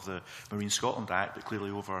result of the Marine Scotland Act, but clearly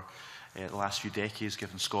over the last few decades,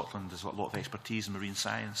 given Scotland has a lot of expertise in marine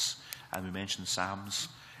science, and we mentioned SAMS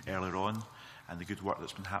earlier on, and the good work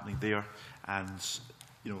that's been happening there. And,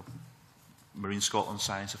 you know, Marine Scotland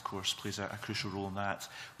Science, of course, plays a crucial role in that.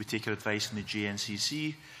 We take our advice from the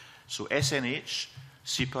JNCC, so SNH,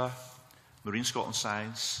 SEPA, Marine Scotland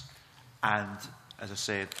Science, and, as I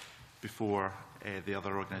said before, the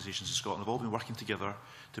other organisations in Scotland have all been working together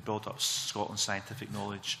to build up Scotland's scientific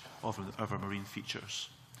knowledge of our marine features.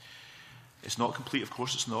 It's not complete, of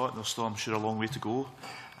course it's not, and there's still, I'm sure, a long way to go,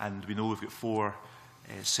 and we know we've got 4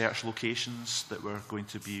 search locations that we're going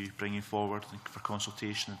to be bringing forward for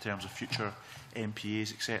consultation in terms of future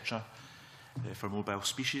MPAs, etc., for mobile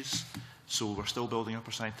species. So we're still building up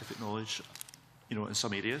our scientific knowledge, you know, in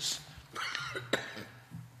some areas.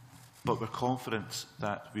 But we're confident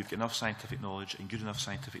that we've got enough scientific knowledge and good enough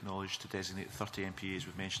scientific knowledge to designate the 30 MPAs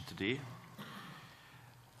we've mentioned today.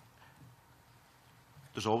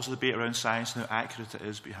 There's always a debate around science and how accurate it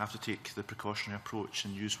is, but you have to take the precautionary approach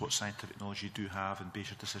and use what scientific knowledge you do have and base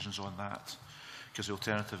your decisions on that. Because the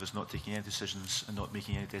alternative is not taking any decisions and not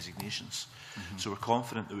making any designations. So we're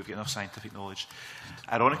confident that we've got enough scientific knowledge.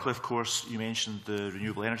 Ironically, of course, you mentioned the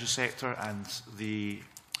renewable energy sector, and the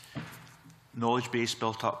knowledge base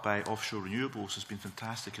built up by offshore renewables has been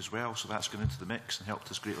fantastic as well, so that's gone into the mix and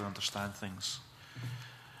helped us greatly understand things.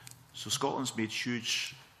 So Scotland's made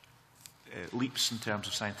huge leaps in terms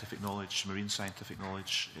of scientific knowledge, marine scientific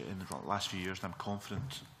knowledge in the last few years, and I'm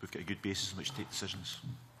confident we've got a good basis on which to take decisions.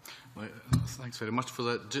 Well, thanks very much for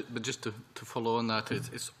that. But just to follow on that,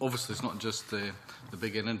 it's obviously it's not just the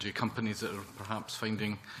big energy companies that are perhaps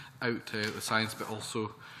finding out the science, but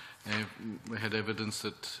also we had evidence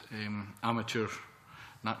that amateur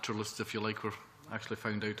naturalists, if you like, were actually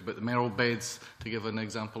found out about the merle beds, to give an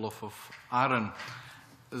example of Arran.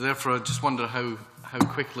 Therefore, I just wonder how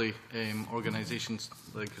quickly organisations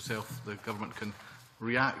like yourself, the government, can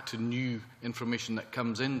react to new information that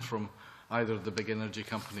comes in from either the big energy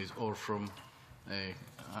companies or from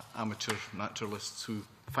amateur naturalists who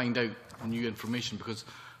find out new information. Because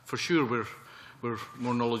for sure we're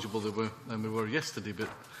more knowledgeable than we were yesterday, but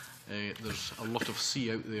there's a lot of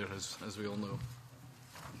sea out there, as we all know.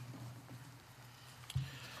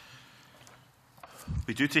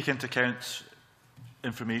 We do take into account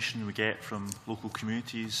information we get from local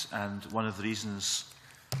communities, and one of the reasons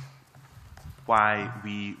why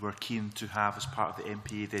we were keen to have, as part of the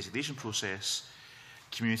MPA designation process,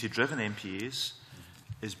 community-driven MPAs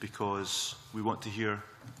is because we want to hear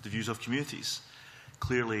the views of communities.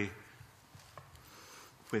 Clearly,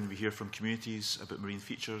 when we hear from communities about marine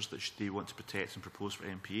features that they want to protect and propose for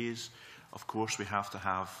MPAs, of course we have to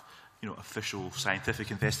have official scientific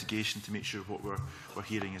investigation to make sure what we're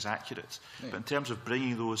hearing is accurate. Yeah. But in terms of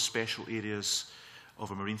bringing those special areas of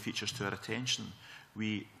our marine features to our attention,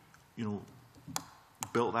 we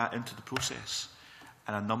built that into the process.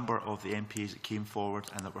 And a number of the MPAs that came forward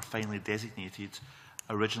and that were finally designated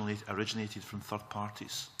originated from third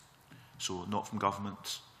parties. So not from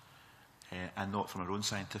government and not from our own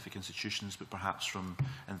scientific institutions, but perhaps from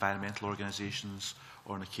environmental organisations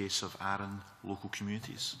or, in the case of Arran, local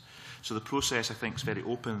communities. So the process, I think, is very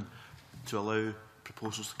open to allow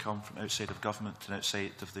proposals to come from outside of government and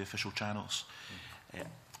outside of the official channels.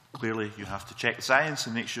 Clearly, you have to check the science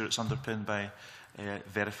and make sure it's underpinned by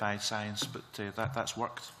verified science, but that's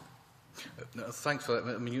worked. No, thanks for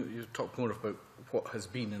that. I mean, you talked more about what has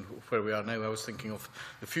been and where we are now. I was thinking of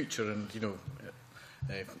the future and,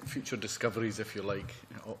 future discoveries, if you like,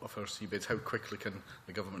 of our seabeds. How quickly can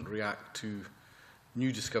the government react to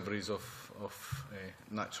new discoveries of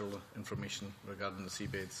natural information regarding the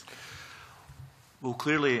seabeds? Well,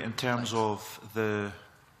 clearly, in terms of the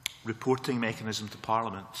reporting mechanism to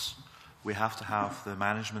Parliament, we have to have the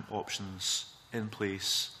management options in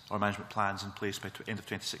place, or management plans in place by end of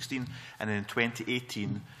 2016, and then in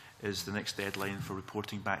 2018 is the next deadline for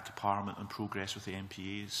reporting back to Parliament on progress with the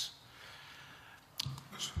MPAs.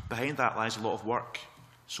 Behind that lies a lot of work.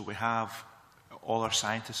 So we have all our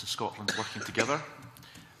scientists in Scotland working together,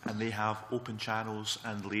 and they have open channels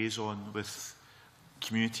and liaison with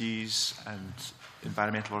communities and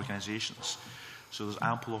environmental organisations. So there's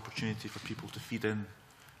ample opportunity for people to feed in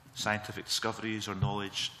scientific discoveries or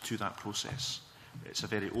knowledge to that process. It's a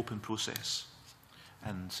very open process.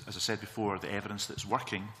 And as I said before, the evidence that's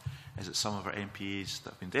working is that some of our MPAs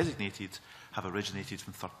that have been designated have originated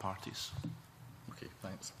from third parties. Okay,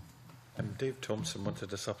 thanks. Dave Thompson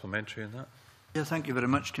wanted a supplementary on that. Yeah, thank you very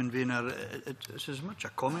much, Convener. It's as much a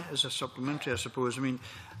comment as a supplementary, I suppose. I mean,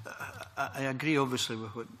 I agree, obviously,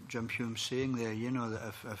 with what Jim Hume's saying there,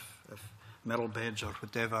 that if metal beds or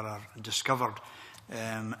whatever are discovered,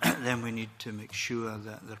 then we need to make sure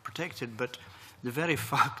that they're protected. But the very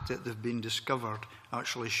fact that they've been discovered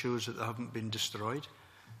actually shows that they haven't been destroyed.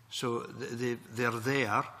 So they're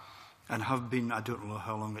there and have been, I don't know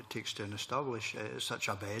how long it takes to establish such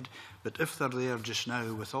a bed, but if they're there just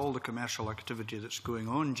now with all the commercial activity that's going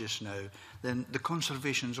on just now, then the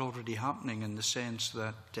conservation's already happening in the sense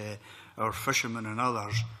that our fishermen and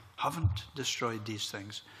others haven't destroyed these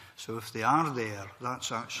things. So if they are there,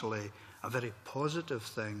 that's actually a very positive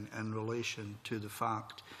thing in relation to the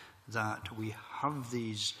fact that we have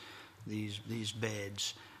these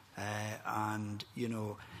beds, and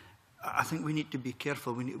I think we need to be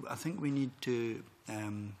careful. I think we need to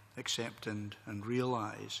accept and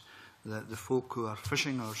realise that the folk who are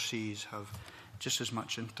fishing our seas have just as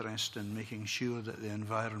much interest in making sure that the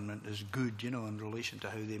environment is good, in relation to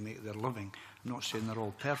how they make their living. I'm not saying they're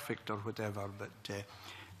all perfect or whatever, but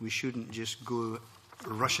we shouldn't just go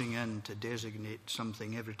rushing in to designate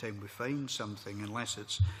something every time we find something unless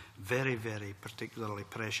it's very, very particularly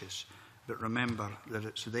precious. But remember that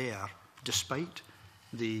it's there despite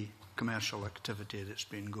the commercial activity that's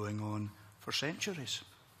been going on for centuries.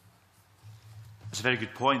 It's a very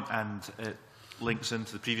good point, and it links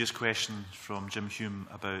into the previous question from Jim Hume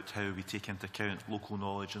about how we take into account local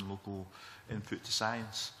knowledge and local input to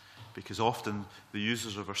science, because often the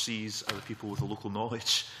users of our seas are the people with the local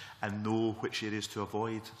knowledge and know which areas to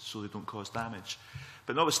avoid so they don't cause damage.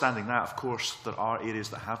 But notwithstanding that, of course, there are areas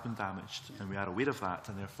that have been damaged, and we are aware of that,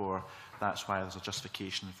 and therefore that's why there's a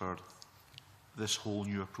justification for this whole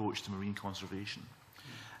new approach to marine conservation.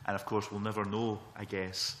 And of course, we'll never know, I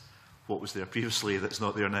guess, what was there previously that's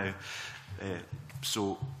not there now.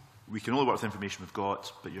 So we can only work with the information we've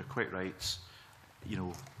got, but you're quite right.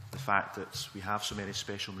 The fact that we have so many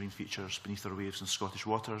special marine features beneath our waves in Scottish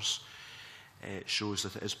waters shows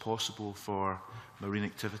that it is possible for marine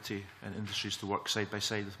activity and industries to work side by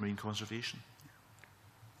side with marine conservation.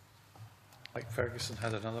 Mike Ferguson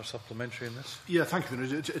had another supplementary in this. Yeah, thank you.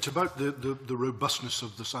 It's about the robustness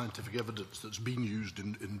of the scientific evidence that's been used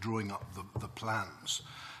in drawing up the plans.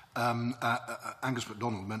 Angus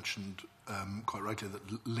MacDonald mentioned quite rightly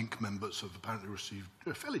that Link members have apparently received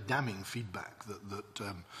fairly damning feedback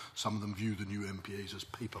that some of them view the new MPAs as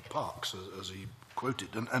paper parks, as he quoted,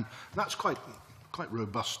 and that's quite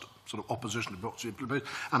robust sort of opposition to what's implemented.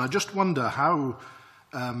 And I just wonder how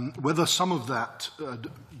whether some of that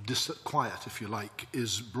disquiet, if you like,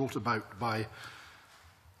 is brought about by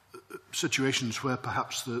situations where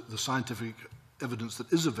perhaps the scientific evidence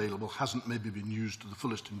that is available hasn't maybe been used to the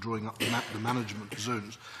fullest in drawing up the management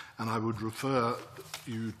zones. And I would refer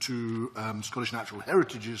you to Scottish Natural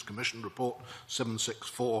Heritage's Commission Report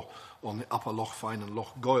 764 on the Upper Loch Fyne and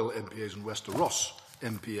Loch Goyle MPAs and Wester Ross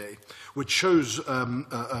MPA, which shows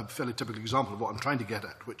a fairly typical example of what I'm trying to get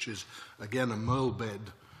at, which is, again, a merle bed,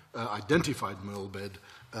 identified merle bed,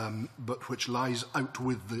 but which lies out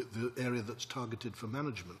with the area that's targeted for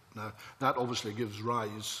management. Now, that obviously gives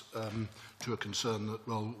rise to a concern that,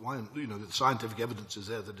 well, why, you know, the scientific evidence is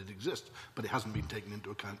there that it exists, but it hasn't been taken into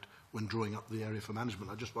account when drawing up the area for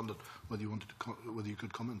management. I just wondered whether you wanted to whether you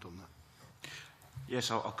could comment on that. Yes,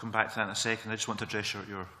 I'll come back to that in a second. I just want to address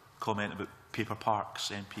your comment about paper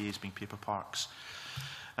parks, MPAs being paper parks.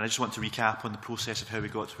 And I just want to recap on the process of how we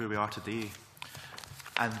got to where we are today.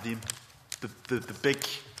 And the big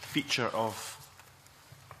feature of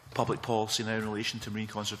public policy now in relation to marine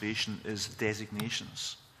conservation is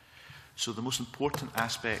designations. So the most important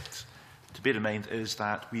aspect to bear in mind is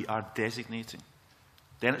that we are designating.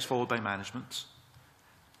 Then it's followed by management.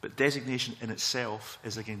 But designation in itself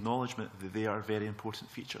is an acknowledgement that they are very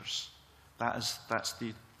important features. That's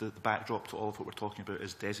the backdrop to all of what we're talking about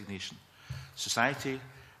is designation. Society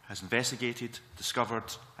has investigated, discovered,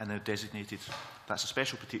 and now designated. That's a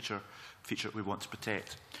special feature we want to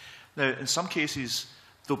protect. Now, in some cases,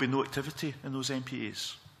 there'll be no activity in those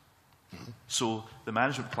MPAs. So the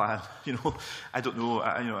management plan, you know, I don't know,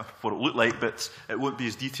 what it will look like, but it won't be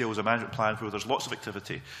as detailed as a management plan where there's lots of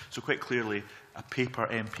activity. So quite clearly, a paper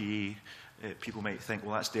MPA, people might think,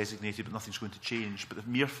 well, that's designated, but nothing's going to change. But the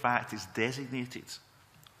mere fact it's designated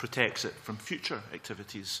protects it from future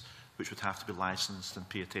activities which would have to be licensed and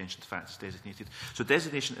pay attention to the fact it's designated. So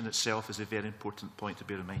designation in itself is a very important point to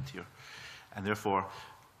bear in mind here. And therefore,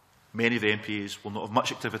 many of the MPAs will not have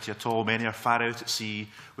much activity at all. Many are far out at sea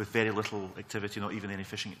with very little activity, not even any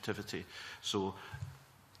fishing activity. So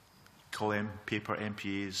call them paper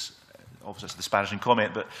MPAs. Obviously, it's a disparaging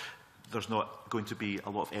comment, but there's not going to be a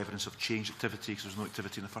lot of evidence of change activity because there's no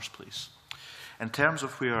activity in the first place. In terms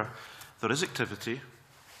of where there is activity,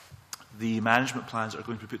 the management plans that are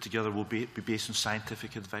going to be put together will be based on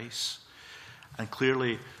scientific advice. And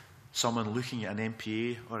clearly, someone looking at an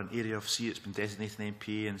MPA or an area of sea that's been designated an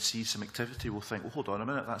MPA and sees some activity will think, well, hold on a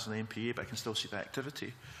minute, that's an MPA, but I can still see that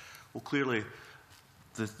activity. Well, clearly,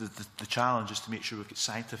 the challenge is to make sure we've got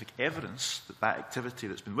scientific evidence that that activity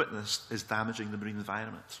that's been witnessed is damaging the marine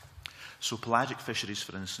environment. So pelagic fisheries,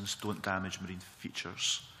 for instance, don't damage marine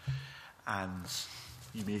features. And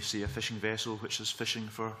you may see a fishing vessel which is fishing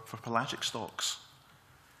for pelagic stocks,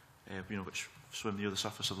 which swim near the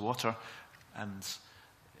surface of the water. And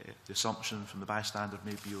the assumption from the bystander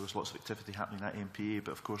may be there's lots of activity happening in that MPA,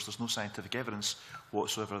 but of course there's no scientific evidence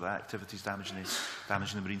whatsoever that activity is damaging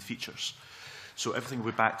the marine features. So everything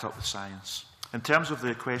will be backed up with science. In terms of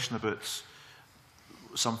the question about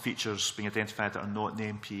some features being identified that are not in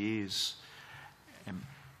the MPAs,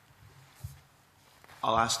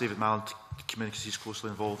 I'll ask David Mallon to come in because he's closely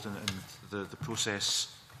involved in the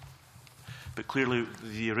process. But clearly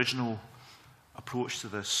the original approach to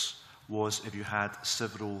this was if you had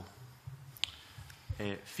several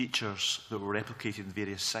features that were replicated in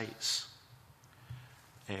various sites,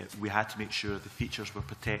 we had to make sure the features were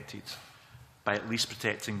protected by at least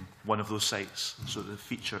protecting one of those sites, so the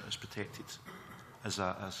feature is protected as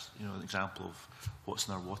an example of what's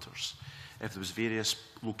in our waters. If there was various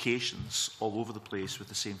locations all over the place with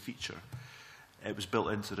the same feature, it was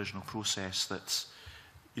built into the original process that,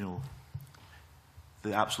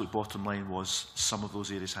 the absolute bottom line was some of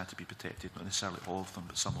those areas had to be protected, not necessarily all of them,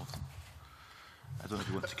 but some of them. I don't know if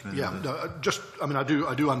you want to come in. Yeah,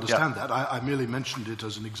 I do understand that. I merely mentioned it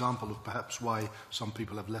as an example of perhaps why some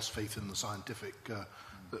people have less faith in the scientific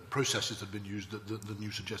processes that have been used than you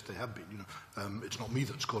suggest they have been. It's not me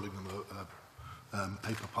that's calling them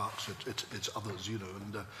paper parks. It's others.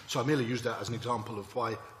 And so I merely use that as an example of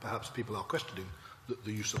why perhaps people are questioning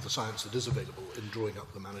the use of the science that is available in drawing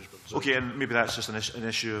up the management zone. Okay, and maybe that's just an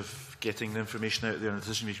issue of getting the information out there in the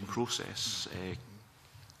decision-making process.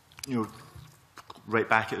 Right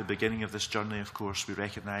back at the beginning of this journey, of course, we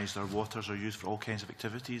recognised our waters are used for all kinds of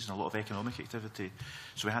activities and a lot of economic activity.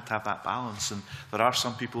 So we had to have that balance. And there are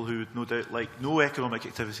some people who would no doubt like no economic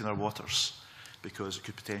activity in our waters because it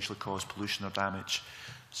could potentially cause pollution or damage.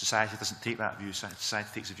 Society doesn't take that view. Society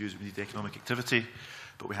takes the view that we need economic activity,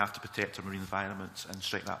 but we have to protect our marine environment and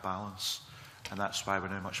strike that balance. And that's why we're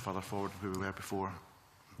now much further forward than we were before.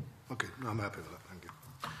 Okay, no, I'm happy with that. Thank you.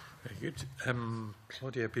 Very good.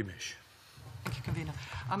 Claudia Beamish. Thank you, Convener.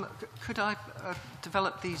 Could I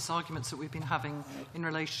develop these arguments that we've been having in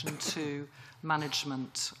relation to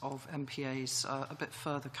management of MPAs a bit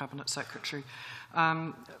further, Cabinet Secretary?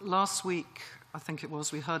 Last week, I think it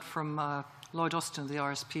was, we heard from Lloyd Austin of the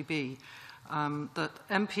RSPB that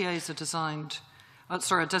MPAs are designed,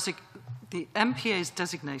 the MPAs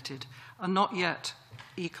designated are not yet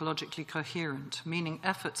ecologically coherent, meaning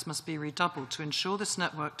efforts must be redoubled to ensure this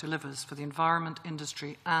network delivers for the environment,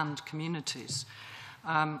 industry and communities.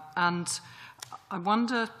 And I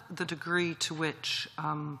wonder the degree to which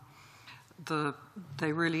it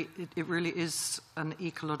really is an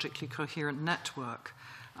ecologically coherent network.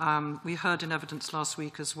 We heard in evidence last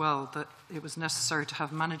week as well that it was necessary to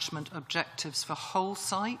have management objectives for whole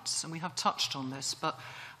sites, and we have touched on this, but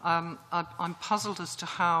I'm puzzled as to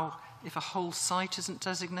how, if a whole site isn't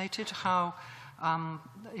designated, how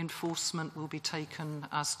enforcement will be taken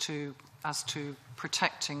as to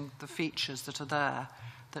protecting the features that are there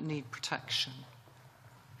that need protection.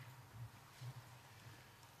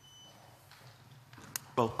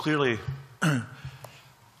 Well, clearly,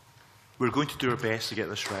 we're going to do our best to get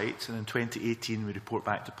this right, and in 2018 we report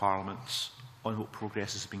back to Parliament on what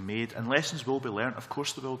progress is being made, and lessons will be learnt. Of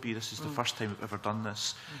course there will be. This is the first time we've ever done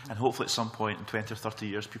this, and hopefully at some point in 20 or 30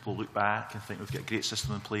 years people look back and think we've got a great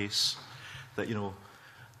system in place that, you know,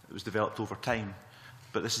 it was developed over time.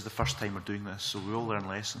 But this is the first time we're doing this, so we will learn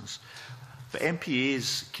lessons. But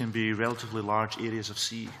MPAs can be relatively large areas of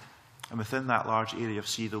sea, and within that large area of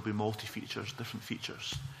sea there will be multi-features, different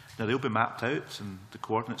features. Now they'll be mapped out and the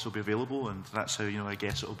coordinates will be available, and that's how, you know, I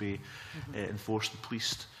guess it will be enforced and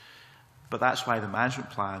policed. But that's why the management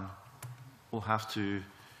plan will have to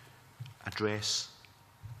address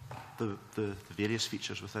the various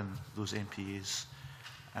features within those MPAs.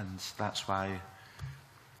 And that's why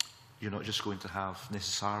you're not just going to have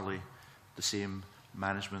necessarily the same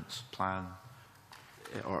management plan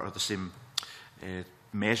or the same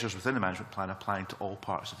measures within the management plan applying to all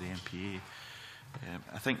parts of the MPA.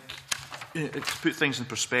 I think, to put things in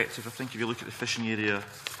perspective, I think if you look at the fishing area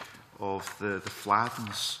of the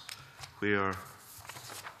Fladdens, where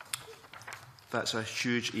that's a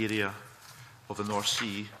huge area of the North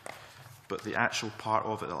Sea, but the actual part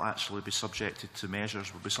of it that will actually be subjected to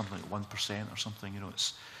measures will be something like 1% or something. You know,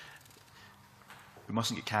 we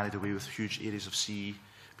mustn't get carried away with huge areas of sea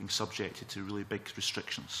being subjected to really big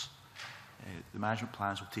restrictions. The management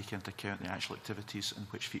plans will take into account the actual activities and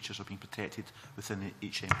which features are being protected within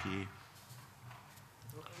each MPA.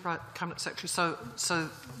 Right, Cabinet Secretary. So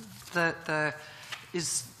there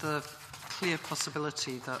is the clear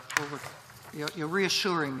possibility that you're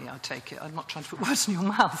reassuring me, I take it. I'm not trying to put words in your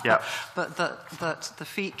mouth, yeah. but that the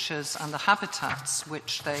features and the habitats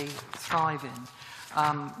which they thrive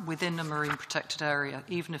in within a marine protected area,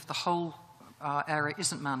 even if the whole area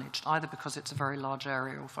isn't managed, either because it's a very large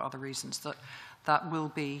area or for other reasons, that will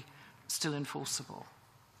be still enforceable.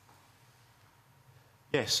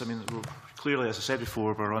 Yes, I mean, clearly, as I said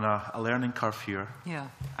before, we're on a learning curve here. Yeah.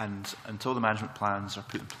 And until the management plans are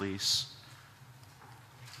put in place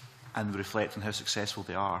and reflect on how successful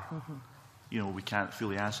they are, you know, we can't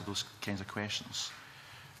fully answer those kinds of questions.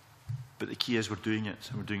 But the key is we're doing it,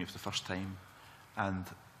 and we're doing it for the first time, and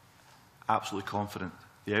absolutely confident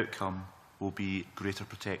the outcome will be greater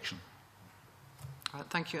protection.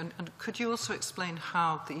 Thank you. And could you also explain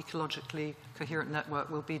how the ecologically coherent network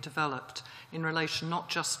will be developed in relation not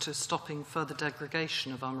just to stopping further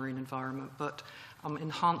degradation of our marine environment, but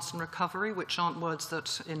enhance and recovery, which aren't words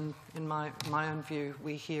that, in my own view,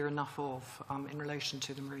 we hear enough of in relation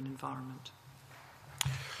to the marine environment?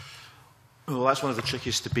 Well, that's one of the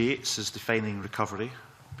trickiest debates, is defining recovery,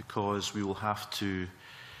 because we will have to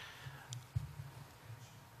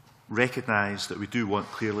recognise that we do want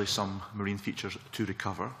clearly some marine features to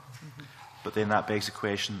recover, but then that begs the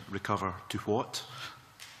question, recover to what?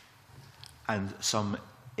 And some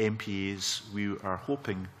MPAs we are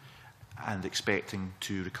hoping and expecting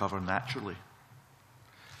to recover naturally.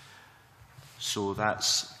 So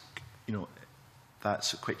that's, you know,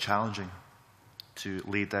 that's quite challenging to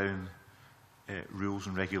lay down rules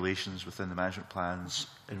and regulations within the management plans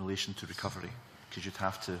in relation to recovery, because you'd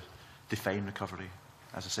have to define recovery.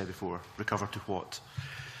 As I said before, recover to what?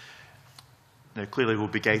 Now, clearly we'll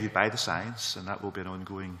be guided by the science, and that will be an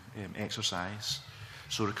ongoing exercise.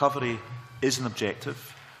 So recovery is an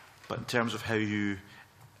objective, but in terms of how you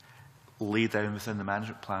lay down within the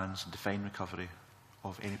management plans and define recovery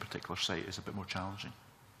of any particular site is a bit more challenging.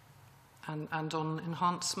 And on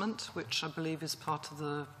enhancement, which I believe is part of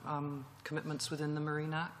the commitments within the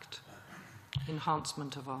Marine Act,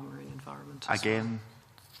 enhancement of our marine environment. Again,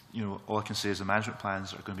 you know, all I can say is the management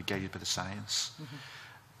plans are going to be guided by the science.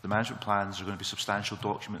 The management plans are going to be substantial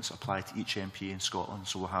documents that apply to each MPA in Scotland,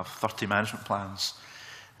 so we'll have 30 management plans,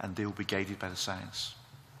 and they will be guided by the science.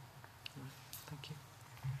 Thank you.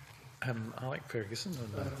 Alec Ferguson.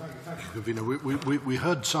 Thank you, Convener. We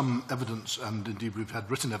heard some evidence, and indeed we've had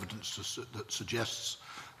written evidence that suggests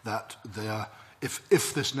that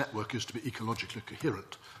if this network is to be ecologically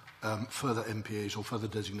coherent, further MPAs or further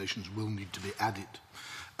designations will need to be added.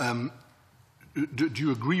 Do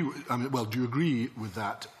you agree? Do you agree with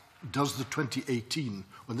that? Does the 2018,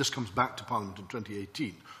 when this comes back to Parliament in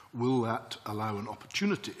 2018, will that allow an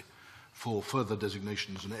opportunity for further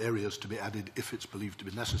designations and areas to be added if it's believed to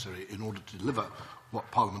be necessary in order to deliver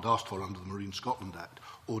what Parliament asked for under the Marine Scotland Act?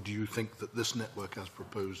 Or do you think that this network as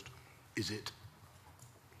proposed is it?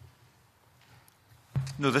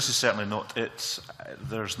 No, this is certainly not it.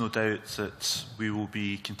 There's no doubt that we will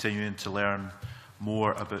be continuing to learn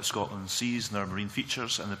more about Scotland's seas and our marine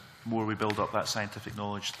features, and the more we build up that scientific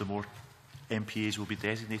knowledge, the more MPAs will be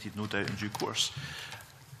designated, no doubt, in due course.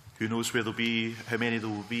 Who knows where they'll be, how many there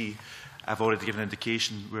will be. I've already given an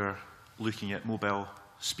indication we're looking at mobile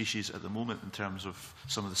species at the moment in terms of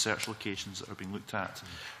some of the search locations that are being looked at,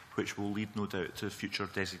 which will lead, no doubt, to future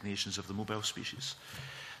designations of the mobile species.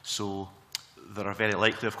 So there are very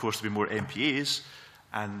likely, of course, to be more MPAs,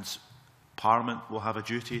 and Parliament will have a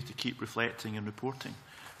duty to keep reflecting and reporting.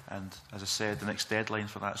 And as I said, the next deadline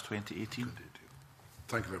for that is 2018.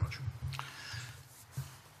 Thank you very much.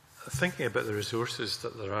 Thinking about the resources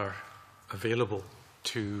that there are available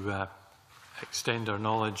to extend our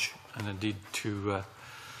knowledge and indeed to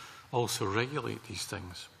also regulate these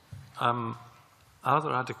things, are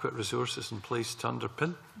there adequate resources in place to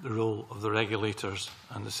underpin the role of the regulators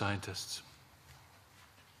and the scientists?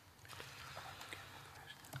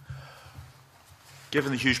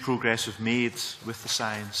 Given the huge progress we've made with the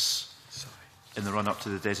science in the run-up to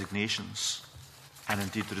the designations, and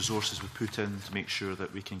indeed the resources we've put in to make sure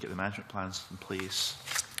that we can get the management plans in place,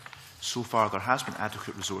 so far there has been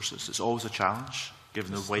adequate resources. It's always a challenge,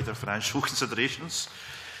 given the wider financial considerations.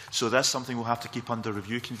 So that's something we'll have to keep under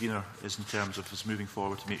review, Convener, is in terms of us moving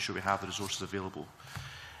forward to make sure we have the resources available.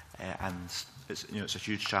 And it's a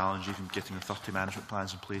huge challenge, even getting the 30 management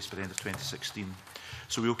plans in place by the end of 2016.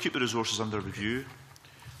 So we'll keep the resources under review.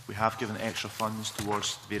 We have given extra funds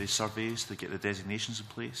towards various surveys to get the designations in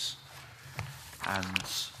place. And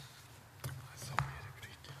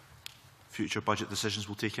future budget decisions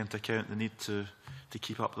will take into account the need to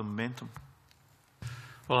keep up the momentum.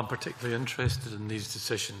 Well, I'm particularly interested in these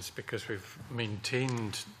decisions because we've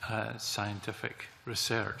maintained scientific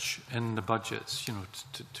research in the budgets,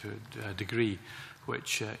 to a degree,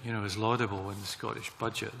 which is laudable in the Scottish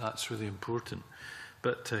budget. That's really important.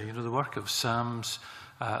 But the work of SAMS,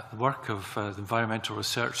 the work of the Environmental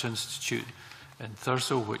Research Institute in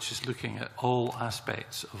Thurso, which is looking at all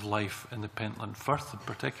aspects of life in the Pentland Firth in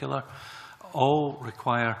particular, all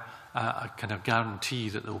require a kind of guarantee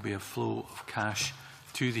that there will be a flow of cash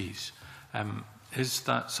to these. Is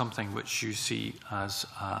that something which you see as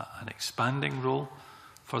an expanding role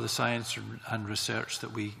for the science and research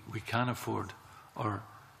that we can afford, or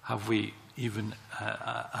have we even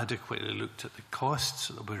adequately looked at the costs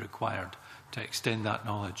that will be required to extend that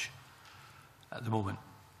knowledge at the moment?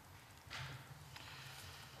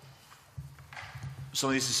 Some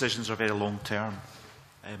of these decisions are very long term.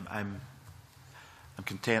 I'm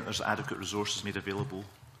content there's adequate resources made available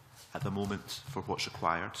at the moment for what's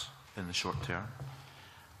required in the short term.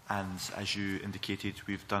 And as you indicated,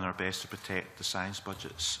 we've done our best to protect the science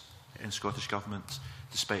budgets in Scottish Government,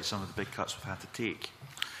 despite some of the big cuts we've had to take.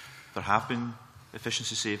 There have been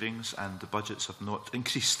efficiency savings, and the budgets have not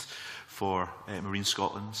increased for Marine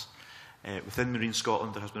Scotland. Within Marine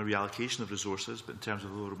Scotland, there has been a reallocation of resources, but in terms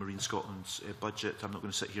of the overall Marine Scotland's budget, I'm not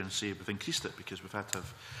going to sit here and say we've increased it, because we've had to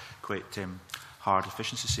have quite hard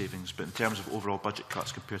efficiency savings. But in terms of overall budget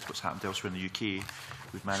cuts compared to what's happened elsewhere in the UK,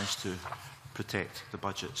 we've managed to protect the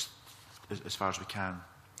budgets as far as we can.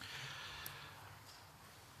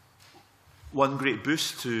 One great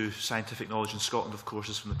boost to scientific knowledge in Scotland, of course,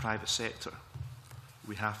 is from the private sector.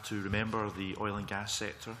 We have to remember the oil and gas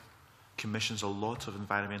sector commissions a lot of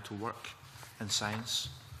environmental work in science,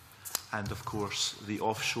 and of course the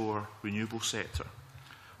offshore renewable sector,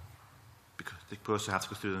 because they also have to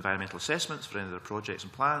go through the environmental assessments for any of their projects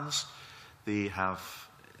and plans. They have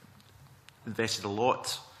invested a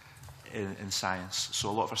lot in science, so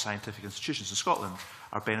a lot of our scientific institutions in Scotland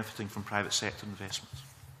are benefiting from private sector investment.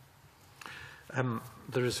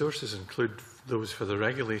 The resources include those for the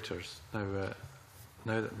regulators. Now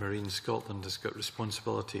that Marine Scotland has got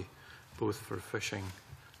responsibility both for fishing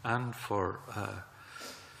and for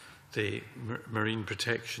the marine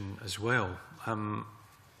protection as well,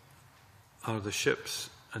 Are the ships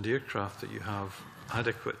and aircraft that you have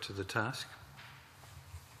adequate to the task?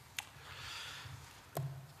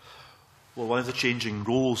 Well, one of the changing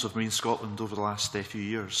roles of Marine Scotland over the last few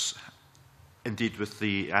years, indeed with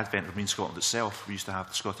the advent of Marine Scotland itself, we used to have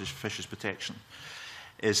the Scottish Fisheries Protection,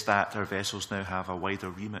 is that our vessels now have a wider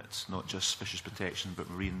remit, not just fisheries protection, but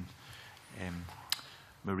marine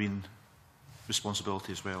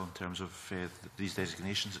responsibility as well in terms of these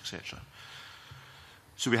designations, etc.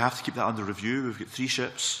 So we have to keep that under review. We've got 3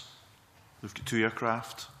 ships, we've got 2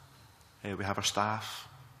 aircraft, we have our staff,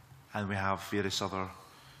 and we have various other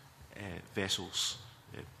vessels,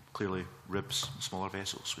 clearly ribs, smaller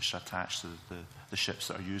vessels, which are attached to the ships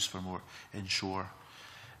that are used for more inshore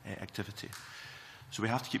activity. So we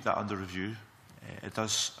have to keep that under review. It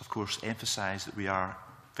does, of course, emphasise that we are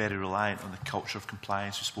very reliant on the culture of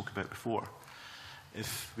compliance we spoke about before.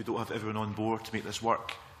 If we don't have everyone on board to make this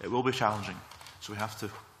work, it will be challenging. So we have to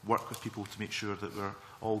work with people to make sure that we're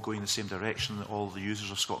all going in the same direction, that all the users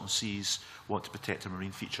of Scotland's seas want to protect our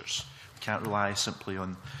marine features. We can't rely simply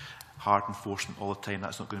on hard enforcement all the time.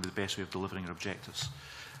 That's not going to be the best way of delivering our objectives.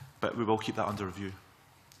 But we will keep that under review.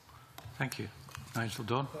 Thank you. Nigel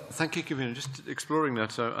Don. Thank you, Convener. Just exploring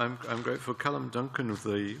that, I'm grateful. Callum Duncan of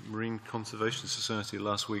the Marine Conservation Society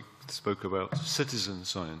last week spoke about citizen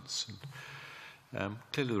science. And,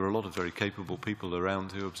 clearly there are a lot of very capable people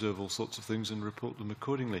around who observe all sorts of things and report them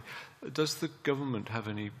accordingly. Does the government have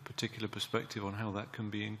any particular perspective on how that can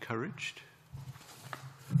be encouraged?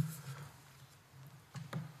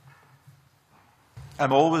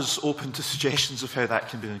 I'm always open to suggestions of how that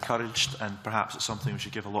can be encouraged, and perhaps it's something we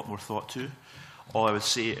should give a lot more thought to. All I would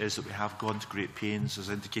say is that we have gone to great pains, as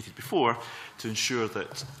indicated before, to ensure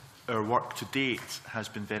that our work to date has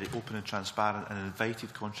been very open and transparent and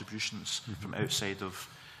invited contributions from outside of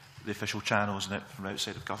the official channels and from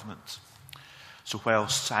outside of government. So while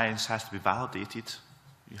science has to be validated,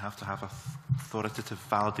 you have to have authoritative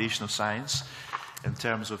validation of science in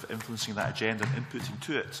terms of influencing that agenda and inputting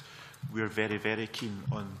to it. We are very, very keen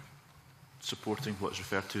on supporting what is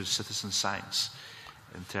referred to as citizen science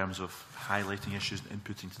in terms of highlighting issues and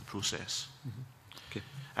inputting to the process. Okay.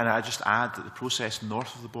 And I just add that the process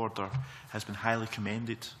north of the border has been highly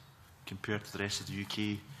commended compared to the rest of the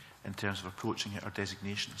UK in terms of approaching our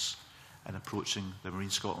designations and approaching the Marine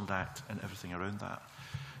Scotland Act and everything around that.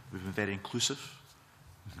 We've been very inclusive,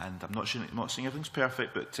 and I'm not saying everything's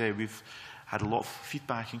perfect, but we've had a lot of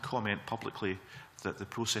feedback and comment publicly that the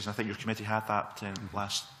process, and I think your committee had that in the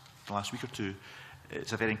last week or two,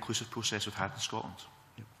 it's a very inclusive process we've had in Scotland.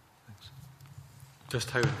 Yep. Thanks.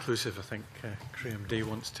 Just how inclusive, I think Graham Day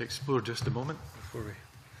wants to explore just a moment before we...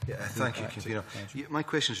 Yeah, thank you, Convener. My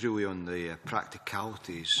question is really on the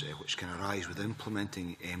practicalities which can arise with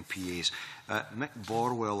implementing MPAs. Mick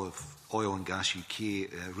Borwell of Oil and Gas UK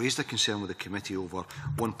raised a concern with the committee over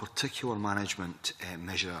one particular management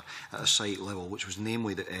measure at a site level, which was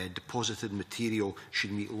namely that deposited material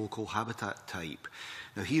should meet local habitat type.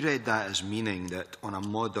 Now, he read that as meaning that on a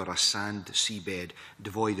mud or a sand seabed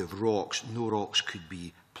devoid of rocks, no rocks could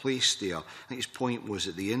be placed there. I think his point was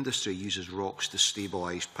that the industry uses rocks to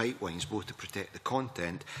stabilise pipelines, both to protect the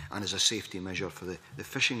content and as a safety measure for the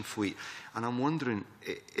fishing fleet. And I'm wondering,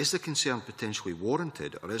 is the concern potentially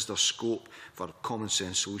warranted, or is there scope for common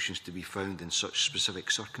sense solutions to be found in such specific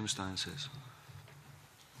circumstances?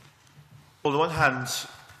 Well, on the one hand,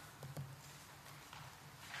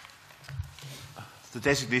 the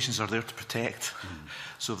designations are there to protect.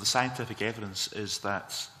 So the scientific evidence is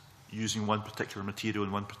that using one particular material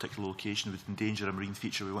in one particular location would endanger a marine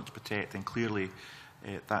feature we want to protect, then clearly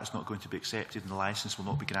that's not going to be accepted and the licence will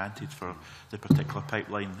not be granted for the particular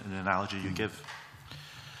pipeline in the analogy you give.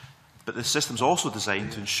 But the system is also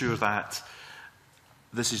designed to ensure that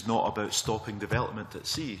this is not about stopping development at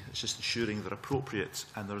sea, it's just ensuring they're appropriate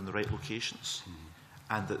and they're in the right locations,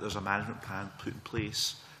 and that there's a management plan put in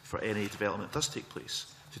place for any development that does take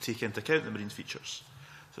place to take into account the marine features.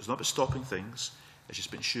 So it's not about stopping things, it's just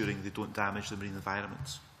about ensuring they don't damage the marine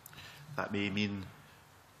environment. That may mean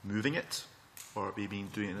moving it, or it may mean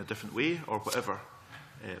doing it in a different way, or whatever.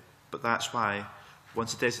 But that's why,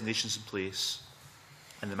 once the designation is in place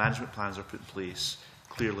and the management plans are put in place,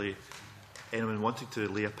 clearly anyone wanting to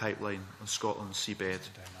lay a pipeline on Scotland's seabed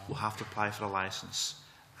will have to apply for a licence,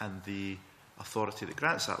 and the authority that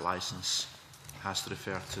grants that licence has to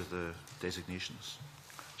refer to the designations.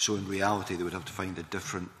 So in reality, they would have to find a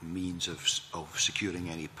different means of securing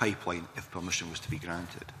any pipeline if permission was to be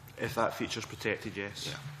granted? If that feature is protected, yes.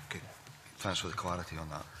 Yeah, okay. Thanks for the clarity on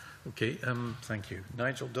that. Okay, thank you.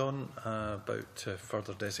 Nigel Don, about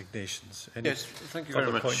further designations. Any yes, thank you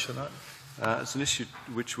very much. Points on that? It's an issue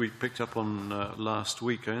which we picked up on last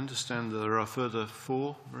week. I understand that there are further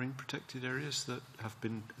 4 marine protected areas that have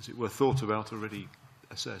been, as it were, thought about, already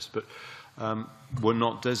assessed, but were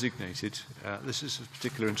not designated. This is of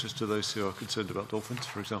particular interest to those who are concerned about dolphins,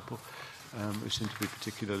 for example, who seem to be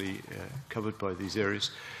particularly covered by these areas.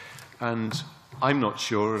 And I'm not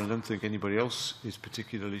sure, and I don't think anybody else is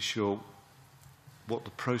particularly sure, what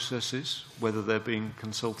the process is, whether they're being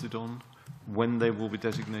consulted on, when they will be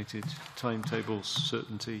designated, timetables,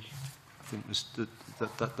 certainty. I think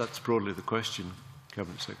that's broadly the question,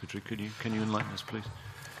 Cabinet Secretary. Can you enlighten us, please?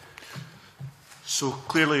 So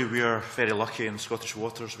clearly we are very lucky in Scottish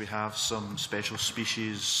waters. We have some special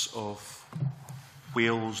species of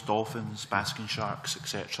whales, dolphins, basking sharks,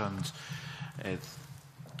 etc. And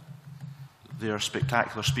they are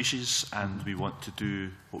spectacular species, and we want to do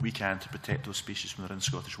what we can to protect those species when they're in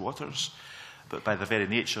Scottish waters. But by their very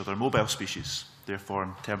nature, they're mobile species. Therefore,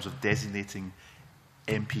 in terms of designating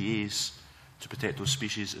MPAs to protect those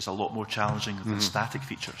species, it's a lot more challenging than static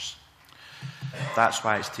features. That's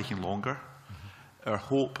why it's taking longer. Our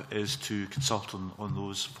hope is to consult on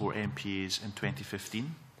those 4 MPAs in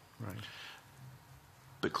 2015. Right.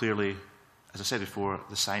 But clearly, as I said before,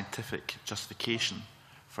 the scientific justification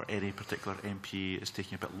for any particular MPA is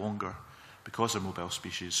taking a bit longer because they're mobile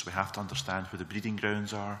species. We have to understand where the breeding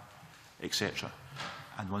grounds are, etc.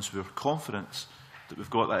 And once we're confident that we've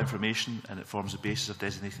got that information and it forms the basis of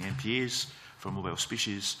designating MPAs for mobile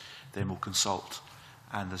species, then we'll consult.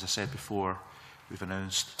 And as I said before, we've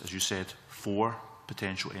announced, as you said, 4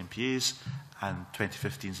 potential MPAs, and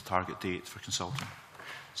 2015 is the target date for consulting.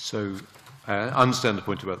 So I understand the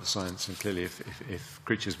point about the science, and clearly if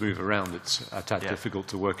creatures move around, it's a tad difficult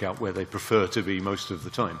to work out where they prefer to be most of the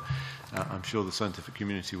time. I'm sure the scientific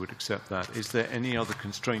community would accept that. Is there any other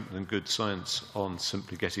constraint than good science on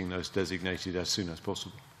simply getting those designated as soon as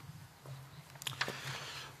possible?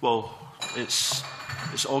 Well, it's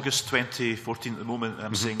August 2014 at the moment, and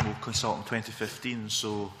I'm saying we'll consult in 2015,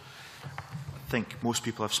 so I think most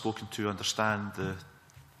people I've spoken to understand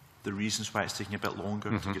the reasons why it's taking a bit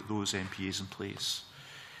longer to get those MPAs in place.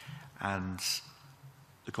 And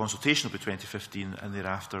the consultation will be 2015, and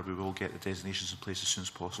thereafter we will get the designations in place as soon as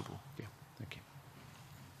possible. Yeah, thank you.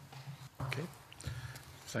 Okay.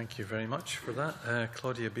 Thank you very much for that.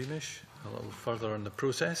 Claudia Beamish, a little further on the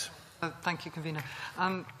process. Thank you, Convener.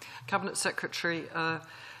 Cabinet Secretary,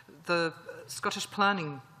 the Scottish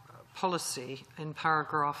planning policy in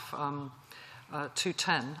paragraph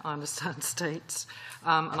 210, I understand, states,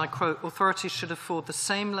 and I quote, authorities should afford the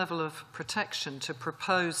same level of protection to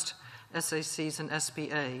proposed SACs and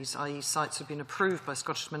SBAs, i.e. sites have been approved by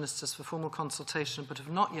Scottish ministers for formal consultation but have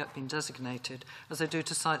not yet been designated, as they do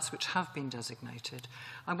to sites which have been designated.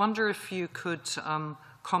 I wonder if you could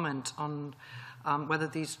comment on whether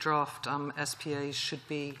these draft SPAs should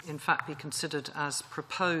be, in fact, be considered as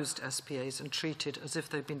proposed SPAs and treated as if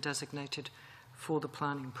they've been designated for the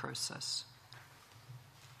planning process.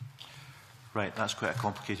 Right, that's quite a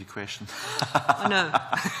complicated question. I know.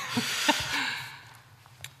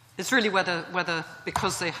 It's really whether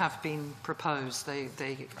because they have been proposed, they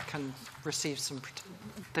can receive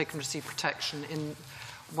protection in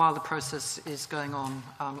while the process is going on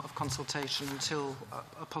of consultation until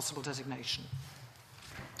a possible designation.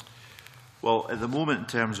 Well, at the moment, in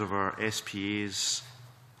terms of our SPAs,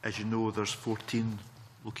 as you know, there's 14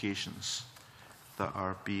 locations that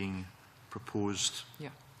are being proposed. Yeah.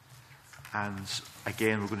 And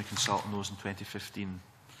again, we're going to consult on those in 2015.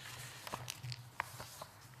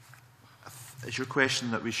 Is your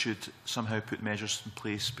question that we should somehow put measures in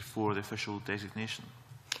place before the official designation?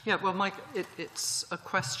 Yeah, well, Mike, it's a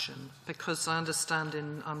question because I understand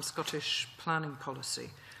in Scottish planning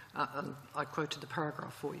policy, and I quoted the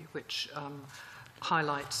paragraph for you, which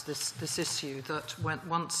highlights this issue that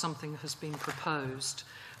once something has been proposed,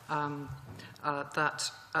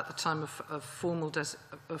 that at the time of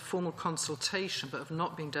formal consultation but have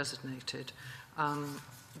not been designated,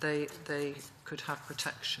 they could have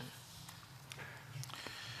protection.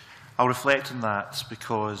 I'll reflect on that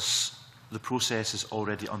because the process is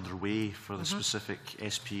already underway for the specific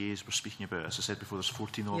SPAs we're speaking about. As I said before, there's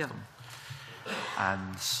 14 of them.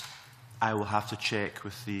 And I will have to check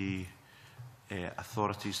with the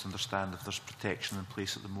authorities to understand if there's protection in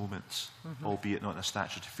place at the moment, albeit not in a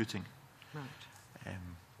statutory footing. Right.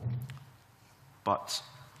 But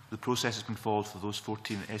the process has been followed for those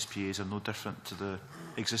 14 SPAs are no different to the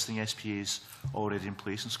existing SPAs already in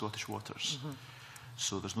place in Scottish waters.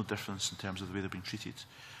 So there's no difference in terms of the way they're being treated.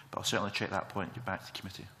 But I'll certainly check that point and get back to the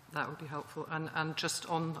committee. That would be helpful. And just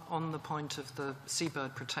on the point of the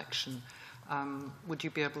seabird protection, would you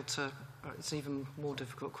be able to, it's an even more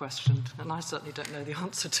difficult question, and I certainly don't know the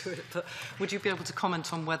answer to it, but would you be able to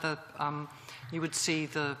comment on whether you would see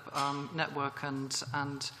the network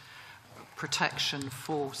and protection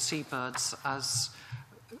for seabirds as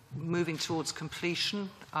moving towards completion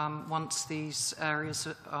once these areas,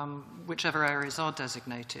 whichever areas are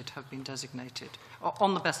designated, have been designated,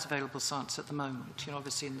 on the best available science at the moment? You know,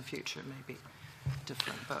 obviously in the future it may be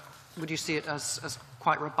different, but would you see it as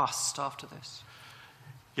quite robust after this?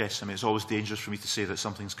 Yes, I mean, it's always dangerous for me to say that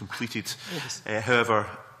something's completed. Yes. However,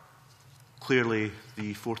 clearly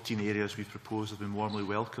the 14 areas we've proposed have been warmly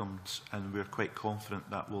welcomed, and we're quite confident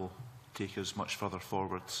that will take us much further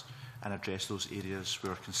forwards and address those areas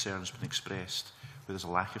where concern has been expressed, where there's a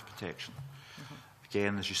lack of protection.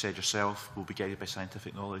 Again, as you said yourself, we'll be guided by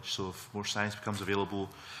scientific knowledge, so if more science becomes available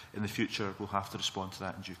in the future, we'll have to respond to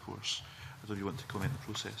that in due course. I don't know if you want to comment on the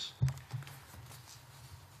process.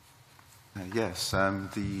 Yes,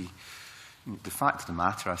 the fact of the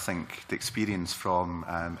matter, I think, the experience from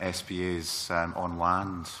SPAs on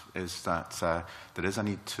land is that there is a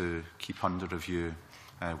need to keep under review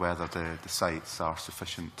whether the sites are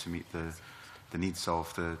sufficient to meet the needs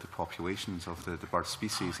of the populations of the bird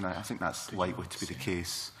species. And I think that's likely to be the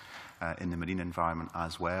case in the marine environment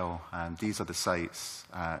as well. These are the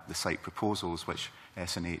site proposals which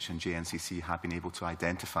SNH and JNCC have been able to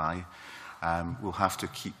identify. We'll have to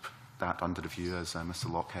keep that under review, as Mr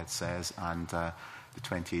Lochhead says, and the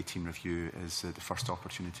 2018 review is the first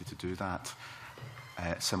opportunity to do that.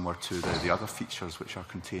 Similar to the other features which are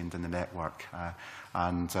contained in the network.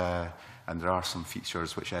 And there are some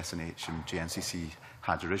features which SNH and GNCC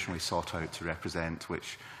had originally sought out to represent,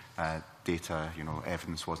 which data,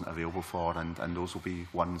 evidence wasn't available for, and those will be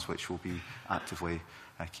ones which will be actively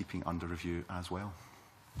keeping under review as well.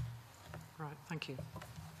 Right, thank you.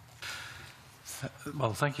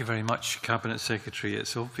 Well, thank you very much, Cabinet Secretary.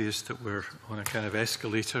 It's obvious that we're on a kind of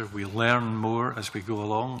escalator. We learn more as we go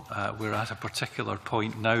along. We're at a particular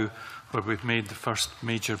point now where we've made the first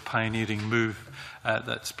major pioneering move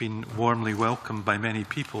that's been warmly welcomed by many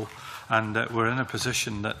people. And we're in a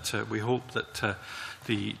position that we hope that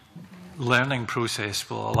the learning process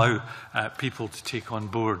will allow people to take on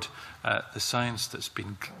board the science that's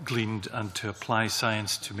been gleaned and to apply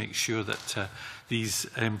science to make sure that these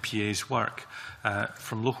MPAs work.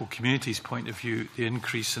 From local communities' point of view, the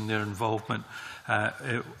increase in their involvement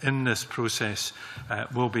in this process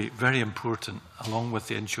will be very important, along with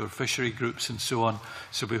the inshore fishery groups and so on.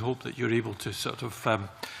 So we hope that you're able to sort of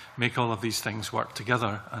make all of these things work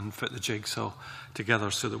together and fit the jigsaw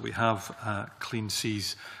together so that we have clean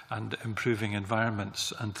seas and improving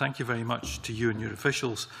environments. And thank you very much to you and your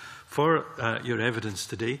officials for your evidence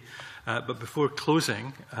today. But before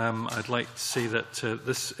closing, I'd like to say that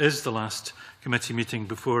this is the last committee meeting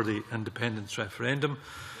before the independence referendum.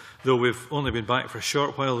 Though we've only been back for a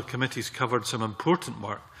short while, the committee's covered some important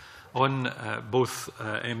work on both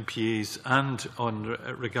MPAs and on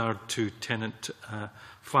regard to tenant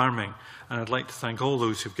farming. And I'd like to thank all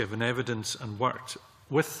those who've given evidence and worked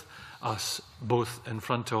with us both in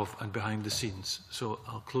front of and behind the scenes. So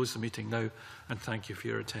I'll close the meeting now and thank you for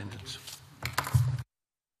your attendance.